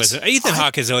Ethan Hawke ridiculous. was. Ethan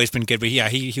Hawke has always been good, but yeah,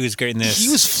 he was great in this. He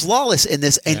was flawless in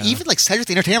this, and even like Cedric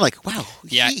the Entertainer, I'm like, wow,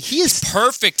 Yeah, he is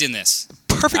perfect in this.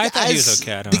 perfect. I thought he was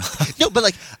okay. I don't know. No, but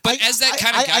like, as that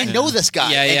kind of guy, I know this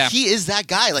guy. Yeah, yeah. And he is that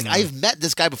guy. Like, I've met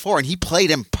this guy before, and he played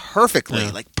him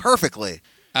perfectly, like perfectly.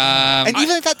 And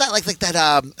even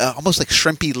that almost like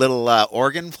shrimpy little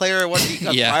organ player,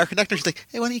 fire conductor. She's like,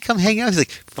 "Hey, why don't you come hang out?" He's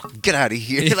like, "Fucking get out of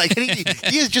here!" Like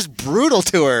he is just brutal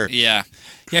to her. Yeah.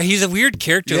 Yeah, he's a weird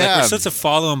character. Like, Yeah. we're supposed to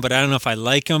follow him, but I don't know if I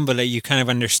like him. But you kind of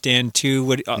understand too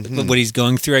what he's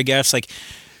going through. I guess like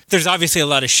there's obviously a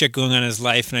lot of shit going on in his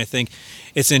life, and I think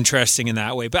it's interesting in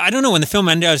that way. But I don't know, when the film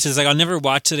ended, I was just like, I'll never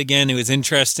watch it again. It was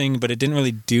interesting, but it didn't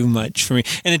really do much for me,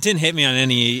 and it didn't hit me on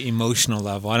any emotional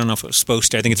level. I don't know if it was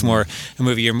supposed to. I think it's more a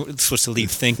movie you're supposed to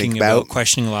leave thinking about,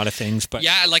 questioning a lot of things. But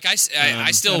yeah, like I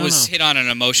still was hit on an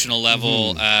emotional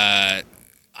level. I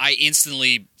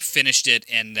instantly finished it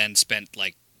and then spent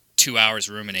like 2 hours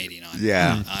ruminating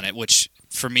on it, which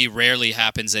for me rarely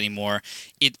happens anymore.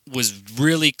 It was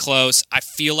really close. I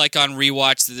feel like on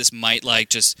rewatch that this might like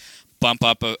just bump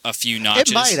up a few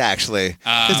notches. It might actually,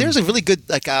 because there's a really good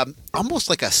like almost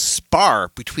like a spar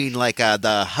between like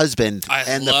the husband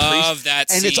and the priest. I love that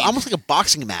scene. And it's almost like a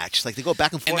boxing match. Like they go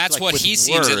back and forth. And that's like, what with he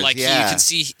seems words. like. Yeah. You can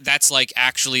see that's like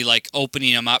actually like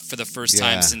opening him up for the first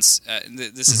time since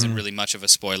this isn't really much of a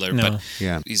spoiler, but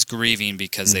he's grieving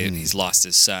because he's lost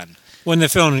his son. when the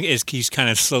film is, he's kind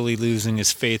of slowly losing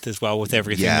his faith as well with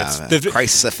everything. The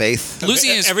crisis of faith.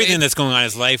 Losing his everything faith. that's going on in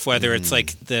his life, whether it's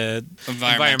like the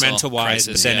environmental wise,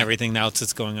 crisis, but then everything else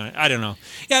that's going on. I don't know.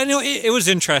 Yeah, no, it was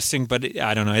interesting, but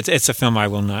I don't know. It's a film I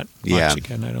will not watch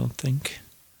again. I don't think.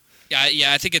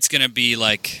 Yeah, I think it's gonna be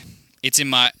like it's in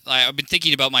my. I've been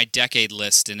thinking about my decade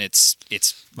list, and it's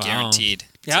guaranteed.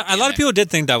 Yeah, a lot of people did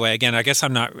think that way. Again, I guess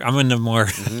I'm not. I'm in the more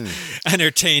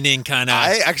entertaining kind of.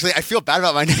 I feel bad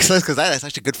about my next list because that's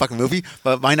actually a good fucking movie.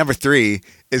 But my number 3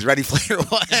 is Ready Player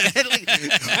One.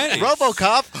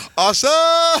 RoboCop,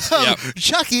 awesome. Yep.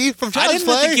 Chucky from I Child's didn't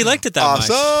Play. think you liked it that much.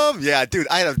 Awesome. Yeah, dude,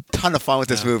 I had a ton of fun with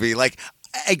this movie. Like,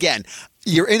 again,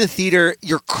 you're in a theater,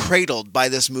 you're cradled by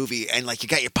this movie, and like you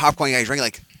got your popcorn, you got your drink.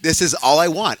 Like, this is all I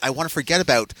want. I want to forget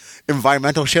about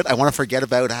environmental shit. I want to forget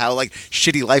about how like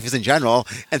shitty life is in general,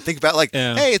 and think about like,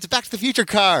 hey, it's a Back to the Future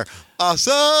car.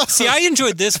 Awesome. See, I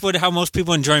enjoyed this, but how most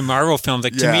people enjoy Marvel films.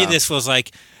 Like to me, this was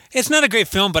like. It's not a great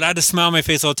film, but I had a smile on my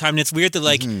face all the time. And it's weird that,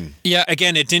 like,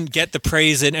 again, it didn't get the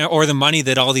praise or the money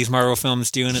that all these Marvel films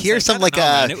do. And here's some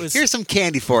here's some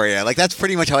candy for you. Like that's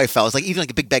pretty much how I felt. It's like even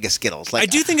like a big bag of Skittles. Like I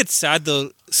do think it's sad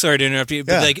though. Sorry to interrupt you,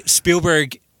 but like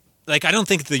Spielberg. Like, I don't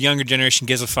think the younger generation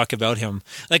gives a fuck about him.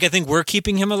 Like, I think we're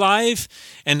keeping him alive,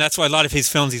 and that's why a lot of his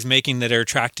films he's making that are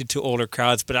attracted to older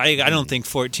crowds. But I don't think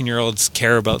 14-year-olds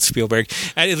care about Spielberg.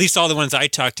 At least all the ones I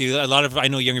talked to, I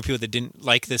know younger people that didn't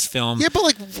like this film. Yeah, but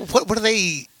like, what are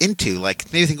they into?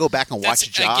 Like, maybe they can go back and watch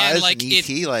Jaws again, like, and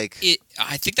E.T.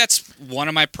 I think that's one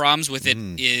of my problems with it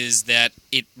is that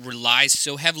it relies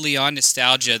so heavily on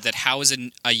nostalgia that how is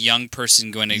a young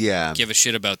person going to give a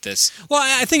shit about this? Well,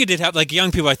 I think it did have, like,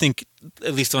 young people, I think,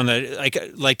 at least one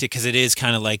that liked it because it is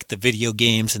kind of like the video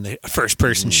games and the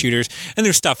first-person shooters, and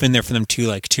there's stuff in there for them too,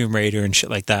 like Tomb Raider and shit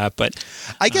like that. But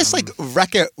I guess like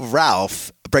Wreck-It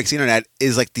Ralph Breaks the Internet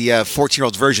is like the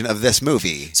 14-year-old version of this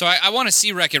movie. So I want to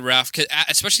see Wreck-It Ralph,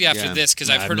 especially after this, because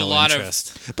I've heard a lot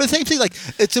interest. of. But the same thing, like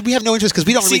we have no interest because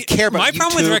we don't really care about. My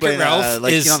problem with Wreck-It Ralph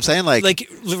is, you know what I'm saying, like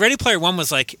Ready Player One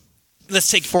was like, let's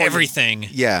take everything.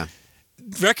 Yeah.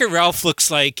 Wreck-It Ralph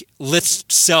looks like, let's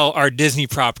sell our Disney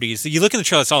properties. You look in the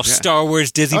trailer, it's all Star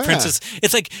Wars, Disney Princess.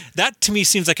 It's like, that to me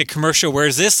seems like a commercial,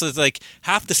 whereas this is like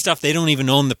half the stuff they don't even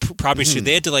own the properties to.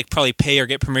 They had to like probably pay or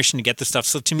get permission to get the stuff.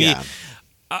 So to me,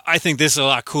 I think this is a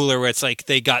lot cooler where it's like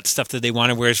they got stuff that they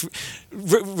wanted, whereas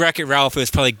Wreck-It Ralph, it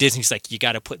was probably like Disney's like, you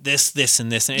got to put this,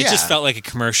 and this. And it just felt like a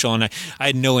commercial, and I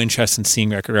had no interest in seeing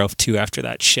Wreck-It Ralph 2 after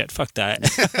that shit. Fuck that.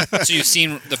 So you've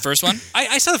seen the first one?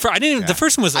 I saw the first. I didn't. The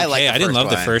first one was okay. I didn't love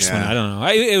the first one. I don't know.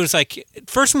 It was like,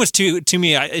 first one was to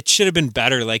me. It should have been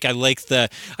better. Like I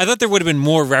thought there would have been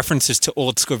more references to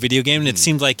old school video game, and it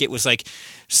seemed like it was like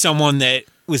someone that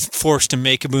was forced to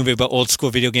make a movie about old school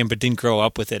video game but didn't grow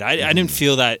up with it. I didn't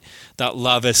feel that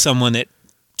love as someone that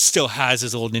still has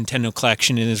his old Nintendo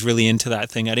collection and is really into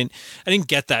that thing. I didn't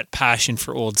get that passion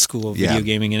for old school video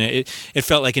gaming, and it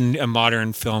felt like a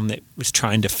modern film that was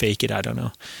trying to fake it. I don't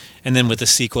know. And then with the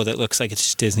sequel that looks like it's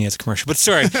just Disney as a commercial. But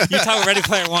sorry, you talk about Ready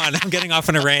Player One. I'm getting off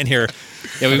on a rant here.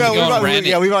 Yeah, we've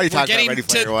already talked about Ready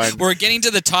Player One. We're getting to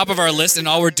the top of our list, and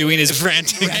all we're doing is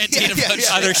ranting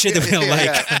about other shit that we don't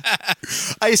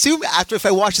like. I assume if I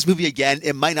watch this movie again,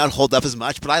 it might not hold up as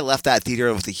much, but I left that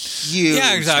theater with a huge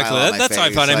smile on my That's face. how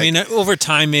I thought. Like, I mean, over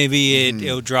time, maybe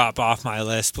it'll drop off my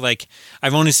list. But like,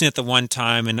 I've only seen it the one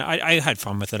time, and I had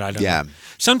fun with it. I don't know.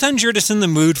 Sometimes you're just in the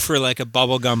mood for like a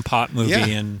bubblegum pop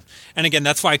movie, and again,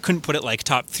 that's why I couldn't put it like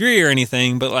top 3 or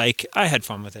anything, but like I had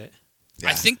fun with it.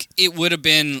 I think it would have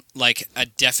been like a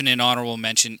definite honorable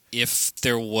mention if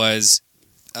there was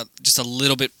just a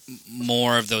little bit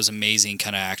more of those amazing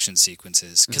kind of action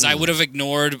sequences, because I would have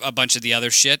ignored a bunch of the other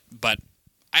shit, but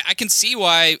I can see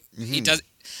why he does.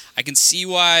 I can see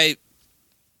why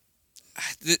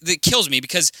that kills me,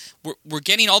 because we're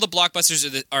getting all the blockbusters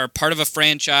that are part of a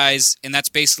franchise, and that's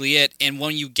basically it. And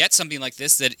when you get something like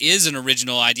this that is an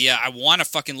original idea, I want to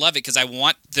fucking love it because I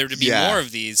want there to be more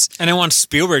of these. And I want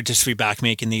Spielberg just to be back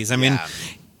making these. I mean,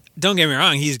 don't get me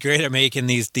wrong, he's great at making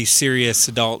these serious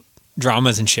adult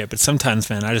dramas and shit, but sometimes,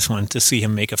 man, I just want to see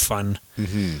him make a fun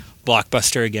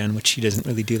blockbuster again, which he doesn't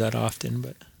really do that often.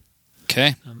 But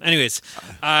okay. Anyways,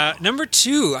 number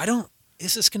 2,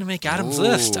 is this going to make Adam's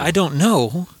list? I don't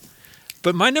know.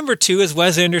 But my number 2 is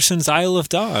Wes Anderson's Isle of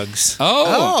Dogs.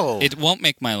 Oh. It won't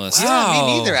make my list. Yeah,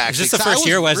 me neither, actually. Is this the first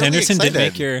year Wes Anderson did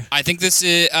make your... I think this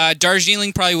is...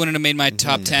 Darjeeling probably wouldn't have made my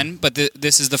top 10, but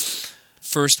this is the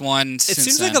first one since It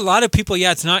seems like a lot of people,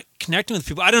 it's not connecting with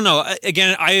people. I don't know.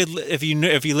 Again, if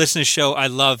you listen to the show, I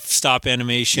love stop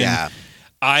animation. Yeah.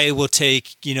 I will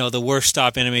take, the worst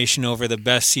stop animation over the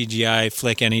best CGI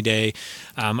flick any day.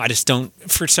 I just don't,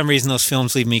 for some reason, those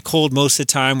films leave me cold most of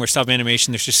the time. Where stop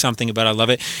animation, there's just something about it. I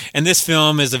love it. And this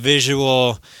film is a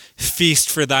visual feast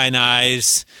for thine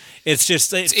eyes. It's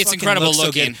just, it's incredible So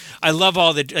looking. I love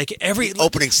all the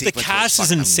opening sequence. The cast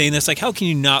is insane. It's like, how can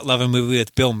you not love a movie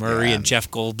with Bill Murray and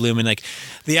Jeff Goldblum, and like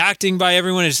the acting by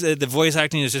everyone is, the voice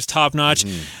acting is just top notch.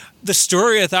 The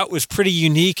story I thought was pretty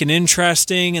unique and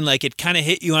interesting, and like it kind of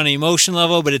hit you on an emotion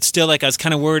level, but it's still like I was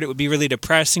kind of worried it would be really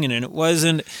depressing, and it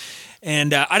wasn't.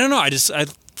 And I don't know, I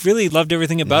really loved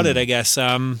everything about it, I guess.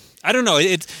 I don't know.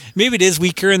 Maybe it is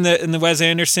weaker in the Wes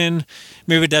Anderson.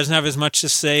 Maybe it doesn't have as much to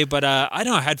say. But I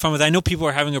don't know. I had fun with it. I know people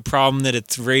are having a problem that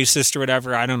it's racist or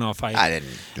whatever. I don't know if I didn't.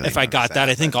 Really if I got that.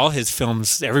 I think all his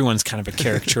films, everyone's kind of a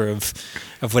caricature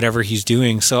of whatever he's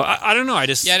doing. So I don't know. I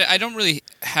don't really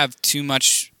have too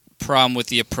much problem with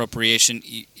the appropriation,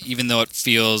 even though it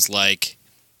feels like.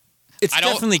 It's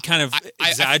definitely kind of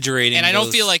exaggerating, and I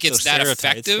don't feel like it's that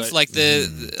effective. Like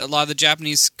a lot of the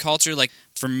Japanese culture, like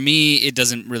for me, it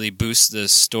doesn't really boost the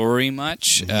story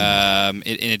much, and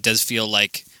it does feel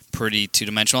like pretty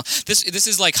two-dimensional. This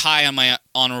is like high on my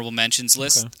honorable mentions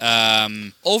list.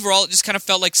 Okay. Overall, it just kind of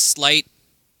felt like slight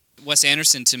Wes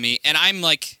Anderson to me, and I'm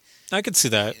like, I could see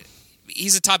that.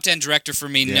 He's a top 10 director for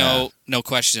me, no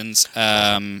questions.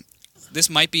 This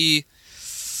might be.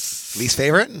 Least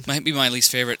favorite? Might be my least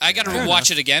favorite. I got to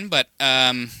watch it again, but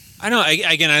I know.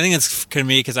 I think it's to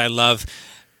me because I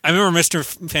remember Mr.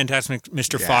 Fantastic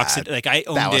Mr. Fox. Like I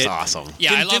owned it. That was awesome.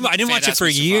 Yeah, I didn't watch it for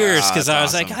years because I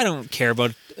was like, I don't care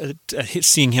about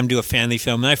seeing him do a family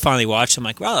film. And I finally watched it. I'm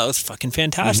like, wow, that was fucking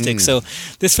fantastic. So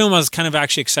this film I was kind of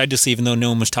actually excited to see, even though no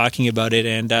one was talking about it.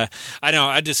 And I don't know.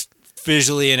 I just.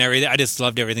 Visually and everything, I just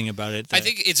loved everything about it. I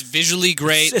think it's visually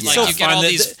great. It's like so you get all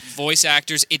these voice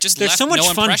actors. It just there's left so much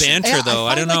no fun impression. banter, though.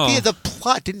 I don't know. The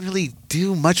plot didn't really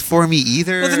do much for me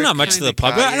either. Well, there's not much to the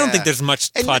plot, but I don't think there's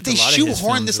much plot to a lot of his films. They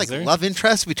shoehorn this love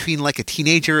interest between like a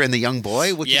teenager and the young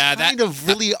boy, which is kind of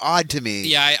really odd to me.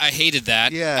 Yeah, I hated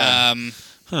that. Yeah.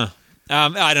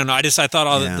 I don't know. I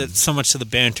thought that so much of the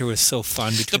banter was so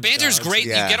fun. The banter's great.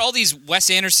 Yeah. You get all these Wes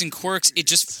Anderson quirks. It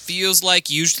just feels like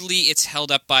usually it's held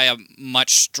up by a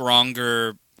much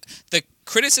stronger. The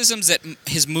criticisms that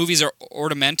his movies are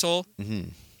ornamental.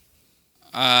 This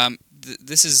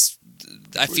is,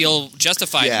 I feel,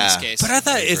 justified in this case. But I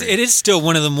thought it is still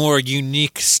one of the more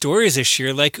unique stories this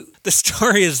year. Like the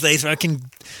story is they fucking.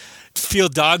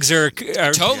 Field dogs are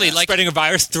totally spreading a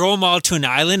virus, throw them all to an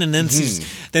island, and then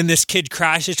this kid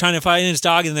crashes trying to find his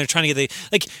dog, and they're trying to get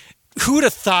who would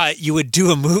have thought you would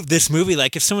do this movie?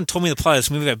 Like if someone told me the plot of this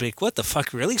movie, I'd be like, what the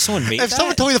fuck, really? Someone made that? If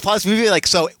someone told me the plot of this movie, like,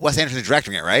 so Wes Anderson's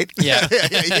directing it, right? Yeah.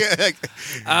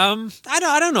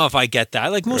 I don't know if I get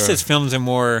that. Like most of his films are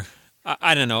more.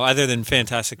 I don't know. Other than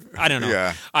fantastic, I don't know.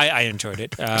 Yeah. I enjoyed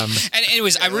it. And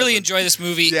anyways, I really enjoy this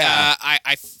movie. Yeah.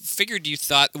 I figured you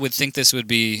would think this would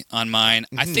be on mine.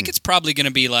 I think it's probably going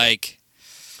to be like.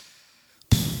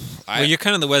 Well, you're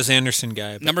kind of the Wes Anderson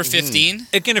guy. Number 15.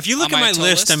 Again, if you look at my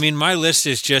list, I mean, my list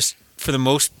is just for the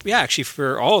most. Yeah, actually,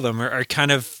 for all of them are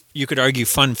kind of, you could argue,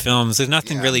 fun films. There's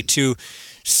nothing really too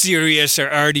serious or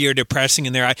arty or depressing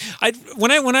in there.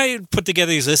 When I put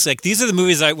together these lists, like these are the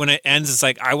movies when it ends, it's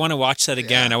like I want to watch that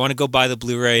again. I want to go buy the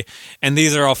Blu-ray, and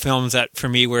these are all films that for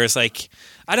me, where it's like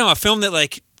I don't know, a film that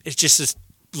like it's just this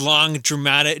long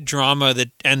dramatic drama that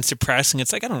ends depressing.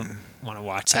 It's like I don't want to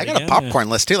watch that. I got a popcorn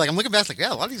list too. Like I'm looking back, like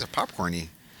a lot of these are popcorny.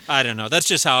 I don't know. That's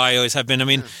just how I always have been. I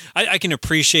mean, I can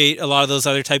appreciate a lot of those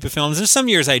other type of films. And some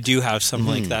years I do have some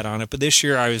like that on it. But this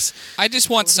year I just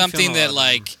want something that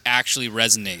like actually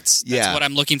resonates. That's what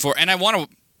I'm looking for. And I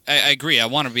agree. I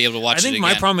want to be able to watch it again. I think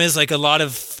my problem is like a lot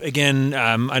of, again,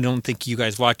 I don't think you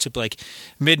guys watched it, but like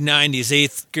mid-90s,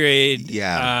 8th grade,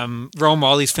 Rome,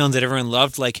 all these films that everyone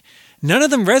loved, like none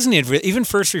of them resonated. Even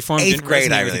First Reform didn't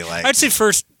resonate. I really liked. I'd say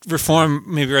First Reform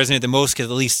maybe resonated the most because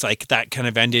at least like that kind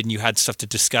of ended and you had stuff to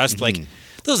discuss. But, like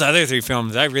those other three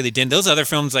films, I really didn't. Those other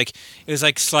films, like it was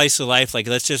like slice of life. Like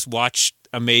let's just watch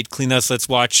a maid clean us. Let's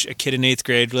watch a kid in 8th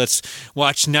grade. Let's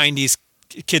watch 90s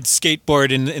kids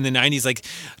skateboard in the 90s. Like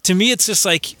to me, it's just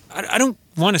like I don't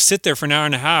want to sit there for an hour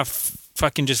and a half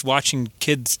fucking just watching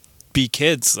kids be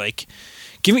kids. Like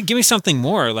give me something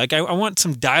more. Like I want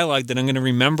some dialogue that I'm going to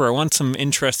remember. I want some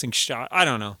interesting shot. I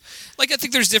don't know. Like I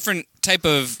think there's different type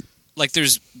of like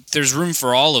there's room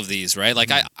for all of these, right?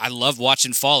 Like I love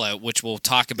watching Fallout, which we'll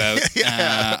talk about.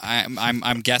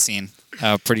 I'm guessing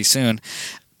pretty soon,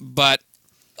 but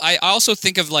I also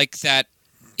think of like that.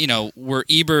 You know, where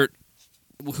Ebert,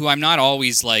 who I'm not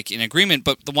always like in agreement,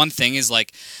 but the one thing is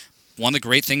like one of the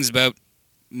great things about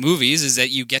movies is that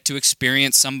you get to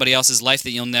experience somebody else's life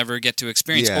that you'll never get to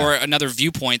experience, or another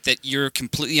viewpoint that you're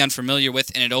completely unfamiliar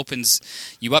with, and it opens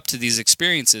you up to these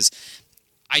experiences.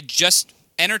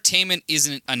 Entertainment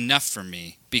isn't enough for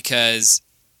me because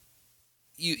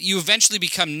you eventually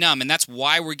become numb, and that's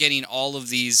why we're getting all of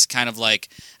these kind of like,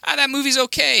 that movie's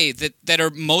okay, that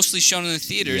are mostly shown in the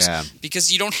theaters,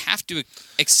 because you don't have to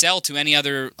excel to any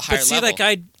other higher level. But see,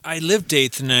 like I lived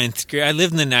 8th and 9th grade. I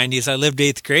lived in the 90s. I lived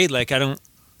 8th grade. Like I don't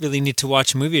really need to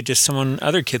watch a movie of just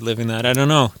other kid living that. I don't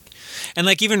know. And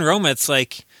like even Roma, it's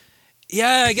like,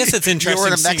 yeah, I guess it's interesting you were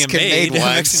in a seeing Mexican a maid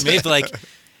once. but like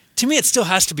to me, it still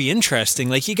has to be interesting.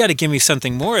 Like, you got to give me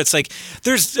something more. It's like,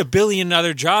 there's a billion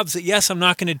other jobs that, yes, I'm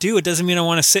not going to do. It doesn't mean I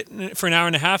want to sit for an hour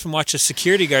and a half and watch a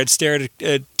security guard stare at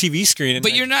a TV screen. And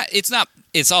but you're not,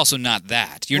 it's also not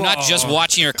that. You're not just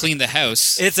watching her clean the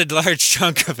house. It's a large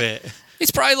chunk of it.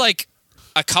 It's probably like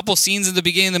a couple scenes at the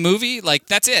beginning of the movie. Like,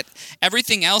 that's it.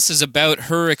 Everything else is about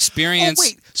her experience. Oh,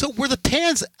 wait. So were the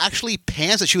pans actually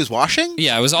pans that she was washing?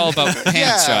 Yeah, it was all about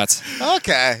pan shots.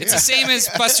 Okay. It's the same as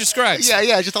Buster Scruggs.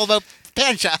 Yeah, just all about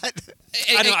pan shot.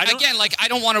 I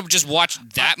don't want to just watch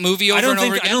that movie over and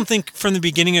over again. I don't think from the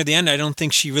beginning or the end, I don't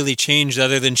think she really changed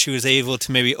other than she was able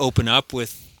to maybe open up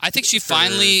with... I think she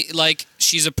finally,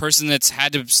 she's a person that's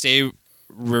had to stay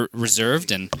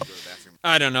reserved and...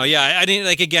 I don't know. Yeah, I didn't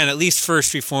again. At least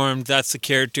First Reformed, that's the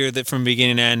character that from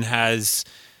beginning to end has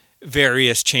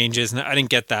various changes, and I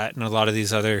didn't get that in a lot of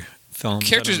these other films.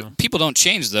 People don't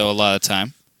change though a lot of the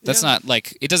time. That's not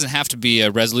it doesn't have to be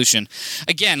a resolution.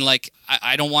 Again,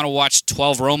 I don't want to watch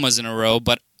 12 Romas in a row,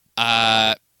 but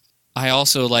I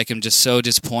also am just so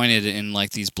disappointed in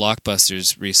these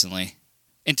blockbusters recently.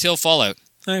 Until Fallout.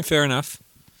 All right, fair enough.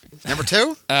 Number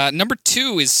 2? Number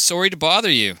 2 is Sorry to Bother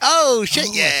You. Oh, shit,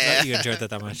 I thought you enjoyed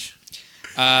that much.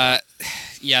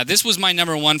 Yeah, this was my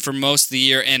number 1 for most of the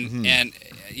year, and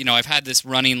I've had this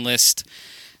running list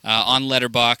on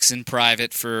Letterboxd in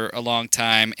private for a long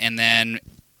time, and then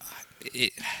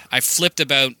I flipped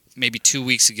about maybe 2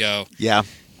 weeks ago. Yeah.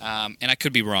 And I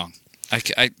could be wrong.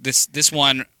 This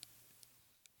one,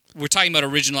 we're talking about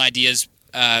original ideas,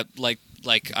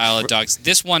 like Isle of Dogs.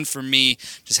 This one for me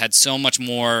just had so much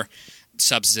more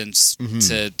substance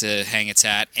to hang its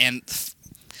hat, and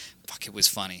fuck, it was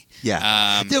funny. Yeah.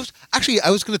 I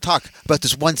was going to talk about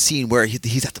this one scene where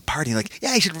he's at the party,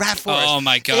 he should rap for us. Oh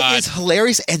my god, it's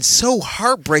hilarious and so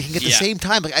heartbreaking at the same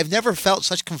time. I've never felt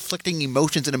such conflicting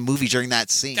emotions in a movie during that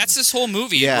scene. That's this whole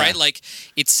movie, right?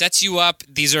 It sets you up.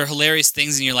 These are hilarious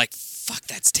things, and you're like, fuck,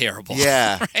 that's terrible.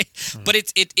 Yeah. Right? But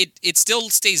it still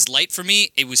stays light for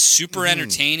me. It was super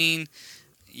entertaining.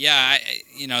 Yeah,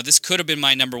 this could have been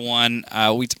my number 1.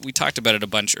 We talked about it a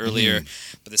bunch earlier,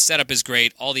 but the setup is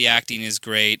great. All the acting is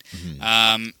great.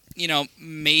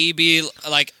 Maybe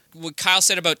what Kyle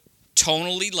said about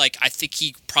tonally, I think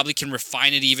he probably can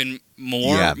refine it even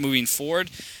more moving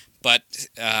forward. But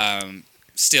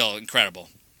still incredible.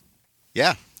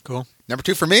 Yeah, cool. Number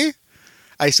 2 for me.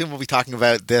 I assume we'll be talking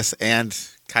about this and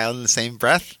Kyle in the same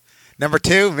breath. Number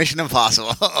 2, Mission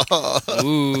Impossible.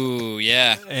 Ooh,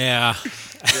 yeah. Yeah.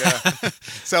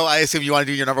 So I assume you want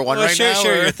to do your number 1 now?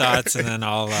 Share your thoughts, and then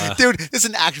I'll... Dude, this is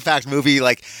an action-packed movie.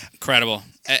 Incredible.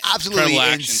 Absolutely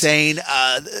Incredible insane.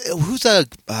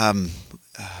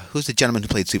 Who's the gentleman who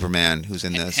played Superman who's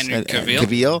in this? Henry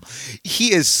Cavill.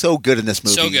 He is so good in this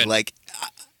movie. So good.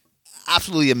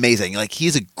 Absolutely amazing.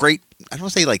 He's a great, I don't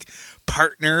want to say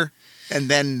partner, and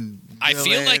then I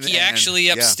feel like he actually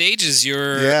upstages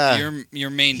your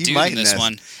main dude in this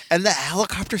one. And the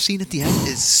helicopter scene at the end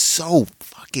is so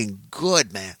fucking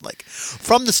good, man.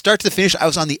 From the start to the finish, I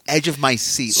was on the edge of my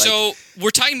seat. So we're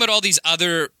talking about all these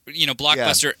other,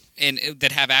 blockbuster and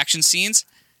that have action scenes.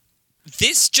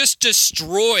 This just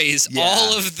destroys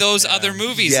all of those other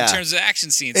movies in terms of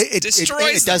action scenes. It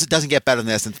destroys them. It doesn't get better than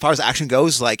this. And as far as action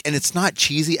goes, and it's not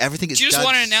cheesy. Everything is. Do you just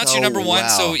want to announce your number 1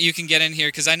 so you can get in here?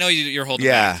 Because I know you're holding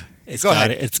back. It's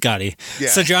Gotti. Yeah.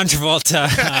 So John Travolta.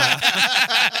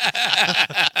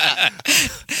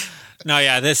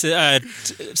 This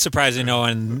is surprisingly no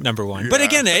one number 1. But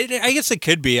again, I guess it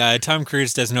could be. Tom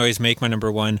Cruise doesn't always make my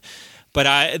number 1.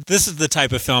 But this is the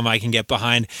type of film I can get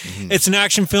behind. It's an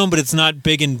action film, but it's not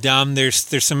big and dumb. There's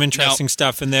some interesting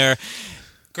stuff in there.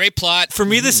 Great plot. For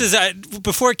me, this is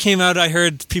before it came out. I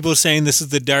heard people saying this is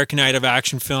the Dark Knight of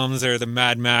action films, or the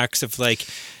Mad Max of I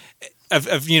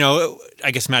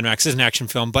guess Mad Max is an action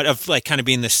film, but of kind of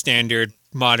being the standard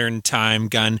modern time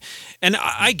gun. And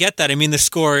I get that. I mean, the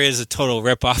score is a total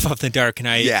ripoff of the Dark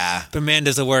Knight. Yeah. But man,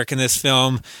 does it work in this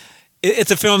film.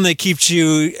 It's a film that keeps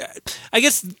you. I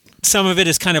guess. Some of it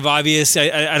is kind of obvious.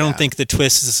 I don't think the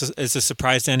twist is a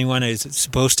surprise to anyone. Is it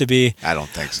supposed to be? I don't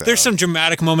think so. There's some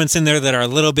dramatic moments in there that are a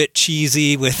little bit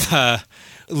cheesy with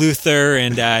Luther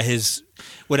and his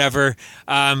whatever.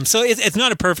 So it's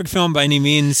not a perfect film by any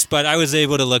means, but I was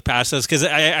able to look past those because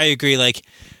I agree.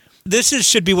 This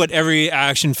should be what every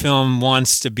action film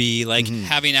wants to be.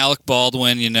 Having Alec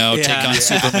Baldwin, take on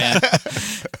Superman.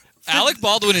 Alec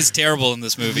Baldwin is terrible in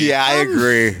this movie. Yeah, I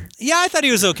agree. Yeah, I thought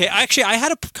he was okay. Actually, I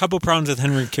had a couple problems with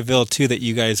Henry Cavill, too, that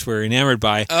you guys were enamored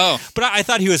by. Oh. But I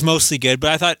thought he was mostly good.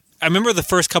 But I remember the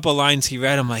first couple of lines he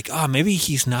read, I'm like, maybe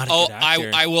he's not a good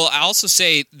actor. I will also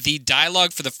say the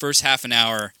dialogue for the first half an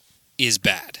hour is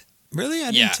bad. Really?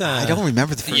 I don't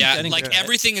remember the first. Yeah, like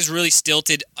everything is really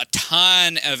stilted. A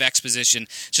ton of exposition.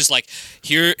 It's just like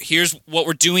here's what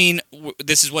we're doing.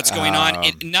 This is what's going on.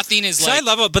 Nothing is I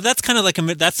love it, but that's kind of like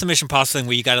that's the Mission Impossible thing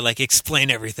where you got to like explain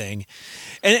everything,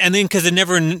 and then because it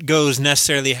never goes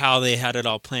necessarily how they had it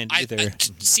all planned either.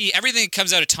 See, everything that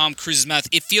comes out of Tom Cruise's mouth,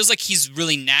 it feels like he's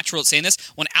really natural at saying this.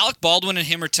 When Alec Baldwin and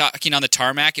him are talking on the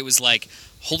tarmac, it was like,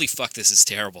 holy fuck, this is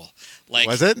terrible. Like,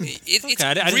 was it? It's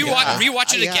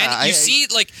rewatch it again. You see,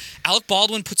 like, Alec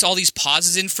Baldwin puts all these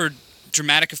pauses in for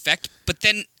dramatic effect, but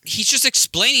then he's just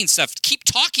explaining stuff. Keep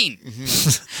talking.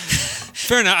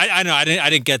 Fair enough. I know. I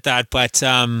didn't get that, but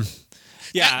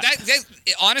yeah. That,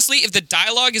 honestly, if the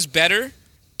dialogue is better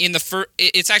in the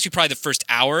it's actually probably the first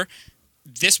hour.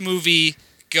 This movie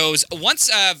goes once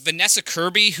Vanessa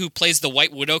Kirby, who plays the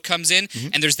White Widow, comes in,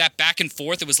 and there's that back and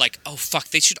forth. It was like, oh fuck,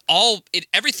 they should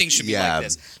everything should be like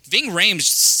this. Ving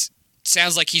Rhames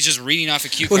sounds like he's just reading off a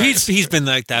cue card. Well, he's been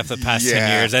like that for the past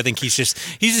 10 years. I think he's just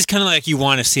kind of like you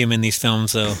want to see him in these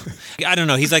films. So I don't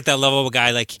know. He's like that lovable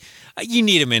guy. Like you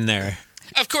need him in there.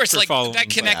 Of course, like that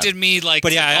connected me. Like,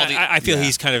 but yeah, I feel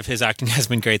he's kind of his acting has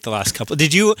been great the last couple.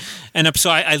 Did you end up? So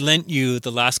I lent you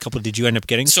the last couple. Did you end up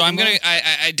getting? So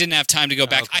I didn't have time to go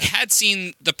back. Okay. I had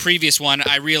seen the previous one.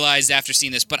 I realized after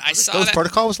seeing this, but I saw Ghost that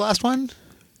Protocol was the last one.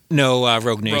 No,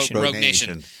 Rogue Nation. Rogue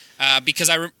Nation. Because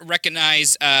I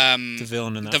recognize the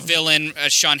villain in that villain,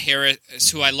 Sean Harris,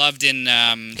 who I loved in.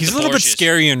 He's a little bit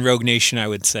scary in Rogue Nation, I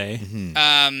would say.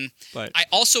 But I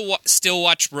also still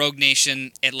watch Rogue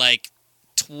Nation at like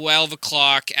 12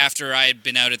 o'clock after I had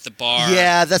been out at the bar.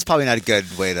 Yeah, that's probably not a good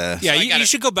way to. Yeah, you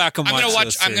should go back and watch.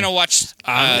 I'm gonna watch.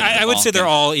 I would say they're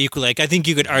all equal. Like I think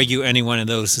you could argue any one of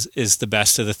those is the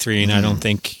best of the three, and I don't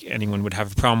think anyone would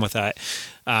have a problem with that.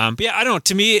 But yeah, I don't know.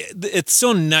 To me, it's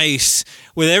so nice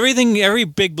with everything. Every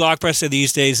big blockbuster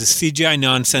these days is CGI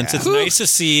nonsense. It's nice to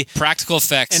see practical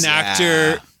effects. An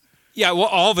actor. Yeah, well,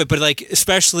 all of it, but like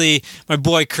especially my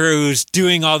boy Cruz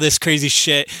doing all this crazy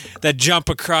shit, that jump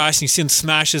across, and you see him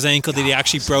smash his ankle that he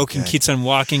actually broke and keeps on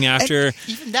walking after. And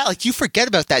even that, like you forget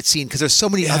about that scene because there's so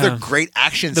many other great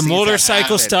action scenes. The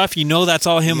motorcycle stuff, that's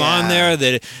all him on there.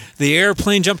 The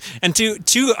airplane jump, and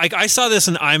like I saw this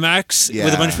in IMAX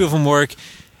with a bunch of people from work.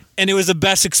 And it was the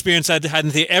best experience I'd had in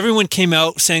the theater. Everyone came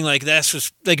out saying like this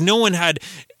was like no one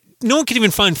could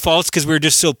even find faults because we were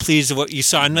just so pleased with what you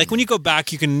saw. And like when you go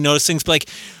back, you can notice things. But like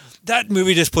that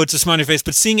movie just puts a smile on your face.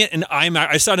 But seeing it in IMAX,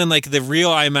 I saw it in like the real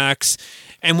IMAX.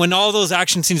 And when all those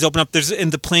action scenes open up, there's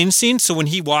in the plane scene. So when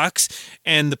he walks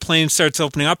and the plane starts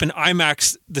opening up in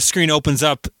IMAX, the screen opens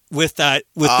up with the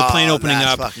plane opening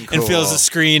up and fills the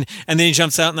screen. And then he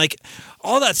jumps out and like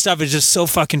all that stuff is just so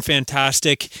fucking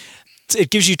fantastic. It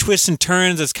gives you twists and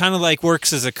turns. It's kind of like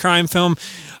works as a crime film.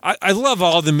 I love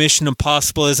all the Mission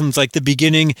Impossible-isms, like the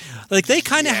beginning. Like they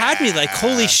kind of had me like,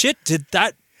 holy shit, did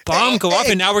that bomb go off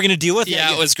and now we're going to deal with it?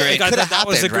 Yeah, it was great. That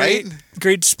was a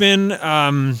great spin.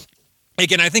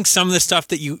 Again, I think some of the stuff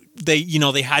that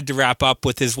they had to wrap up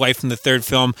with his wife in the third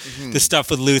film, the stuff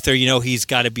with Luther, he's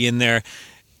got to be in there.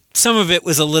 Some of it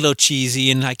was a little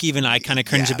cheesy, and like even I kind of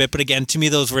cringed a bit. But again, to me,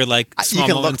 those were like small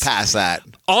you can moments. Look past that.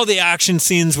 All the action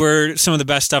scenes were some of the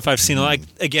best stuff I've seen. Like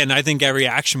again, I think every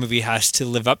action movie has to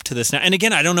live up to this now. And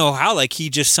again, I don't know how. Like he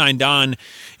just signed on, and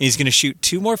he's going to shoot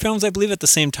 2 more films, I believe, at the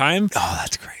same time. Oh,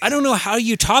 that's great. I don't know how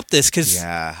you top this because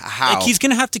like he's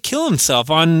going to have to kill himself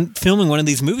on filming one of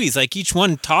these movies. Like each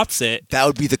one tops it. That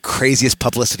would be the craziest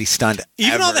publicity stunt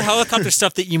Even ever. all the helicopter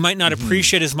stuff that you might not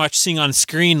appreciate as much seeing on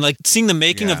screen, like seeing the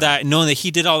making of that and knowing that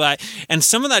he did all that, and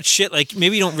some of that shit, like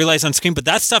maybe you don't realize on screen, but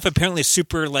that stuff apparently is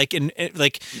super like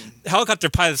like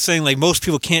helicopter pilots saying like most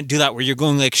people can't do that where you're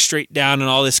going like straight down and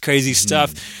all this crazy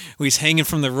stuff where he's hanging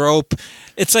from the rope.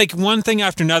 It's like one thing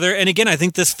after another. And again, I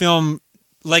think this film,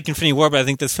 like Infinity War, but I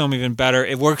think this film even better.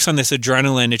 It works on this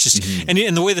adrenaline. It's just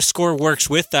and the way the score works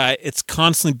with that, it's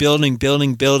constantly building.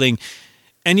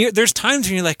 And there's times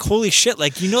when you're like, holy shit,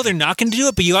 like, they're not going to do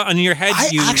it, but you on your head,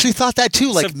 I actually thought that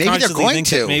too. Like, maybe they're going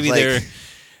to. Maybe like,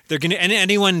 they're going to, and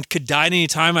anyone could die at any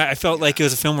time. I felt like it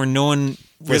was a film where no one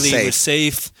really was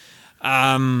safe.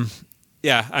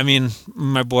 Yeah, I mean,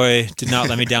 my boy did not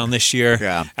let me down this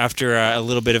year after a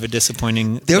little bit of a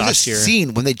disappointing last year. There was a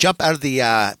scene when they jump out of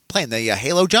the plane, the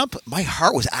Halo jump, my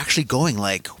heart was actually going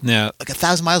like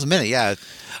 1,000 miles a minute. Yeah.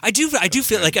 I do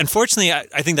feel like, unfortunately,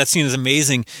 I think that scene is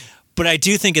amazing. But I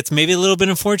do think it's maybe a little bit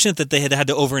unfortunate that they had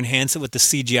to over-enhance it with the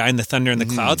CGI and the thunder and the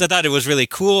clouds. I thought it was really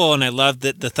cool, and I loved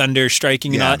the thunder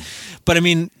striking and all that. But, I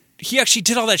mean, he actually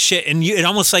did all that shit, and it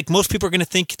almost like most people are going to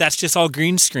think that's just all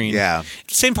green screen. Yeah.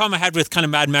 Same problem I had with kind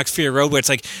of Mad Max Fury Road, where it's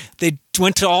like they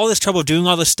went to all this trouble doing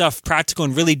all this stuff practical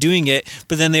and really doing it,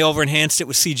 but then they over enhanced it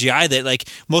with CGI. That like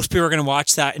most people are going to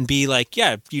watch that and be like,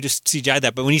 yeah, you just CGI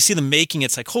that. But when you see them making,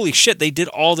 it's like, holy shit, they did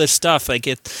all this stuff. Like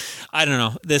I don't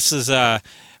know. This is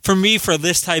for me, for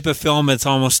this type of film, it's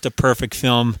almost a perfect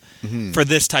film for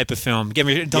this type of film. Don't get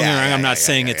me wrong, I'm not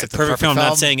saying it's a perfect film. I'm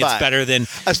not saying it's better than...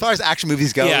 As far as action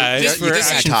movies go, this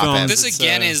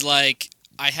again is like,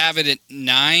 I have it at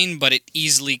 9, but it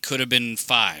easily could have been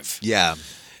 5. Yeah.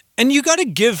 And you got to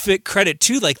give it credit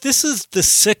too. Like, this is the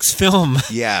 6th film,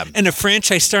 in a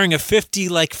franchise starring a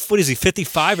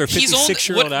 55 or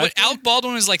 56-year-old actor. Alec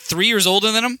Baldwin is like 3 years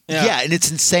older than him. Yeah, and it's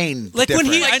insane. Like when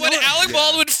Alec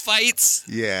Baldwin fights.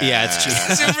 Yeah, it's true.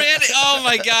 Oh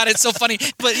my god, it's so funny.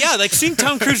 But yeah, like seeing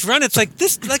Tom Cruise run, it's like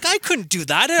this. Like I couldn't do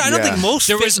that. I don't think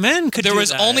most men could. There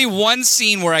was only one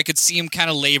scene where I could see him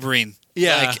kind of laboring.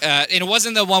 Yeah, and it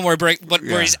wasn't the one where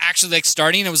he's actually like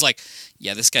starting. It was like,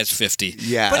 yeah, this guy's 50.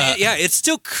 Yeah, but it's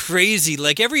still crazy.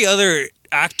 Like every other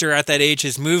actor at that age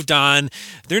has moved on.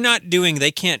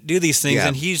 They can't do these things,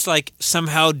 and he's like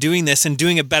somehow doing this and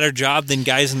doing a better job than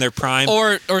guys in their prime.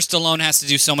 Or Stallone has to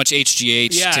do so much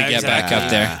HGH to get back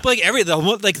up there.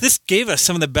 But like this gave us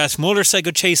some of the best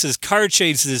motorcycle chases, car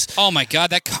chases. Oh my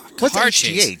god, that what's car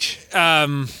HGH?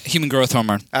 chase. Human growth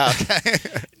hormone. Okay.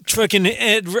 Fucking on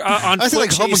I was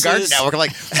like Home and Garden chases. Network.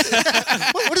 Like,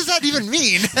 what does that even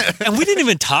mean? And we didn't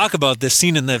even talk about this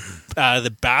scene in the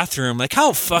bathroom. Like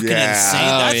how fucking insane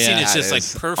that scene is! Just like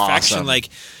perfection. Awesome. Like,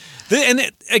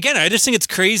 again, I just think it's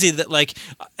crazy that like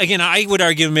again, I would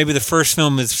argue maybe the first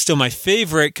film is still my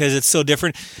favorite because it's so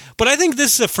different. But I think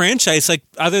this is a franchise. Like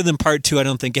other than Part 2, I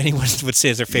don't think anyone would say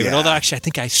is their favorite. Yeah. Although actually, I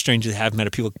think I strangely have met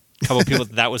a couple of people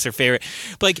that was their favorite.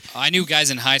 But like, I knew guys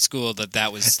in high school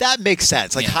that was... That makes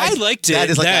sense. Like I liked it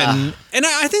that is like then. And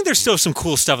I think there's still some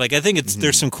cool stuff. Like I think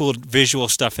there's some cool visual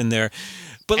stuff in there.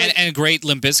 But like, and a great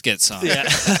Limp Bizkit song. Yeah.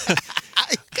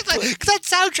 Because that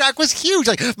soundtrack was huge.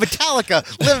 Like Metallica,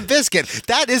 Limp Bizkit.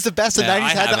 That is the best the 90s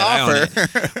had to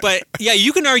offer. But yeah,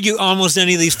 you can argue almost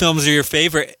any of these films are your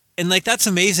favorite. And like that's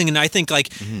amazing, and I think like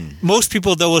most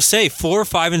people though will say 4,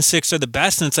 5, and 6 are the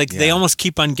best, and it's like they almost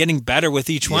keep on getting better with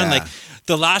each one. Like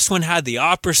the last one had the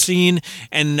opera scene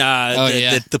and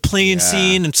the plane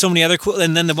scene, and so many other cool.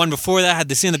 And then the one before that had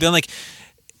the scene in the building. Like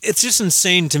it's just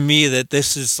insane to me that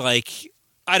this is like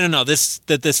I don't know this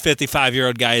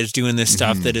 55-year-old guy is doing this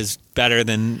stuff that is better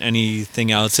than anything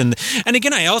else. And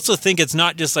again, I also think it's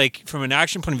not just like from an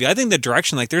action point of view. I think the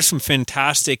direction, like there's some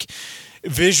fantastic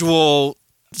visual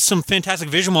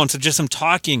moments of just them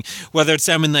talking, whether it's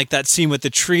them in like that scene with the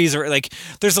trees or like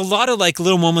there's a lot of like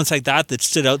little moments like that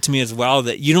stood out to me as well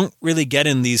that you don't really get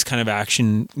in these kind of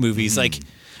action movies. Like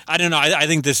I don't know, I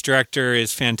think this director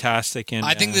is fantastic, and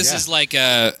I think this is like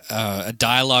a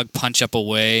dialogue punch up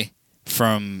away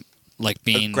from like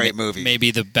being a great movie,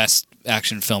 maybe the best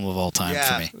action film of all time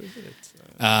for me.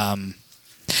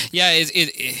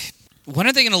 When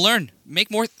are they going to learn?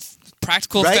 Make more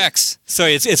practical effects. So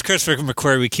it's Christopher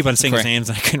McQuarrie. We keep on saying his names,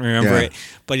 and I couldn't remember it.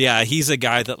 But yeah, he's a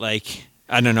guy that like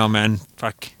I don't know, man.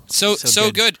 Fuck, so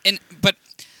good. But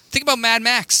think about Mad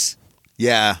Max.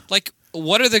 Yeah, like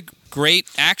what are the great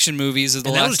action movies of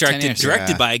the last 10 years?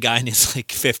 Directed by a guy in his like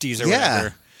 50s or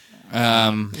whatever.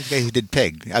 The guy who did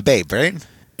Babe, right?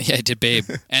 Yeah, I did Babe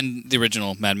and the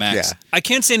original Mad Max. Yeah. I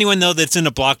can't see anyone though that's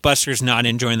into blockbusters not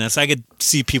enjoying this. I could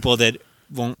see people that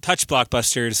won't touch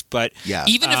blockbusters, but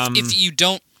even if you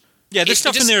don't, there's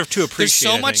stuff in there to appreciate. There's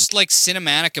so much like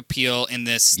cinematic appeal in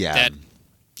this that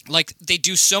like they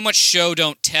do so much show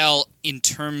don't tell in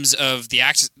terms of the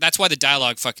action. That's why the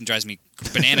dialogue fucking drives me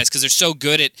bananas because they're so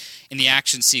good at in the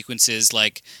action sequences,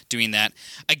 like doing that.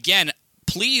 Again,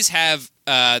 please have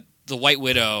the White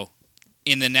Widow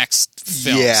in the next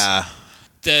film. Yeah,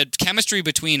 the chemistry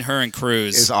between her and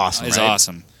Cruise is awesome.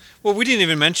 Awesome. Well, we didn't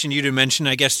even mention. You didn't mention.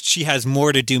 I guess she has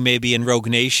more to do maybe in Rogue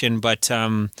Nation, but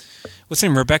what's her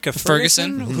name? Rebecca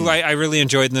Ferguson, who I really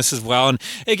enjoyed in this as well. And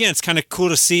again, it's kind of cool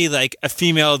to see like a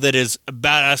female that is a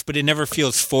badass, but it never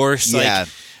feels forced. Yeah. Like,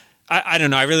 I don't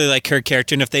know. I really like her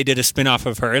character, and if they did a spin-off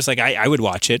of hers, like I would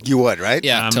watch it. You would, right?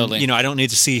 Yeah, totally. You know, I don't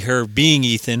need to see her being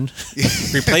Ethan,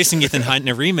 replacing Ethan Hunt in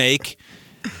a remake.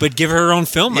 But give her own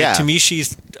film. Like, to me,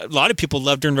 a lot of people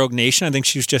loved her in Rogue Nation. I think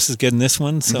she was just as good in this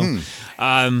one. So,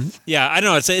 I don't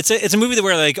know. It's a movie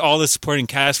where like all the supporting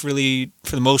cast really,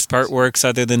 for the most part, works.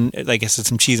 Other than like I said,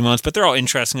 some cheesy moments, but they're all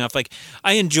interesting enough. Like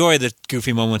I enjoy the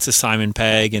goofy moments of Simon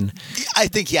Pegg, and I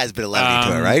think he has a bit of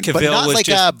levity to it, right? Cavill but not was like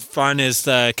just fun as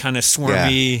the kind of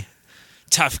swarmy,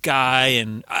 tough guy,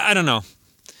 and I don't know.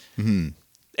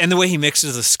 And the way he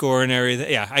mixes the score and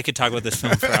everything. Yeah, I could talk about this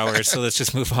film for hours, so let's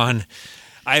just move on.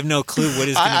 I have no clue what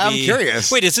is going to be. I'm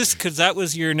curious. Wait, is this because that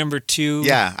was your number 2?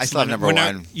 Yeah, I still have number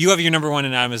 1. You have your number 1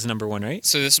 and Adam is number 1, right?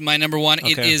 So this is my number 1.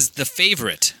 Okay. It is The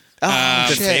Favorite.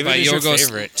 The Favorite by is your Yorgos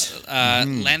favorite.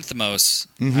 Lanthimos,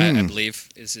 I believe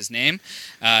is his name.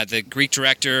 The Greek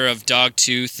director of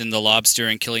Dogtooth and The Lobster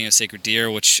and Killing a Sacred Deer,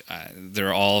 which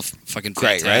they're all fucking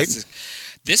great, fantastic. right?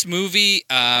 This movie,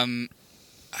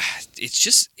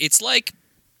 it's like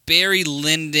Barry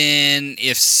Lyndon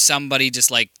if somebody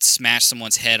just like smashed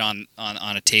someone's head on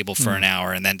a table for an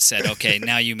hour and then said, okay,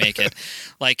 now you make it.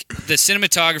 Like, the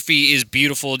cinematography is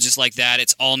beautiful just like that.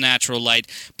 It's all natural light.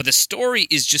 But the story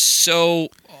is just so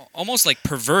almost like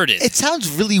perverted. It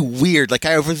sounds really weird. Like,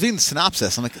 I was reading the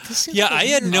synopsis. I'm like, this seems I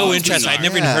had no interest. I'd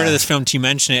never even heard of this film until you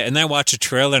mentioned it. And then I watched a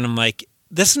trailer and I'm like,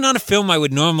 this is not a film I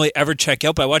would normally ever check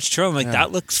out, but I watched the trailer and I'm like,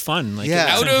 that looks fun. Like,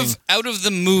 out of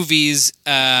the movies,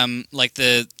 like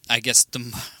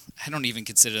I don't even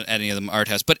consider any of them art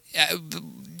house, but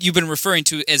you've been referring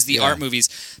to as the art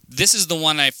movies. This is the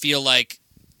one I feel like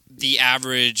the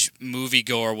average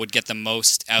moviegoer would get the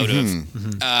most out of.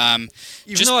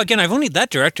 Even though, again, that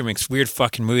director makes weird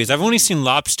fucking movies. I've only seen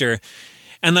Lobster,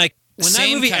 and like, when that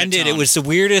movie ended, it was the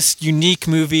weirdest, unique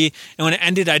movie. And when it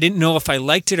ended, I didn't know if I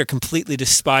liked it or completely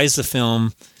despised the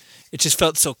film. It just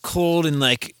felt so cold and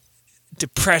like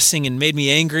depressing and made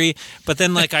me angry. But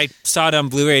then like I saw it on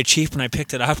Blu-ray cheap and I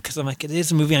picked it up because I'm like, it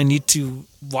is a movie I need to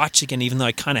watch again, even though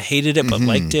I kind of hated it but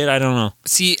liked it. I don't know.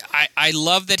 See, I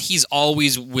love that he's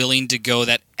always willing to go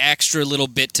that extra little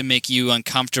bit to make you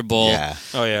uncomfortable. Yeah.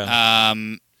 Oh, yeah.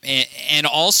 And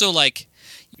also, like,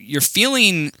 you're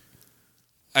feeling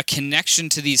a connection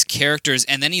to these characters,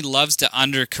 and then he loves to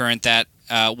undercurrent that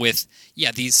with,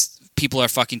 these people are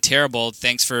fucking terrible.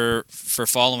 Thanks for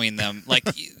following them. Like,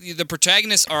 the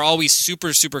protagonists are always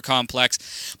super, super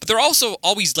complex, but they're also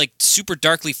always, like, super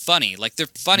darkly funny. Like, they're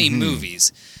funny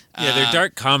movies. Yeah, they're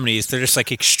dark comedies. They're just,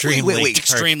 like, extremely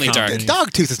extremely dark.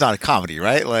 Dogtooth is not a comedy,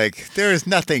 right? Like, there is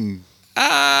nothing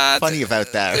funny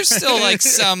about that. There's still, like,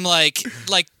 some, like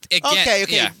again,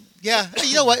 okay. Yeah,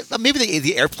 you know what? Maybe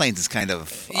the airplanes is kind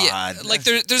of odd. Like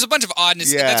there's a bunch of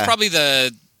oddness. Yeah. That's probably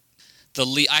the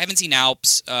lead. I haven't seen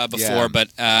Alps before, but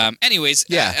anyways,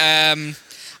 I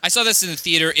saw this in the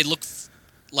theater. It looked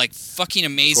like fucking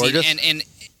amazing, and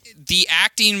the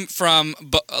acting from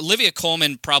Olivia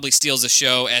Colman probably steals the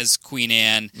show as Queen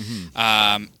Anne.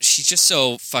 She's just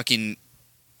so fucking.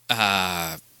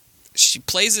 She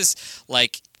plays this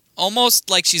like. Almost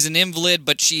like she's an invalid,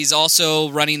 but she's also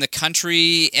running the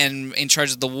country and in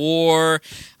charge of the war.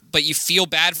 But you feel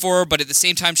bad for her, but at the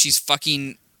same time, she's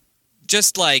fucking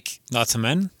just like lots of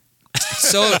men.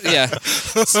 So yeah.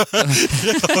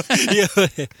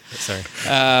 Sorry.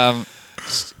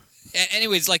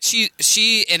 Anyways, like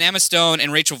she and Emma Stone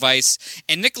and Rachel Weisz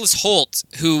and Nicholas Hoult,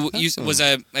 who was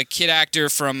a kid actor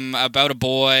from About a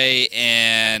Boy,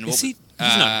 and is he?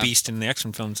 He's not Beast in the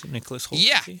X-Men films, Nicholas Hoult.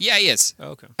 Yeah, he is. Oh,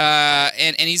 okay.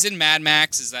 And he's in Mad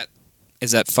Max.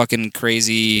 Is that fucking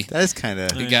crazy? That is kind of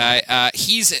guy.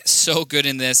 He's so good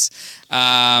in this.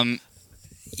 Yeah,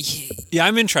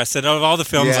 I'm interested. Out of all the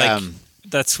films, like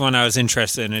that's one I was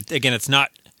interested in. Again, it's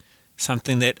not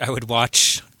something that I would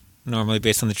watch normally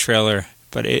based on the trailer,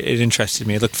 but it interested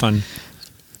me. It looked fun.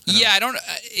 I don't.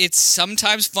 It's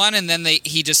sometimes fun, and then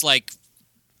he just like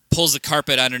pulls the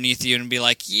carpet underneath you and be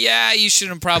like, "Yeah, you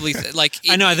shouldn't probably like."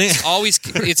 I know. I think it's always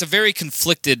it's a very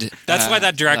conflicted. That's why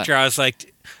that director. I was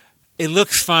like, it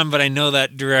looks fun, but I know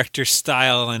that director's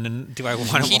style, and do I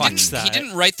want to watch that? He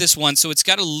didn't write this one, so it's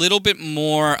got a little bit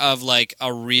more of like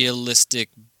a realistic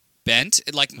bent.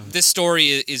 Like this story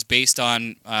is based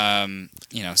on,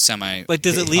 semi. Like,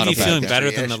 does it leave you feeling better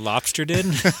than The Lobster did?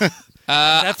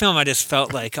 That film, I just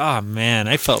felt like, oh man,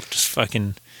 I felt just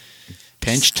fucking.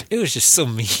 Pinched. It was just so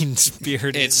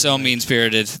mean-spirited. It's so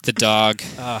mean-spirited. The dog,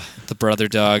 the brother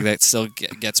dog, that still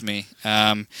gets me.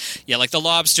 Like The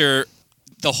Lobster,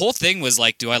 the whole thing was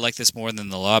like, do I like this more than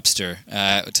The Lobster?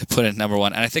 To put it number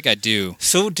one, and I think I do.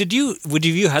 So would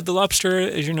you had The Lobster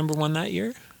as your number one that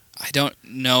year? I don't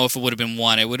know if it would have been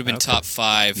one. It would have been top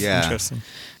 5. Yeah. Interesting.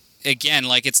 Again,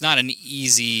 like it's not an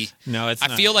easy. No, it's not.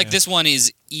 I feel like this one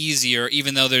is easier,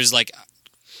 even though there's like.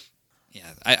 Yeah,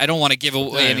 I don't want to give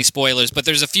away any spoilers, but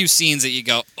there's a few scenes that you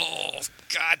go, oh,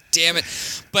 god damn it.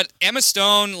 But Emma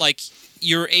Stone, like,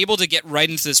 you're able to get right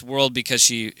into this world because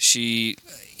she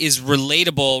is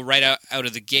relatable right out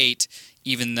of the gate,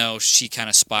 even though she kind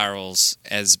of spirals,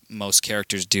 as most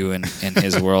characters do in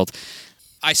his world.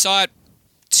 I saw it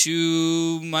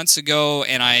 2 months ago,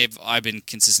 and I've been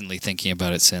consistently thinking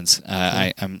about it since.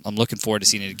 I'm looking forward to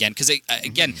seeing it again, because,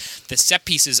 again, the set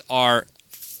pieces are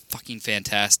fucking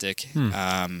fantastic. It was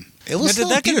Now,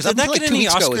 still in theaters. did that Like get 2 any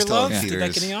weeks ago, it Oscar was still in love? Did that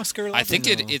theaters. get any Oscar love? I think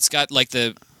or no? it's got like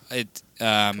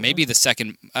maybe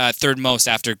the third most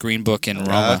after Green Book and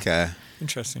Roma. Okay.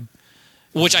 Interesting.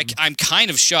 Which I'm kind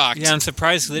of shocked. Yeah, I'm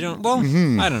surprised they don't. Well,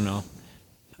 I don't know.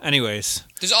 Anyways,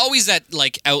 There's always that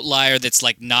like outlier that's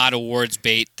like not awards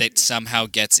bait that somehow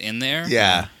gets in there.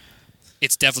 Yeah.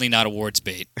 It's definitely not awards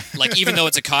bait. Like even though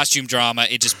it's a costume drama,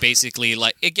 it just basically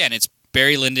like again, it's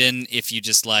Barry Lyndon. If you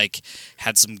just like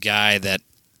had some guy that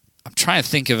I'm trying to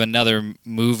think of another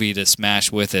movie to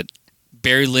smash with it.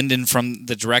 Barry Lyndon from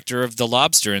the director of The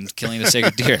Lobster and Killing a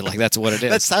Sacred Deer. Like that's what it is.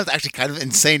 That sounds actually kind of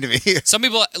insane to me. Some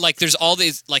people like there's all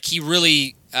these like he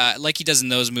really like he does in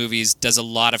those movies does a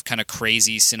lot of kind of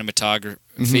crazy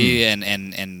cinematography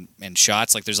and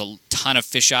shots. Like there's a ton of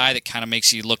fisheye that kind of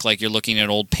makes you look like you're looking at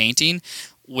an old painting,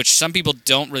 which some people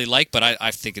don't really like, but I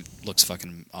think it looks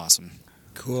fucking awesome.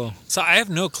 cool. So I have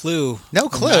no clue. No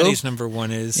what clue? Maddie's number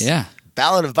one is. Yeah.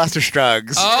 Ballad of Buster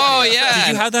Scruggs. Oh yeah.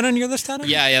 Did you have that on your list, Adam?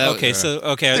 Yeah. Okay,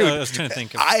 I was trying to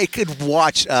think of. I could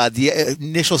watch the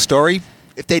initial story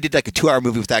if they did like a 2-hour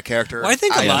movie with that character. Well, I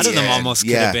think a lot of them did. almost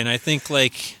could have been. I think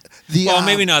like. Well,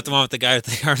 maybe not the one with the guy with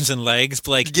the arms and legs,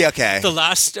 but like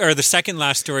the second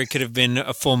last story could have been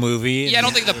a full movie. Yeah, I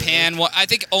don't think the Pan one. I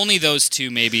think only those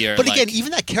two maybe are. But again,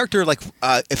 even that character, like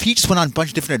if he just went on a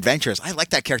bunch of different adventures, I like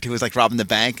that character who was like robbing the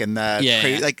bank and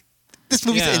crazy, like. This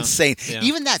movie's insane. Yeah.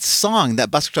 Even that song that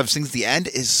Buster Scruggs sings at the end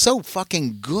is so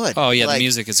fucking good. Oh yeah, like, the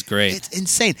music is great. It's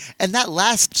insane. And that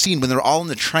last scene when they're all in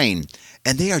the train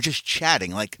and they are just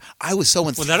chatting, like I was so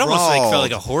enthralled. Well, that almost like felt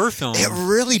like a horror film. It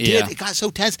really did. Yeah. It got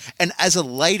so tense, and as the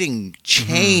lighting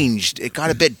changed, it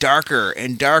got a bit darker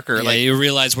and darker. Yeah, like you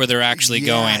realize where they're actually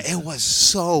going. It was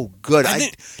so good.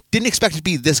 I didn't expect it to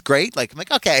be this great. Like I'm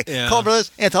like, okay, Coen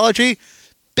Brothers anthology.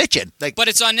 Bitchin'. Like, but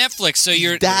it's on Netflix, so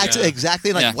you're. That's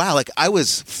exactly like wow. Like I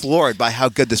was floored by how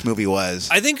good this movie was.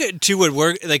 I think it too would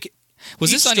work. Like,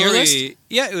 was this on your list?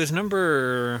 Yeah, it was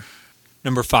number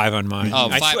 5 on mine. Oh,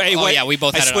 5. Yeah, we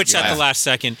both. I had switched it on at the last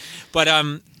second, but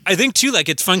I think too like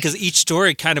it's fun because each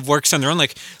story kind of works on their own.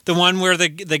 Like the one where the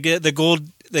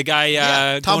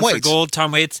guy Tom going Waits. for gold,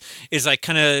 Tom Waits is like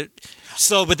kind of.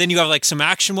 slow, but then you have like some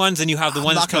action ones, and you have the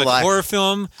one that's kind of like a horror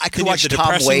film. I could watch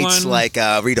Tom Waits like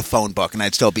read a phone book, and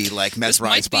I'd still be like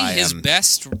mesmerized by him. This might be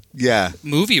his best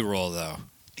movie role, though.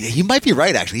 Yeah, you might be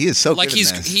right. Actually, he is so like good.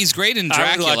 He's great in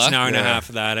Dracula. I would watch an hour and a half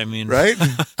of that. I mean, right?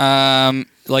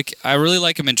 Like I really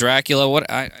like him in Dracula.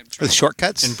 With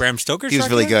Shortcuts and Bram Stoker's. He was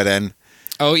really good in.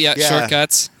 Oh yeah,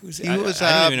 Shortcuts. Who's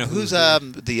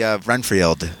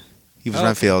Renfield? He was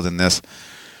Renfield in this.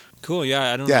 Cool.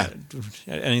 Yeah, I don't know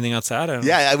anything else to add.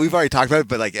 Yeah, we've already talked about it,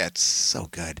 but like, it's so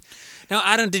good. Now,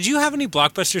 Adam, did you have any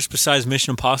blockbusters besides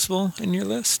Mission Impossible in your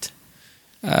list?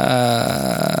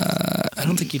 I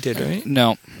don't think you did, right?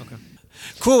 No. Okay.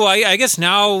 Cool. Well, I guess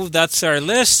now that's our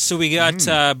list. So we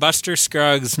got Buster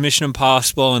Scruggs, Mission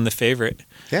Impossible, and The Favorite.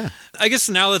 Yeah. I guess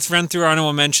now let's run through our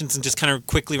honorable mentions and just kind of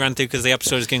quickly run through because the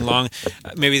episode is getting long.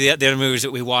 Maybe the other movies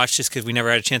that we watched just because we never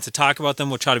had a chance to talk about them.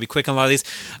 We'll try to be quick on a lot of these.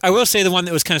 I will say the one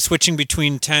that was kind of switching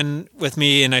between 10 with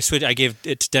me and I gave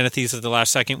it to Denethys at the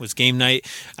last second was Game Night.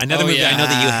 Another movie I know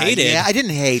that you hated. Yeah, I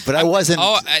didn't hate, but I wasn't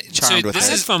charmed with it. I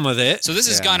had fun with it. So this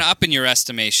has gone up in your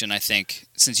estimation, I think,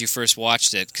 since you first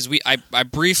watched it because I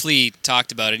briefly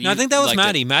talked about it. No, I think that was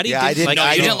Maddie. Maddie, yeah, didn't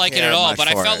you didn't like it at all, but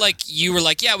I felt it. like you were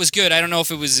like, yeah, it was good. I don't know if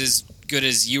it was as good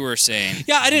as you were saying.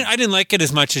 Yeah, I didn't like it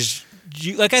as much as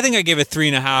you. Like, I think I gave it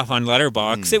 3.5 on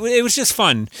Letterboxd. It was just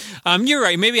fun. You're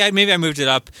right. Maybe I moved it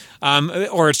up,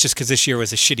 or it's just because this year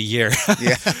was a shitty year.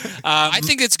 Yeah. I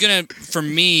think it's gonna. For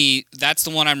me, that's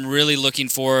the one I'm really looking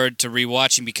forward to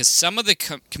rewatching because some of the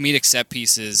comedic set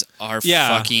pieces are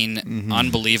fucking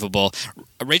unbelievable.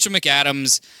 Rachel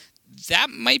McAdams.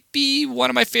 That might be one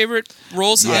of my favorite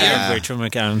roles of the year. Rachel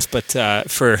McAdams, but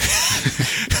for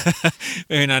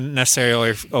maybe not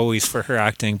necessarily always for her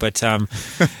acting, but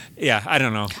yeah, I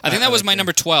don't know. I think that was my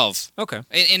number 12. Okay,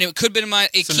 and it could have been my.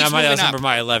 It so keeps now moving that's up. number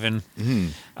my 11.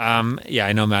 Yeah,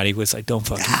 I know Maddie was like, "Don't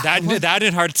fucking that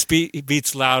in Hearts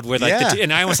beats loud." Where like,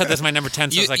 and I almost had this as my number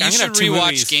 10. So I was like, I'm gonna have two rewatch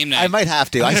movies. Game Night. I might have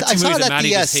to. I saw movies that that at the Maddie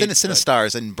just hates,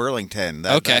 Cinestars in Burlington,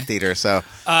 that theater. So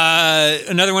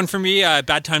another one for me,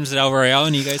 Bad Times at El Royale,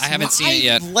 and you guys. I haven't seen it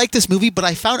yet. I like this movie, but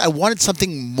I found I wanted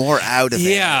something more out of it.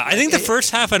 Yeah, I think the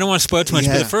first half, I don't want to spoil too much,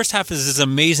 but the first half is this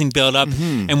amazing build up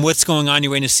and what's going on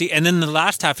you're waiting to see, and then the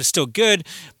last half is still good.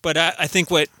 But I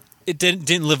think what it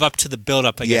didn't live up to the build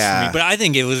up, I guess, for me. But I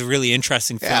think it was a really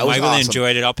interesting film. Yeah, it was I really awesome.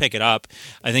 enjoyed it. I'll pick it up.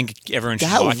 I think everyone should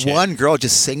watch it. That one girl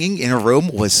just singing in a room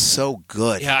was so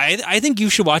good. Yeah, I think you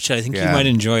should watch it. I think you might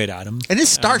enjoy it, Adam. And it's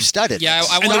star-studded. Yeah,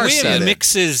 I And the way to it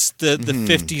mixes the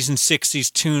 50s and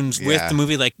 60s tunes with the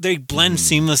movie, like they blend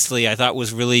seamlessly, I thought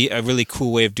was really a really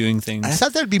cool way of doing things. I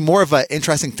thought that would be more of an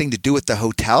interesting thing to do with the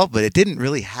hotel, but it didn't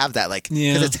really have that. Like,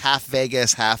 because it's half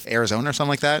Vegas, half Arizona or something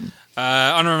like that.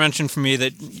 Honorable mention for me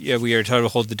that we are total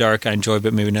Hold the Dark. I enjoyed,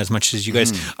 but maybe not as much as you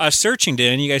guys. Searching, did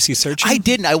any of you guys see Searching? I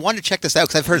didn't. I wanted to check this out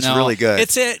because I've heard it's really good.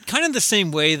 It's kind of the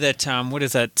same way that what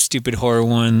is that stupid horror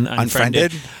one?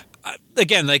 Unfriended?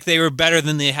 Again, like they were better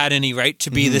than they had any right to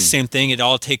be. The same thing. It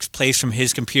all takes place from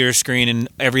his computer screen, and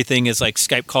everything is like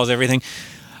Skype calls, everything.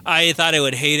 I thought I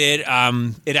would hate it.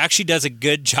 It actually does a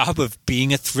good job of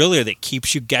being a thriller that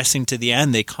keeps you guessing to the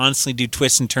end. They constantly do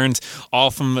twists and turns, all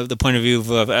from the point of view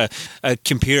of a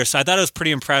computer. So I thought it was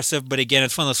pretty impressive. But again,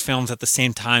 it's one of those films at the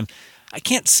same time. I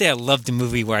can't say I loved the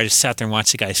movie where I just sat there and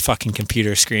watched the guy's fucking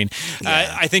computer screen.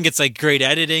 I think it's like great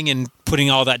editing and putting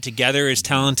all that together is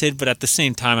talented. But at the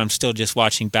same time, I'm still just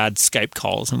watching bad Skype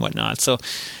calls and whatnot. So...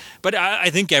 But I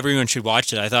think everyone should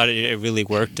watch it. I thought it really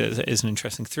worked as an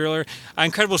interesting thriller.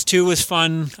 Incredibles 2 was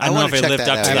fun. I don't know if it lived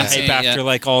up to the hype after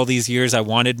like all these years. I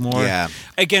wanted more. Yeah.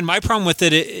 Again, my problem with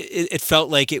it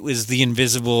felt like it was the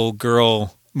Invisible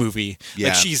Girl movie. Yeah.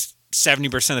 Like she's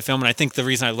 70% of the film, and I think the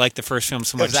reason I liked the first film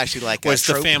so much was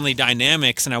the family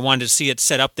dynamics, and I wanted to see it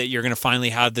set up that you're going to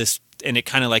finally have this, and it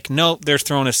kind of like, no, they're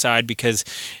thrown aside because...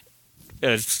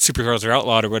 superheroes are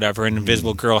outlawed or whatever, and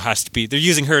Invisible Girl has to be... They're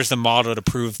using her as the model to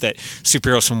prove that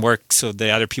superheroes can work so the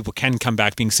other people can come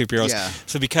back being superheroes. Yeah.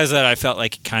 So because of that, I felt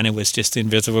like it kind of was just the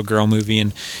Invisible Girl movie,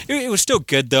 and it was still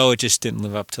good, though. It just didn't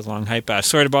live up to the long hype.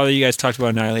 Sorry to bother you guys. Talked about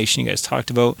Annihilation. You guys talked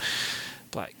about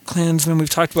Black Klansman. We've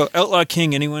talked about Outlaw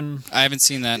King. Anyone? I haven't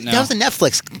seen that, no. That was a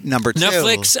Netflix number, too.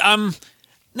 Netflix,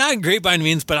 not great by any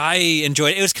means, but I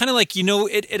enjoyed it. It was kind of like,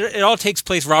 it all takes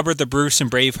place Robert the Bruce and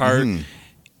Braveheart.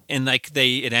 And like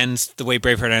it ends the way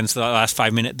Braveheart ends, the last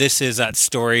 5 minutes. This is that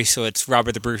story, so it's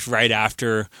Robert the Bruce right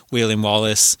after William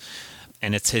Wallace,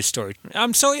 and it's his story.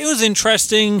 So it was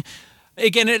interesting.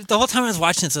 Again, the whole time I was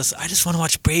watching this, I just want to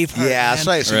watch Braveheart. Yeah,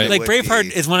 that's right. Like Braveheart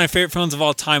is one of my favorite films of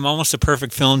all time, almost a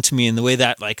perfect film to me in the way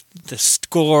that like the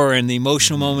score and the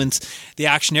emotional moments, the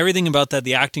action, everything about that,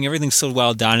 the acting, everything's so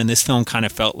well done. And this film kind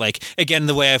of felt like, again,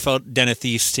 the way I felt Den of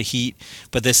Thieves to Heat,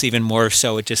 but this even more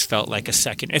so. It just felt like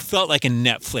it felt like a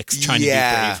Netflix trying to do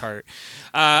Braveheart.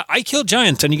 I Killed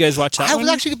Giants. And you guys watch that? I was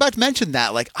actually about to mention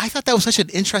that. Like, I thought that was such an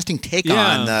interesting take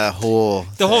on the whole.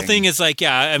 The whole thing is like,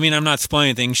 I mean, I'm not spoiling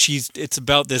anything. It's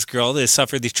about this girl that has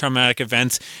suffered these traumatic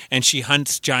events, and she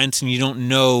hunts giants, and you don't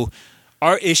know.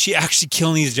 Is she actually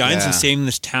killing these giants and saving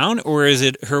this town, or is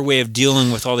it her way of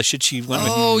dealing with all the shit she went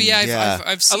with? Oh,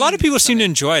 I've seen a lot of people seem to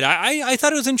enjoy it. I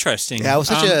thought it was interesting. Yeah, it was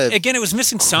such again, it was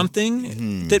missing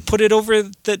something that put it over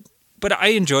that. But I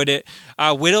enjoyed it.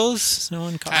 Widows, no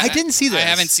one caught. I didn't see this. I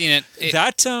haven't seen it.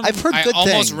 I've heard good things.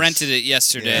 I almost rented it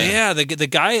yesterday. Yeah, the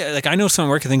guy, like I know some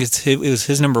work. I think it was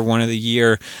his number one of the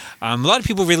year. A lot of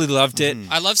people really loved it.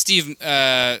 I love Steve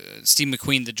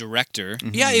McQueen, the director.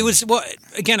 Yeah, it was. Well,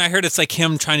 again, I heard it's like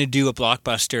him trying to do a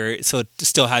blockbuster, so it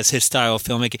still has his style of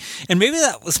filmmaking. And maybe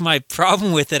that was my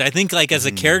problem with it. I think, like as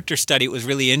a character study, it was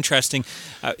really interesting.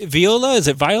 Viola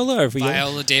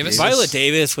Viola Davis. Viola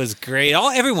Davis was great.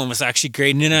 Everyone was actually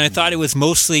great, and I thought it was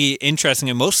mostly interesting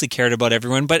and mostly cared about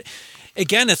everyone. But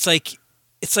again, it's like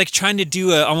trying to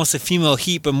do almost a female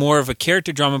Heat, but more of a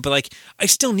character drama. But like, I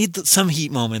still need some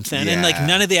Heat moments, and like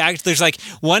none of the there's like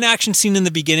one action scene in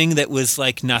the beginning that was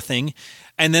like nothing,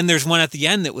 and then there's one at the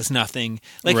end that was nothing.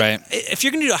 Like, if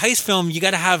you're gonna do a heist film, you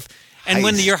got to have, and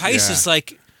when your heist is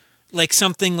like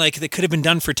something like that could have been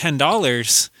done for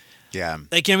 $10. Yeah.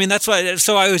 Like, I mean, that's why.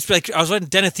 So I was watching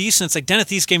Den of Thieves, and it's like Den of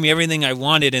Thieves gave me everything I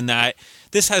wanted in that.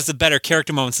 This has the better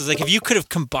character moments. It's like if you could have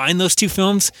combined those two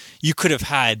films, you could have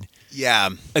had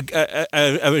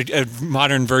a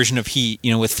modern version of Heat,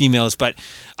 with females. But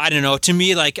I don't know. To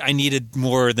me, like I needed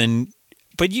more than.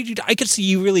 But I could see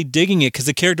you really digging it because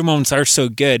the character moments are so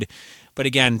good. But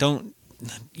again,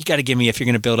 you got to give me, if you're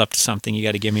going to build up to something, you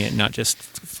got to give me it, not just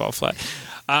fall flat.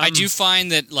 I do find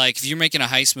that like if you're making a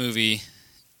heist movie,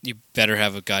 you better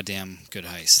have a goddamn good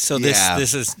heist. So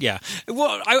this is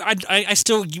Well, I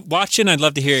still watch it, and I'd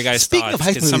love to hear your guys' Speaking thoughts. Of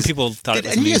heist movies, some people thought it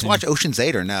was amazing. Did you guys watch amazing. Ocean's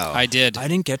 8 or no? I did. I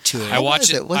didn't get to it. I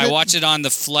watched it. I watched it on the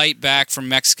flight back from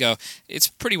Mexico. It's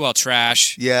pretty well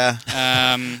trash. Yeah.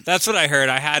 That's what I heard.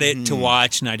 I had it to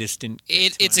watch, and I just didn't.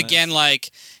 It's again like,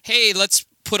 hey, let's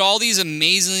put all these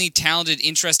amazingly talented,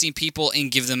 interesting people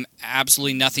and give them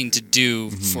absolutely nothing to do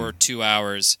for 2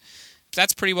 hours.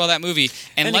 that's pretty well that movie.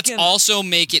 And let's also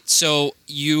make it so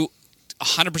you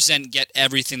 100% get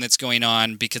everything that's going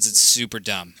on because it's super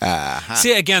dumb.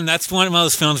 See, again, that's one of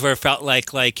those films where it felt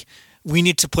like we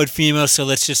need to put females, so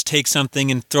let's just take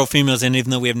something and throw females in, even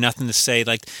though we have nothing to say.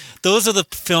 Like, those are the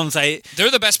films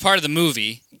they're the best part of the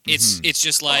movie. It's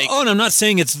just like... Oh, and I'm not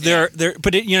saying it's there,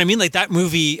 but you know what I mean? Like, that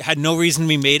movie had no reason to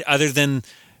be made other than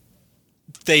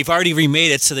they've already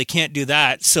remade it, so they can't do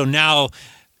that. So now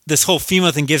this whole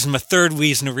female thing gives them a third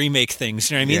reason to remake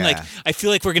things. You know what I mean? Yeah. Like, I feel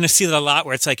like we're going to see that a lot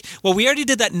where it's like, well, we already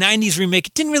did that 90s remake.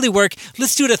 It didn't really work.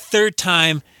 Let's do it a third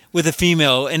time with a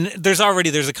female. And there's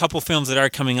a couple films that are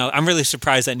coming out. I'm really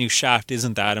surprised that new Shaft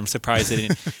isn't that. I'm surprised they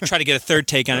didn't try to get a third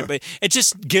take on it. But it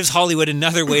just gives Hollywood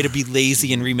another way to be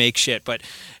lazy and remake shit. But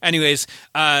anyways,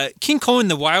 King Cohen,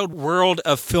 The Wild World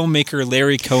of filmmaker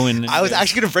Larry Cohen. I was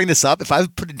actually going to bring this up. If I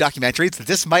put in documentaries,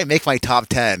 this might make my top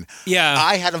 10. Yeah.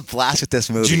 I had a blast with this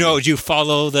movie. Do you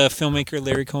follow the filmmaker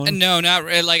Larry Cohen? No, not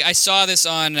really. Like, I saw this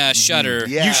on Shudder.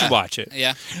 Yeah. You should watch it.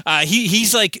 Yeah.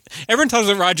 He's like, everyone talks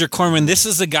about Roger Corman. This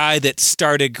is the guy that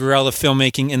started guerrilla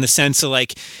filmmaking in the sense of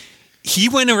like, he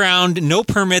went around, no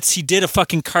permits. He did a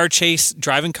fucking car chase,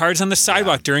 driving cars on the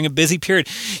sidewalk during a busy period.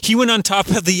 He went on top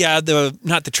of the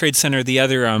not the Trade Center, the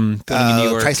other building in New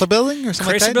York, Chrysler Building or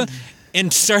something like that.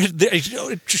 And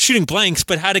started shooting blanks,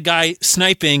 but had a guy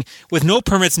sniping with no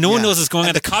permits. No one knows what's going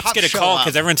on. The cops get a call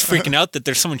because everyone's freaking out that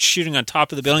there's someone shooting on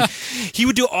top of the building. He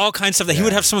would do all kinds of stuff. He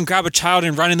would have someone grab a child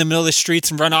and run in the middle of the streets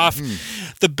and run off.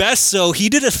 The best, so he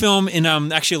did a film in,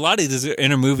 actually a lot of these are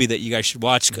in a movie that you guys should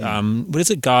watch. What is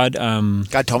it? God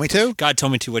Told Me To? God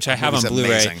Told Me To, which I have on Blu-ray.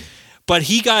 Amazing. But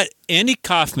he got Andy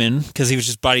Kaufman, because he was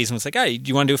just buddies, and was like, hey, do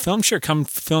you want to do a film? Sure, come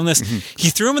film this. He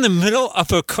threw him in the middle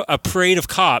of a parade of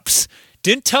cops.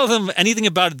 Didn't tell them anything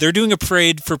about it. They're doing a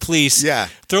parade for police. Yeah.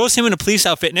 Throws him in a police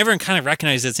outfit, and everyone kind of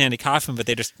recognizes it's Andy Kaufman, but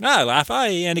they just laugh. Oh,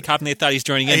 Andy Kaufman. They thought he's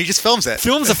joining in. And he just films it.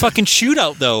 Films a fucking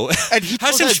shootout, though. And he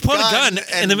has him pull a gun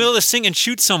in the middle of the thing and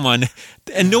shoot someone,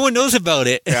 and no one knows about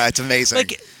it. Yeah, it's amazing.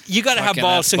 Like, you got to have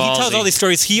balls. So he ballsy. tells all these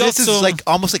stories. This is like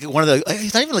almost like one of the.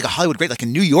 He's not even like a Hollywood great, like a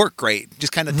New York great.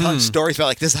 Just kind of telling stories about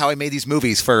like this is how I made these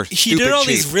movies for. He did all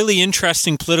these really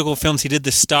interesting political films. He did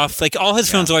this stuff. Like all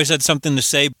his films always had something to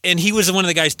say. And he was one of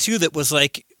the guys too that was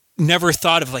like never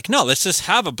thought of like, no, let's just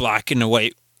have a black and a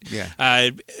white.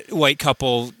 White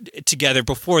couple together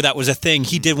before that was a thing.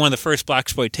 He did one of the first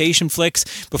blaxploitation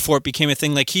flicks before it became a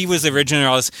thing. Like he was the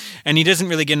original, and he doesn't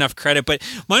really get enough credit. But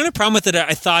my only problem with it,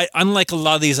 I thought, unlike a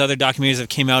lot of these other documentaries that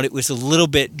came out, it was a little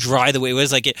bit dry the way it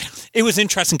was. Like it was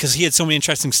interesting because he had so many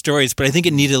interesting stories, but I think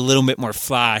it needed a little bit more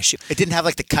flash. It didn't have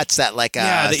like the cuts that like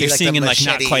that you're seeing in like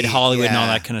Not Quite Hollywood and all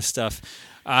that kind of stuff.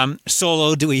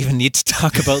 Solo, do we even need to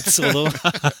talk about Solo?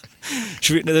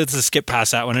 Let's skip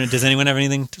past that one. Does anyone have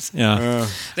anything? Yeah,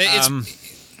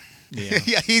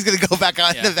 he's going to go back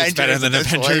on Avengers. It's better than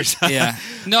Avengers.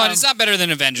 No, it's not better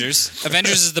than Avengers.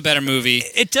 Avengers is the better movie.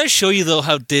 It does show you, though,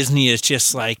 how Disney is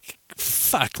just like,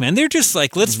 fuck, man. They're just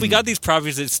like, we got these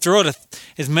properties. Let's throw out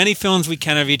as many films we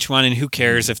can of each one, and who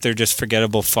cares if they're just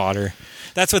forgettable fodder.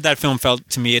 That's what that film felt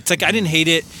to me. It's like, I didn't hate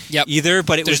it either,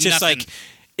 but it was just nothing. Like...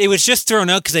 It was just thrown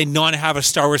out because they want to have a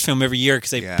Star Wars film every year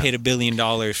because they paid $1 billion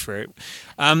for it.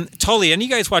 Tully, and you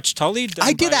guys watched Tully?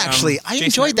 I did actually. I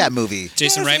enjoyed that movie.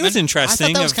 Jason Reitman? It was interesting. I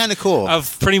thought that was kind of cool.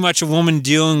 Of pretty much a woman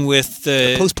dealing with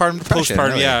the postpartum depression.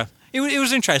 Really. Yeah. It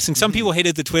was interesting. Some people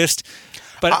hated the twist,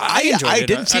 but I enjoyed it. I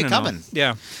didn't see it coming.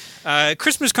 Yeah.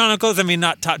 Christmas Chronicles, I mean,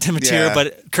 not top 10 material,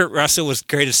 but Kurt Russell was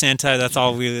great as Santa. That's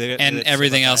all we... And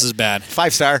everything else is bad.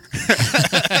 5-star.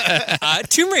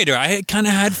 Tomb Raider, I kind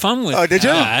of had fun with. Oh, did you?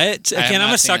 Again,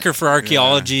 I'm a sucker for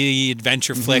archaeology,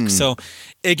 adventure flicks, so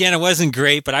again, it wasn't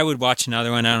great, but I would watch another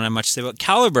one. I don't have much to say about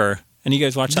Caliber. And you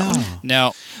guys watched that one?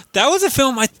 No. That was a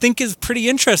film I think is pretty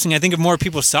interesting. I think if more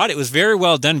people saw it, it was very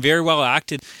well done, very well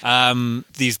acted.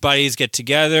 These buddies get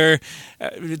together.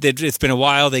 It's been a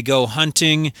while. They go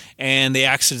hunting, and they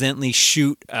accidentally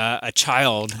shoot a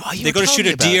child. They go to shoot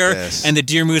a deer, and the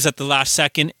deer moves at the last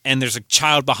second, and there's a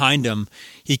child behind him.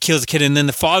 He kills the kid, and then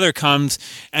the father comes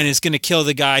and is going to kill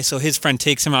the guy, so his friend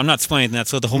takes him out. I'm not spoiling that,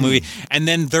 so the whole movie. And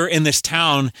then they're in this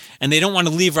town, and they don't want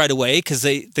to leave right away because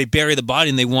they bury the body,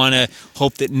 and they want to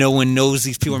hope that no one knows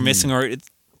these people are missing.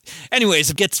 Anyways,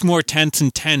 it gets more tense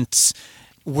and tense.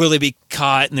 Will they be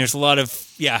caught? And there's a lot of,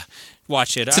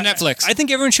 watch it. It's a Netflix. I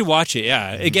think everyone should watch it,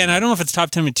 Again, I don't know if it's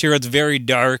top 10 material. It's very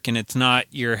dark, and it's not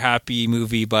your happy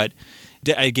movie, but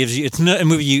It gives you. It's not a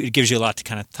movie. It gives you a lot to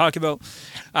kind of talk about.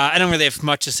 I don't really have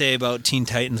much to say about Teen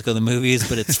Titans Go the movies,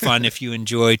 but it's fun if you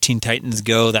enjoy Teen Titans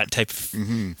Go. That type of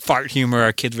fart humor.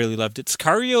 Our kids really loved it.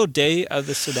 Sicario: Day of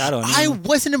the Soldado. I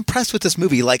wasn't impressed with this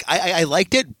movie. Like I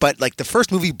liked it, but like the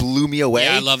first movie blew me away.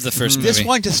 Yeah, I love the first movie. This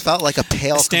one just felt like a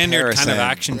pale standard comparison. kind of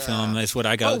action film is what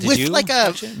I got. Did with you like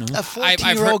a No?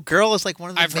 14-year-old girl is like one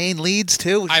of the main leads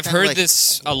too. I've heard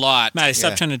this a lot. Matt,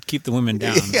 stop trying to keep the women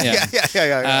down.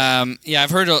 Yeah,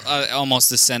 I've heard almost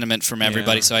the sentiment from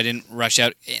everybody, so I didn't rush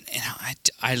out. And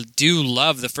I do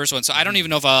love the first one, so I don't even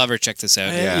know if I'll ever check this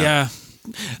out. Yeah.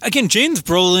 Again, James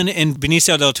Brolin and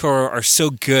Benicio del Toro are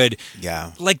so good.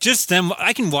 Yeah. Like, just them,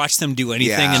 I can watch them do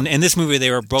anything. And in this movie,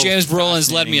 they were both James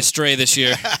Brolin's led me astray this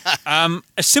year. A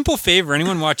simple favor.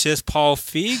 Anyone watch this? Paul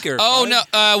Feig?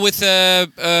 With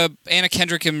Anna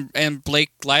Kendrick and Blake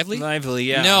Lively? Lively,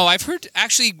 yeah. No, I've heard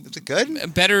actually Is it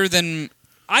good? better than...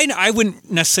 I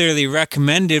wouldn't necessarily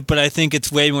recommend it, but I think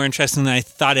it's way more interesting than I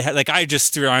thought it had. Like, I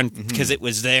just threw on because it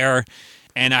was there,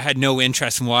 and I had no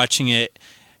interest in watching it.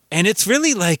 And it's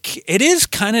really like, it is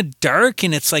kind of dark,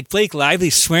 and it's like Blake Lively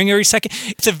swearing every second.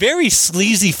 It's a very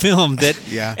sleazy film that,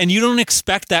 and you don't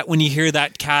expect that when you hear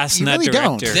that cast and that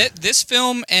director. This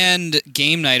film and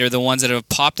Game Night are the ones that have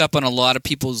popped up on a lot of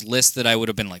people's lists that I would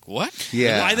have been like, what?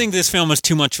 Yeah. I think this film was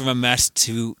too much of a mess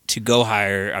to go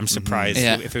higher. I'm surprised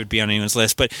if it would be on anyone's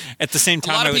list. But at the same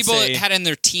time, a lot of people had in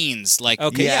their teens. Like,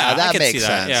 okay, that I could makes see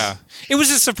that. sense. Yeah, it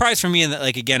was a surprise for me in that,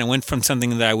 like, again, it went from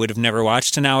something that I would have never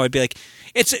watched to now I'd be like,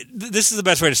 this is the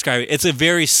best way to describe it. It's a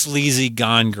very sleazy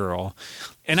Gone Girl.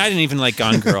 And I didn't even like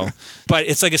Gone Girl, but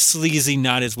it's like a sleazy,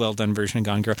 not as well done version of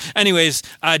Gone Girl. Anyways,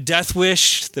 Death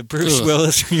Wish, the Bruce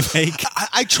Willis remake.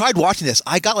 I tried watching this.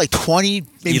 I got like 20,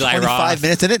 maybe Eli 25 Roth.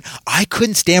 minutes in it. I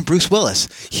couldn't stand Bruce Willis.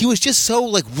 He was just so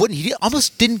like wooden. He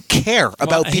almost didn't care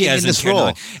about being in this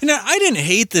role. I didn't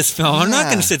hate this film. I'm not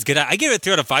going to say it's good. I give it a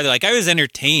 3 out of 5. Like, I was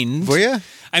entertained. Were you?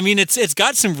 I mean, it's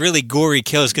got some really gory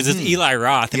kills because it's Eli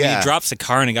Roth. I mean, he drops a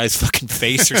car in a guy's fucking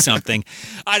face or something.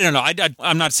 I don't know.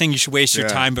 I'm not saying you should waste your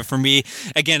time, but for me,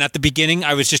 again, at the beginning,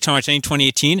 I was just trying to watch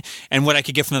 2018, and what I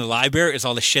could get from the library is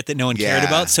all the shit that no one cared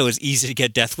about, so it was easy to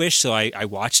get Death Wish, so I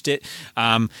watched it.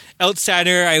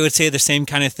 Outsider, I would say the same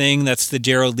kind of thing. That's the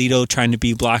Jared Leto trying to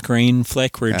be Black Rain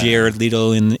flick, where Jared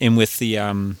Leto in with the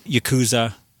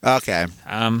Yakuza. Okay.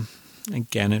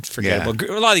 Again, it's forgettable.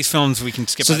 A lot of these films we can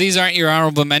skip. So these aren't your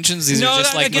honorable mentions? These are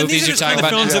just like movies you're talking about?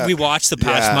 Films that we watched the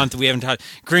past month that we haven't had.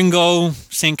 Gringo,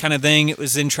 same kind of thing. It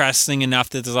was interesting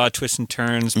enough that there's a lot of twists and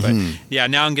turns. But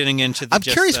now I'm getting into the... I'm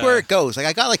curious where it goes. Like,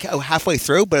 I got like halfway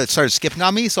through, but it started skipping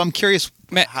on me, so I'm curious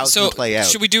how it's going to play out.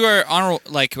 Should we do our honorable...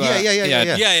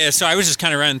 Yeah. So I was just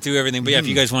kind of running through everything. But if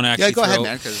you guys want to actually go ahead,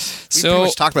 man, because we pretty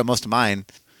much talked about most of mine.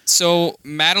 So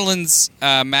Madeline's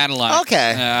Madeline.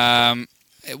 Okay.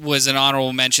 It was an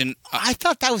honorable mention. I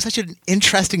thought that was such an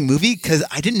interesting movie because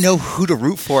I didn't know who to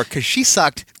root for because she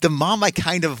sucked. The mom I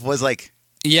kind of was like,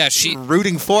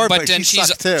 rooting for, but then she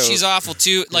sucked too. She's awful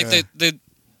too. Like the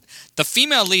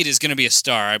female lead is going to be a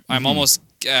star. I'm almost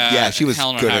she was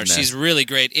Helena good. Howard. She's really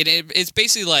great. It's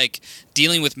basically like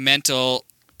dealing with mental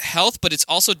health, but it's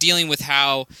also dealing with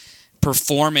how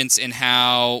performance and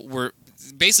how we're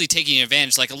basically taking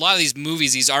advantage. Like a lot of these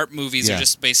movies, these art movies are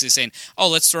just basically saying, oh,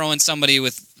 let's throw in somebody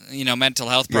with mental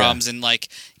health problems and like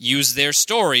use their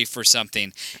story for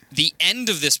something. The end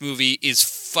of this movie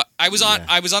is I was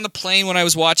on the plane when I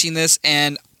was watching this,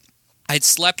 and I'd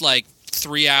slept like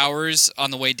 3 hours on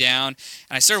the way down,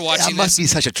 and I started watching this. That must be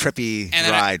such a trippy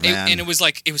ride, man. And it was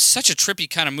such a trippy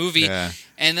kind of movie. Yeah.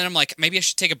 And then I'm like, maybe I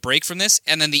should take a break from this.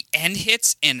 And then the end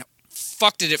hits, and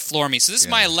fuck did it floor me. So this is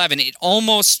my 11. It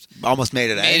almost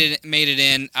made it. Made it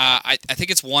in. I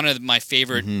think it's one of my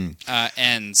favorite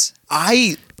ends.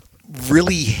 I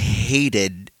really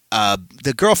hated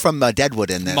the girl from Deadwood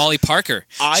in this, Molly Parker.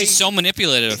 She's so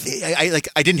manipulative. I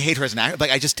didn't hate her as an actor.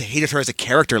 Like, I just hated her as a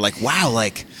character. Like, wow,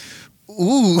 like.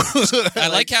 Ooh. I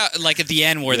like how, like, at the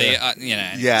end where they, I'm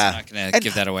not going to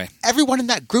give that away. Everyone in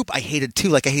that group I hated, too.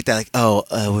 Like, I hate that, like,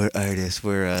 we're artists,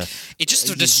 we're... It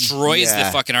just destroys the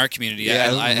fucking art community.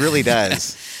 Yeah, it really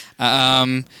does.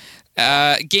 Game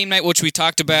Night, which we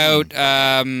talked about,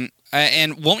 and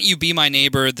Won't You Be My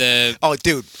Neighbor, Oh,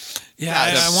 dude. Yeah,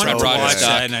 I wanted to watch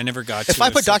that, and I never got to. If I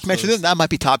put documentary in, that might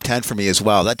be top 10 for me as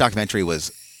well. That documentary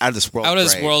was... Out of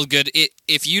this world good.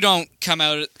 If you don't come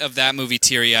out of that movie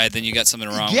teary-eyed, then you got something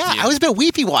wrong with you. Yeah, I was a bit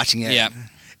weepy watching it. Yeah.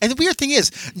 And the weird thing is,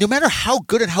 no matter how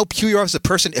good and how pure you are as a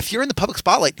person, if you're in the public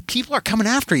spotlight, people are coming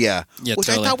after you. Yeah, which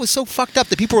totally. I thought was so fucked up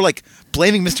that people were like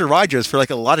blaming Mr. Rogers for like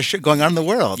a lot of shit going on in the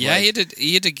world. Yeah, like,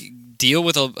 he had to deal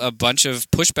with a bunch of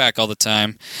pushback all the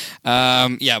time.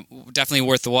 Definitely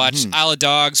worth the watch. Isle of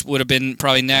Dogs would have been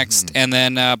probably next, and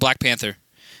then Black Panther.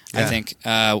 I think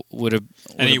would have.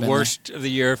 Any worst of the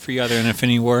year for you other than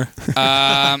Infinity War?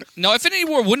 No, Infinity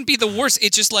War wouldn't be the worst.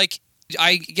 It's just like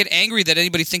I get angry that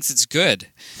anybody thinks it's good.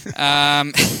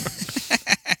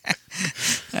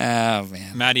 Oh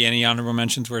man, Maddie, any honorable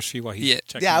mentions worst for you? While he's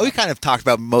checking we kind of talked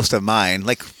about most of mine,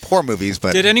 like horror movies.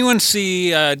 But did anyone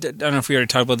see? I don't know if we already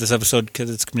talked about this episode because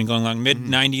it's been going along.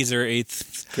 Mid-90s or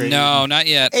 8th grade? No, not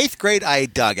yet. 8th grade, I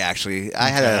dug actually.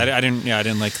 I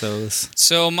didn't like those.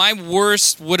 So my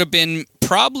worst would have been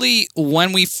probably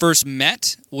When We First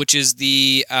Met, which is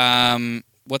the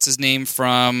what's his name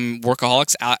from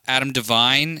Workaholics, Adam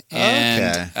Devine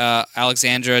and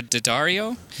Alexandra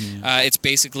Daddario. Yeah. It's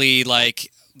basically like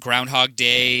Groundhog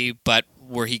Day, but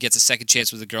where he gets a second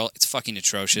chance with a girl. It's fucking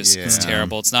atrocious. Yeah. It's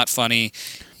terrible. It's not funny.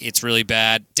 It's really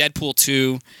bad. Deadpool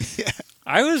 2.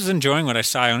 I was enjoying what I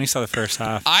saw. I only saw the first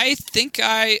half. I think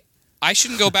I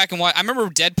shouldn't go back and watch. I remember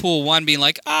Deadpool 1 being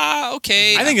like,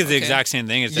 okay. I think it's the exact same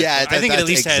thing as Deadpool. I think it at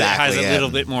least has a little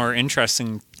bit more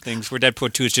interesting things, where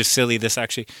Deadpool 2 is just silly. This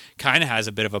actually kind of has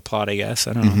a bit of a plot, I guess.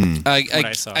 I don't know what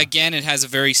I saw. Again, it has a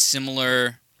very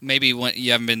similar... Maybe when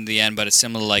you haven't been to the end, but it's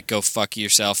similar, like go fuck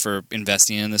yourself for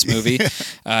investing in this movie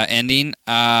ending.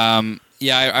 I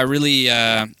really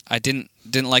I didn't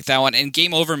like that one. And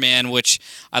Game Over Man, which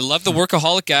I love the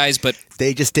Workaholic guys, but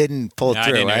they just didn't pull it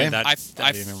through, right? I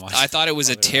thought it was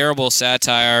a terrible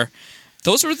satire.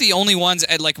 Those were the only ones.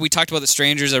 Like we talked about The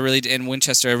Strangers, and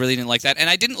Winchester. I really didn't like that, and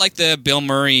I didn't like the Bill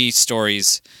Murray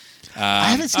stories. I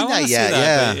haven't seen that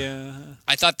yet.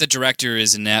 I thought the director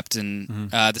is inept,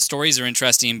 and the stories are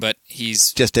interesting, but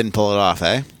he's just didn't pull it off,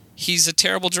 eh? He's a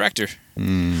terrible director.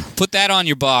 Put that on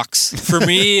your box. For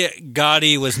me,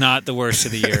 Gotti was not the worst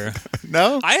of the year.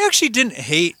 No? I actually didn't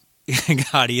hate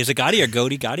Gotti. Is it Gotti or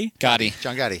Gotti? Gotti.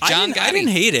 John Gotti. I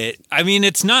didn't hate it. I mean,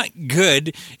 it's not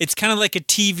good. It's kind of like a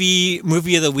TV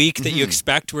movie of the week that you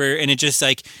expect, and it just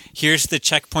like, here's the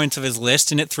checkpoints of his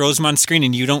list, and it throws them on screen,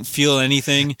 and you don't feel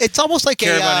anything. It's almost like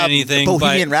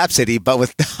Bohemian Rhapsody, but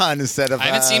with Don instead of... I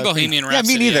haven't seen Bohemian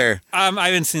Rhapsody. Yeah, me neither. I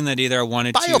haven't seen that either. I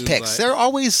wanted Biopics, they're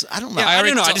always... I don't know. Yeah, I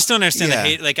don't know. I just don't understand the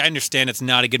hate. Like, I understand it's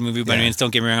not a good movie by any means.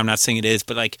 Don't get me wrong. I'm not saying it is,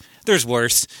 but like, there's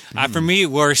worse. For me,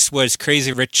 worse was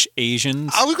Crazy Rich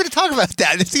Asians. I was going to talk about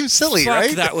that. It seems silly,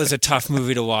 right? That was a tough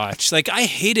movie to watch. Like, I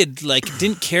hated,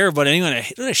 didn't care about anyone. I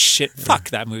hated shit. Fuck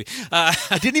that movie.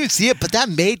 I didn't even see it, but that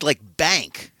made,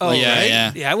 bank. Oh,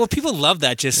 yeah. Yeah, well, people love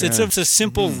that. Just It's a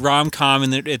simple rom-com,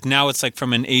 and now it's,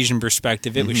 from an Asian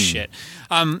perspective. It was shit.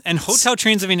 And Hotel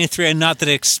Transylvania 3, not that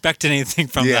I expected anything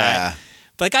from that.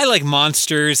 But, I like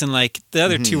Monsters, and, the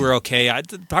other two were okay.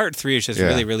 Part 3 is just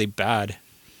really, really bad.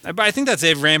 But I think that's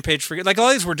it. Rampage,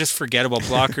 all these were just forgettable.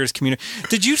 Blockers, Community.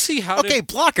 Did you see how? Okay,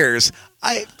 Blockers.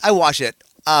 I watched it.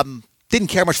 Didn't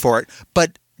care much for it,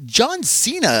 but John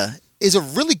Cena is a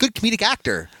really good comedic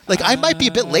actor. I might be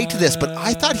a bit late to this, but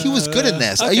I thought he was good in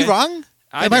this. Okay. Are you wrong?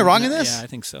 Am I wrong in this? Yeah, I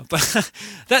think so. But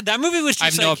that movie was just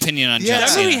I have no opinion on John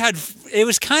Cena. That movie it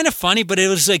was kind of funny, but it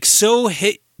was so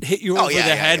hit you over the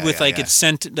head with it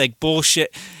sent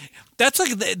bullshit. That's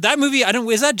that movie.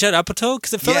 Is that Judd Apatow?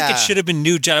 Because it felt like it should have been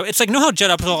new Judd. It's know how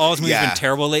Judd Apatow all his movies have been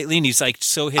terrible lately, and he's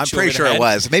so hit. I'm pretty sure it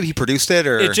was. Maybe he produced it,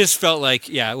 or it just felt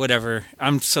whatever.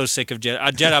 I'm so sick of Judd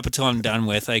Apatow. I'm done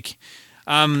with.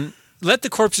 Let the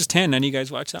Corpses Tan. None of you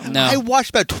guys watch that one? No. I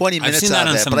watched about 20 minutes of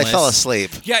it, but I fell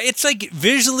asleep. Yeah, it's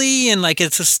visually and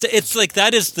it's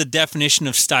that is the definition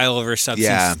of style over substance.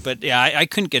 Yeah. But I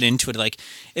couldn't get into it.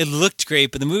 It looked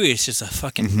great, but the movie is just a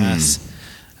fucking mess.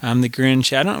 The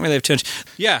Grinch. I don't really have too much.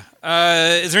 Yeah.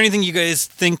 Is there anything you guys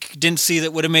think didn't see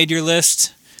that would have made your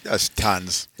list? There's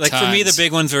tons. For me, the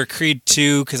big ones were Creed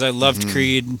 2 because I loved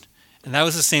Creed, and that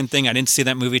was the same thing. I didn't see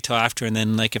that movie till after, and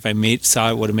then if I saw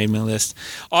it, would have made my list.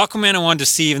 Aquaman I wanted to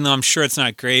see, even though I'm sure it's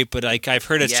not great, but I've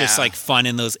heard it's just fun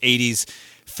in those 80s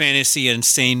fantasy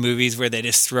insane movies where they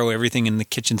just throw everything in the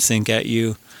kitchen sink at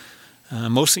you.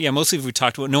 Mostly we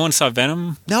talked about. No one saw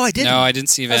Venom? No, I didn't. No, I didn't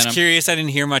see Venom. I was curious. I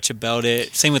didn't hear much about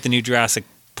it. Same with the new Jurassic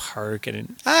Park. It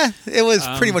was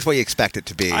pretty much what you expect it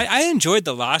to be. I enjoyed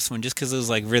the last one just because it was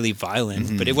really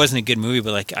violent, but it wasn't a good movie.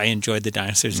 But I enjoyed the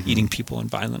dinosaurs eating people in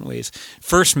violent ways.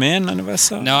 First Man, none of us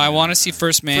saw. No, I want to see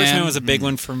First Man. First Man was a big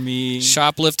one for me.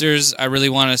 Shoplifters, I really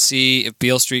want to see. If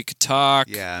Beale Street Could Talk.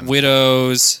 Yeah.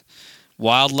 Widows,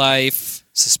 Wildlife,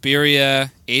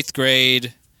 Suspiria, 8th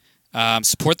Grade.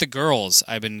 Support the Girls.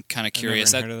 I've been kind of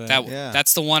curious.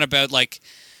 That's the one about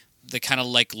the kind of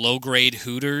low grade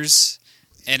Hooters,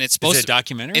 and it's supposed Is it a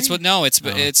documentary? It's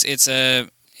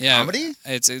Yeah, comedy.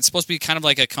 It's supposed to be kind of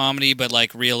like a comedy, but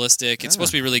like realistic. It's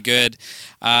supposed to be really good.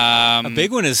 A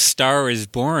big one is Star Is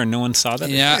Born. No one saw that.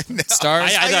 Yeah, No.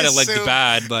 Stars. I thought it looked assume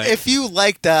bad, but if you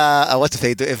liked what's the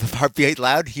fate? If Heart Beat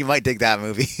Loud, you might dig that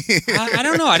movie. I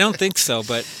don't know. I don't think so,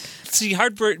 but. See,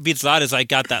 Heart Beats Loud is I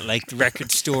got that like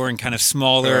record store and kind of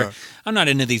smaller. I'm not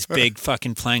into these big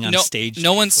fucking playing on stage.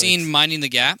 No one's seen Minding the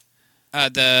Gap,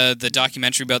 the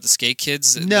documentary about the skate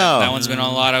kids. No, that one's been on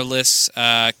a lot of lists.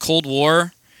 Cold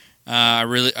War, I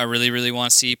really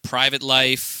want to see. Private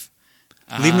Life.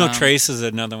 Leave No Trace is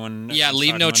another one. Yeah,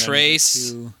 Leave No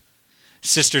Trace.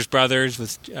 Sisters Brothers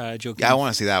with Joaquin. Yeah, I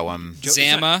want to see that one.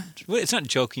 Zama. It's not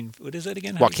joking. What is it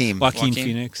again? Joaquin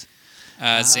Phoenix.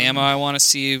 Zama, I want to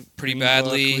see pretty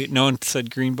badly. No one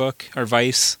said Green Book or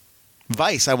Vice.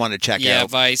 Vice, I want to check out. Yeah,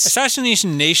 Vice.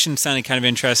 Assassination Nation sounded kind of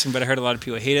interesting, but I heard a lot of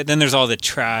people hate it. Then there's all the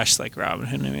trash like Robin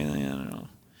Hood and everything. I don't know.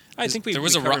 I think there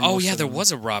was a Robin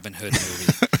Hood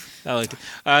movie. I liked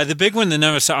it. The big one that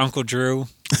never saw, Uncle Drew.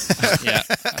 Yeah,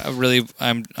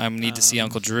 I need to see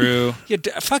Uncle Drew. Yeah,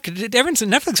 fuck.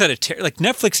 Netflix had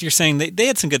Netflix. You're saying they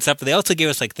had some good stuff, but they also gave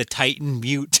us like the Titan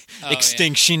Mute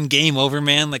Extinction Game Over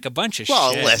Man, like a bunch of shit.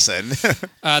 Well, listen,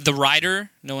 The Rider.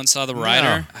 No one saw The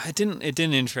Rider. No, it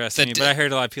didn't interest me, but I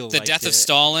heard a lot of people. The Death of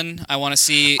Stalin. I want to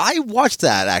see. I watched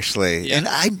that actually, and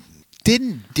I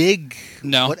didn't dig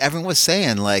what everyone was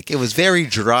saying. Like it was very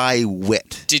dry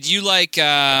wit. Did you like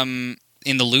In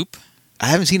the Loop? I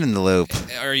haven't seen In the Loop.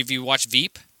 Or have you watched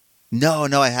Veep? No,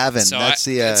 I haven't. So That's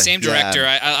the same director.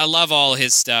 Yeah. I love all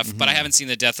his stuff, but I haven't seen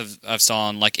The Death of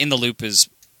Stalin. Like In the Loop is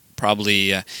probably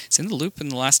it's In the Loop in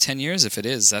the last 10 years. If it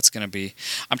is, that's going to be.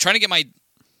 I'm trying to get my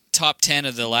top 10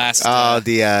 of the last.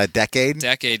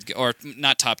 decade, or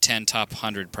not top 10, top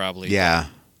 100 probably. Yeah.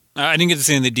 I didn't get to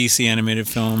see any of the DC animated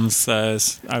films.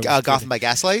 Gotham by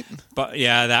Gaslight? But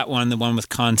yeah, that one, the one with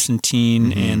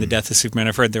Constantine and The Death of Superman.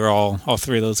 I've heard they're all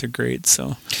three of those are great.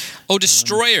 So,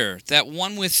 Destroyer, that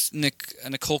one with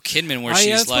Nicole Kidman where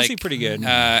she's like pretty good.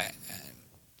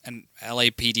 An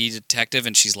LAPD detective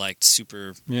and she's like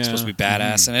super supposed to be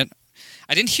badass in it.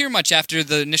 I didn't hear much after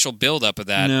the initial build up of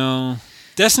that. No.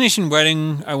 Destination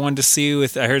Wedding I wanted to see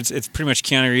I heard it's pretty much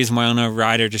Keanu Reeves and Winona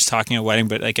Ryder just talking at a wedding,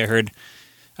 but like I heard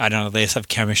I don't know, they just have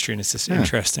chemistry and it's just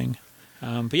interesting.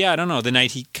 But yeah, I don't know. The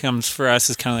Night He Comes for Us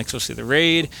is kind of like supposed to be The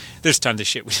Raid. There's tons of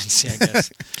shit we didn't see, I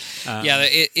guess.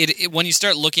 It when you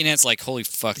start looking at it, it's like, holy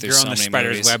fuck, there's so many movies. Girl on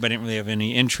the Spider's Web, I didn't really have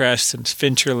any interest since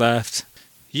Fincher left.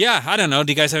 Yeah, I don't know.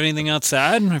 Do you guys have anything else to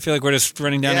add? I feel like we're just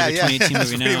running down to the 2018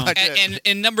 movie now.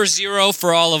 And number 0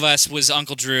 for all of us was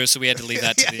Uncle Drew, so we had to leave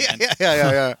that to the end.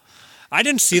 Yeah. I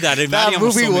didn't see that. That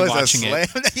movie was watching a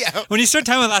slam. It. When you start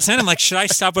talking about last night, I'm like, should I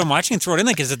stop what I'm watching and throw it in?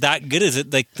 Like, is it that good? Is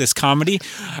it like this comedy?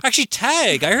 Actually,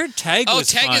 Tag. I heard Tag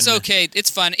was Tag fun. is okay. It's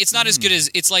fun. It's not as good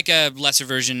as... It's like a lesser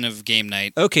version of Game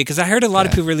Night. Okay, because I heard a lot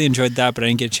of people really enjoyed that, but I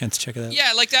didn't get a chance to check it out.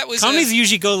 Yeah, like that was... Comedies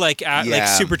usually go like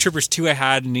Super Troopers 2 I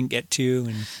had and didn't get to.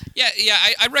 And... Yeah,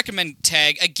 I recommend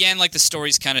Tag. Again, like the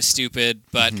story's kind of stupid,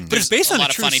 but it's based on a lot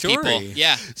a of true funny story. people.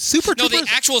 Yeah. Super Troopers... No,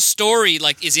 the actual story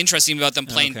like is interesting about them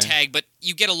playing Tag, but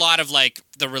you get a lot of like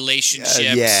the relationships.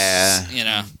 You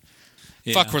know.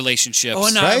 Yeah. Fuck relationships. Oh,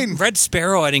 and Red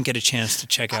Sparrow, I didn't get a chance to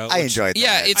check out. I enjoyed that.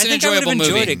 Yeah, it's an enjoyable movie. I would have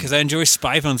enjoyed it because I enjoy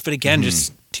spy films, but again,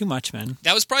 just too much, man.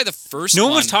 That was probably the first No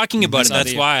one one was talking about it.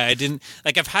 That's why I didn't.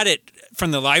 Like, I've had it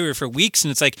from the library for weeks,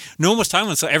 and it's like no one was talking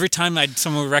about it. So every time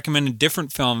someone would recommend a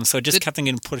different film, so it just kept on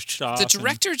getting pushed off. The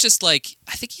director just like,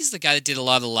 I think he's the guy that did a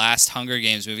lot of the last Hunger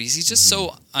Games movies. He's just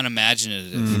so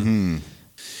unimaginative. Mm-hmm.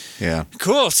 Yeah.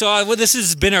 Cool. So this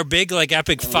has been our big, like,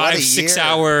 epic 5-6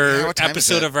 hour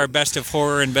episode of our Best of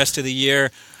Horror and Best of the Year.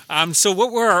 So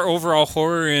what were our overall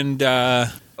horror and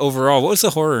overall? What was the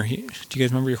horror? Do you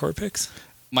guys remember your horror picks?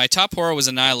 My top horror was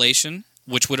Annihilation,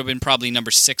 which would have been probably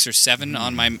number 6 or 7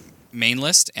 on my main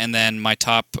list, and then my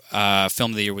top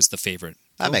film of the year was The Favorite.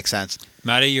 That makes sense.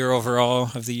 Matty, your overall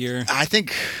of the year? I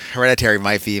think Hereditary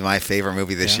might be my favorite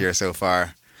movie this year so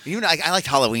far. Even I liked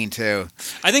Halloween too.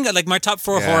 I think like my top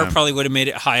 4 horror probably would have made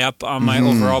it high up on my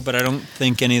overall, but I don't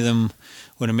think any of them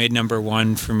would have made number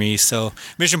 1 for me. So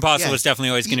Mission Impossible is definitely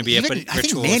always going to be it, but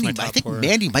Ritual was my top horror.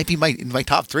 Mandy might be in my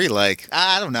top 3. Like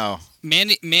I don't know.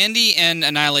 Mandy and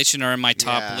Annihilation are in my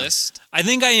top list. I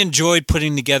think I enjoyed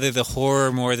putting together the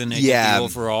horror more than I did the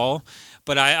overall.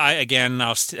 But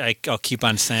I'll keep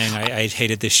on saying I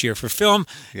hated this year for film,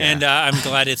 and I'm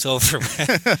glad it's over.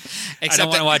 I don't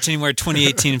want to watch any more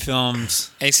 2018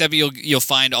 films. Except you'll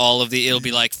find all of it'll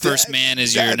be like First Man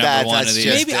is your number 1 of the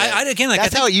year. Maybe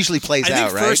that's how it usually plays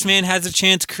out, right? First Man has a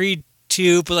chance, Creed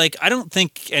 2, but like I don't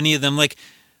think any of them like.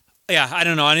 Yeah, I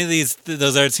don't know. Any of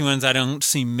those artsy ones I don't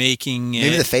see making it.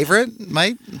 Maybe The Favorite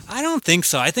might? I don't think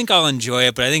so. I think I'll enjoy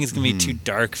it, but I think it's going to be too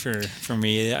dark for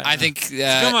me. I think it's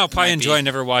a film I'll probably enjoy and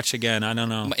never watch again. I don't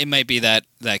know. It might be that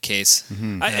case.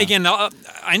 Mm-hmm. Again,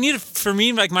 I need for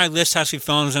me, like my list has to be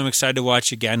films I'm excited to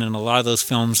watch again, and a lot of those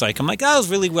films, like I'm like, that was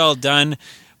really well done,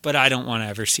 but I don't want to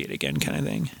ever see it again, kind of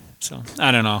thing. So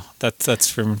I don't know.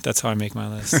 That's how I make my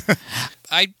list.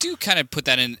 I do kind of put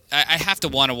that in. I have to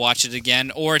want to watch it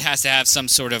again, or it has to have some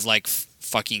sort of like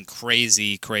fucking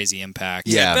crazy impact.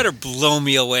 Yeah, it better blow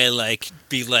me away. Like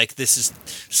be like, this is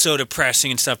so depressing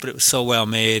and stuff, but it was so well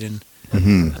made and.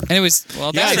 Mm-hmm. Anyways,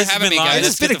 well, thanks for having me, guys.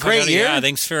 It's been a great year. Yeah,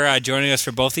 thanks for joining us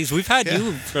for both these. We've had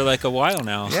you for like a while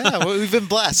now. Yeah, we've been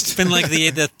blessed. It's been like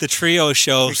the trio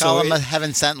show. We call them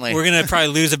Heaven Sently. We're gonna probably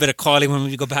lose a bit of quality when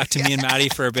we go back to me and Maddie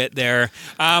for a bit there.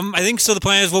 I think so. The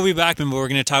plan is we'll be back, and we're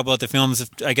going to talk about the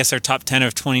films. I guess our top 10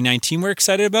 of 2019 we're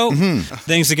excited about. Mm-hmm.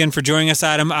 Thanks again for joining us,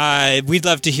 Adam. We'd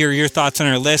love to hear your thoughts on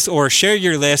our list or share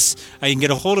your lists. You can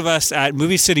get a hold of us at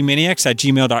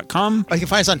moviecitymaniacs@gmail.com. You can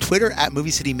find us on Twitter at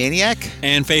Movie City Maniac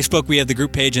and Facebook. We have the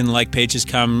group page and the like pages.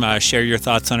 Come share your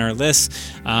thoughts on our list.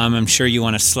 I'm sure you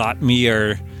want to slot me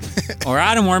or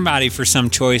Adam or Maddie for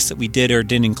some choice that we did or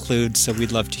didn't include. So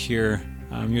we'd love to hear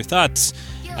your thoughts.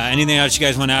 Anything else you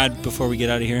guys want to add before we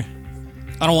get out of here?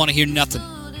 I don't want to hear nothing.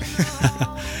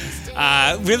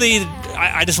 Really,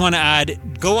 I just want to add: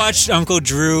 go watch Uncle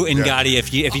Drew and Gotti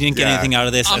if you didn't get anything out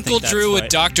of this. Uncle Drew with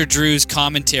Dr. Drew's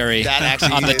commentary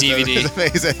on the DVD.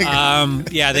 Amazing.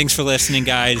 Thanks for listening,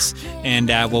 guys, and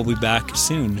we'll be back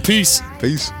soon. Peace.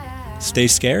 Stay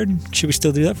scared. Should we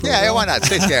still do that? Yeah, why not?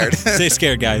 Stay scared. Stay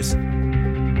scared, guys. And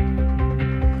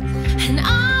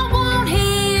I won't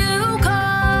hear you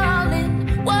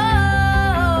calling.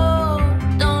 Whoa,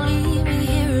 don't leave me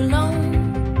here alone.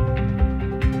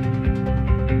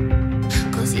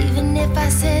 'Cause even if I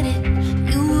said it,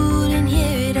 you wouldn't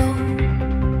hear it all.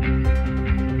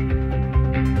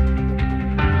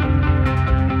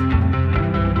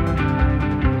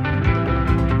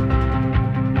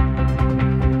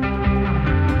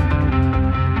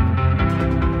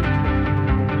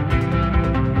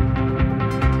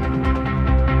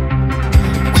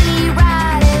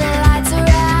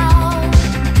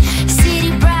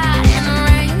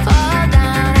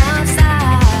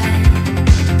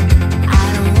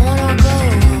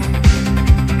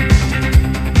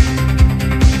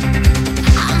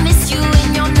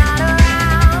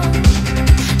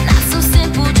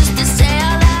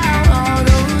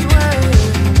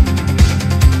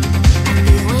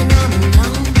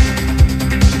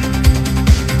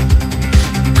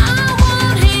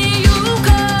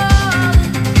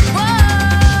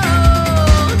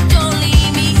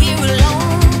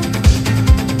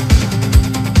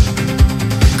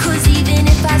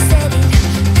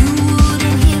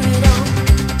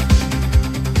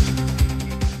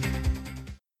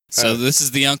 So this is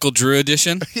the Uncle Drew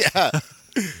edition? Yeah.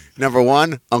 Number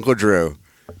 1, Uncle Drew.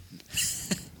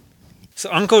 So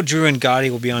Uncle Drew and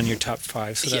Gotti will be on your top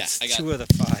 5. So that's 2 of the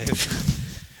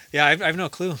 5. Yeah, I have no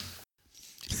clue.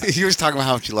 You were talking about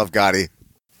how much you love Gotti.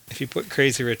 If you put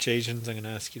Crazy Rich Asians, I'm going to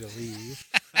ask you to leave.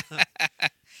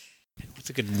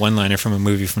 What's a good one-liner from a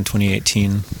movie from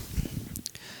 2018?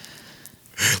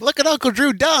 Look at Uncle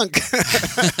Drew dunk.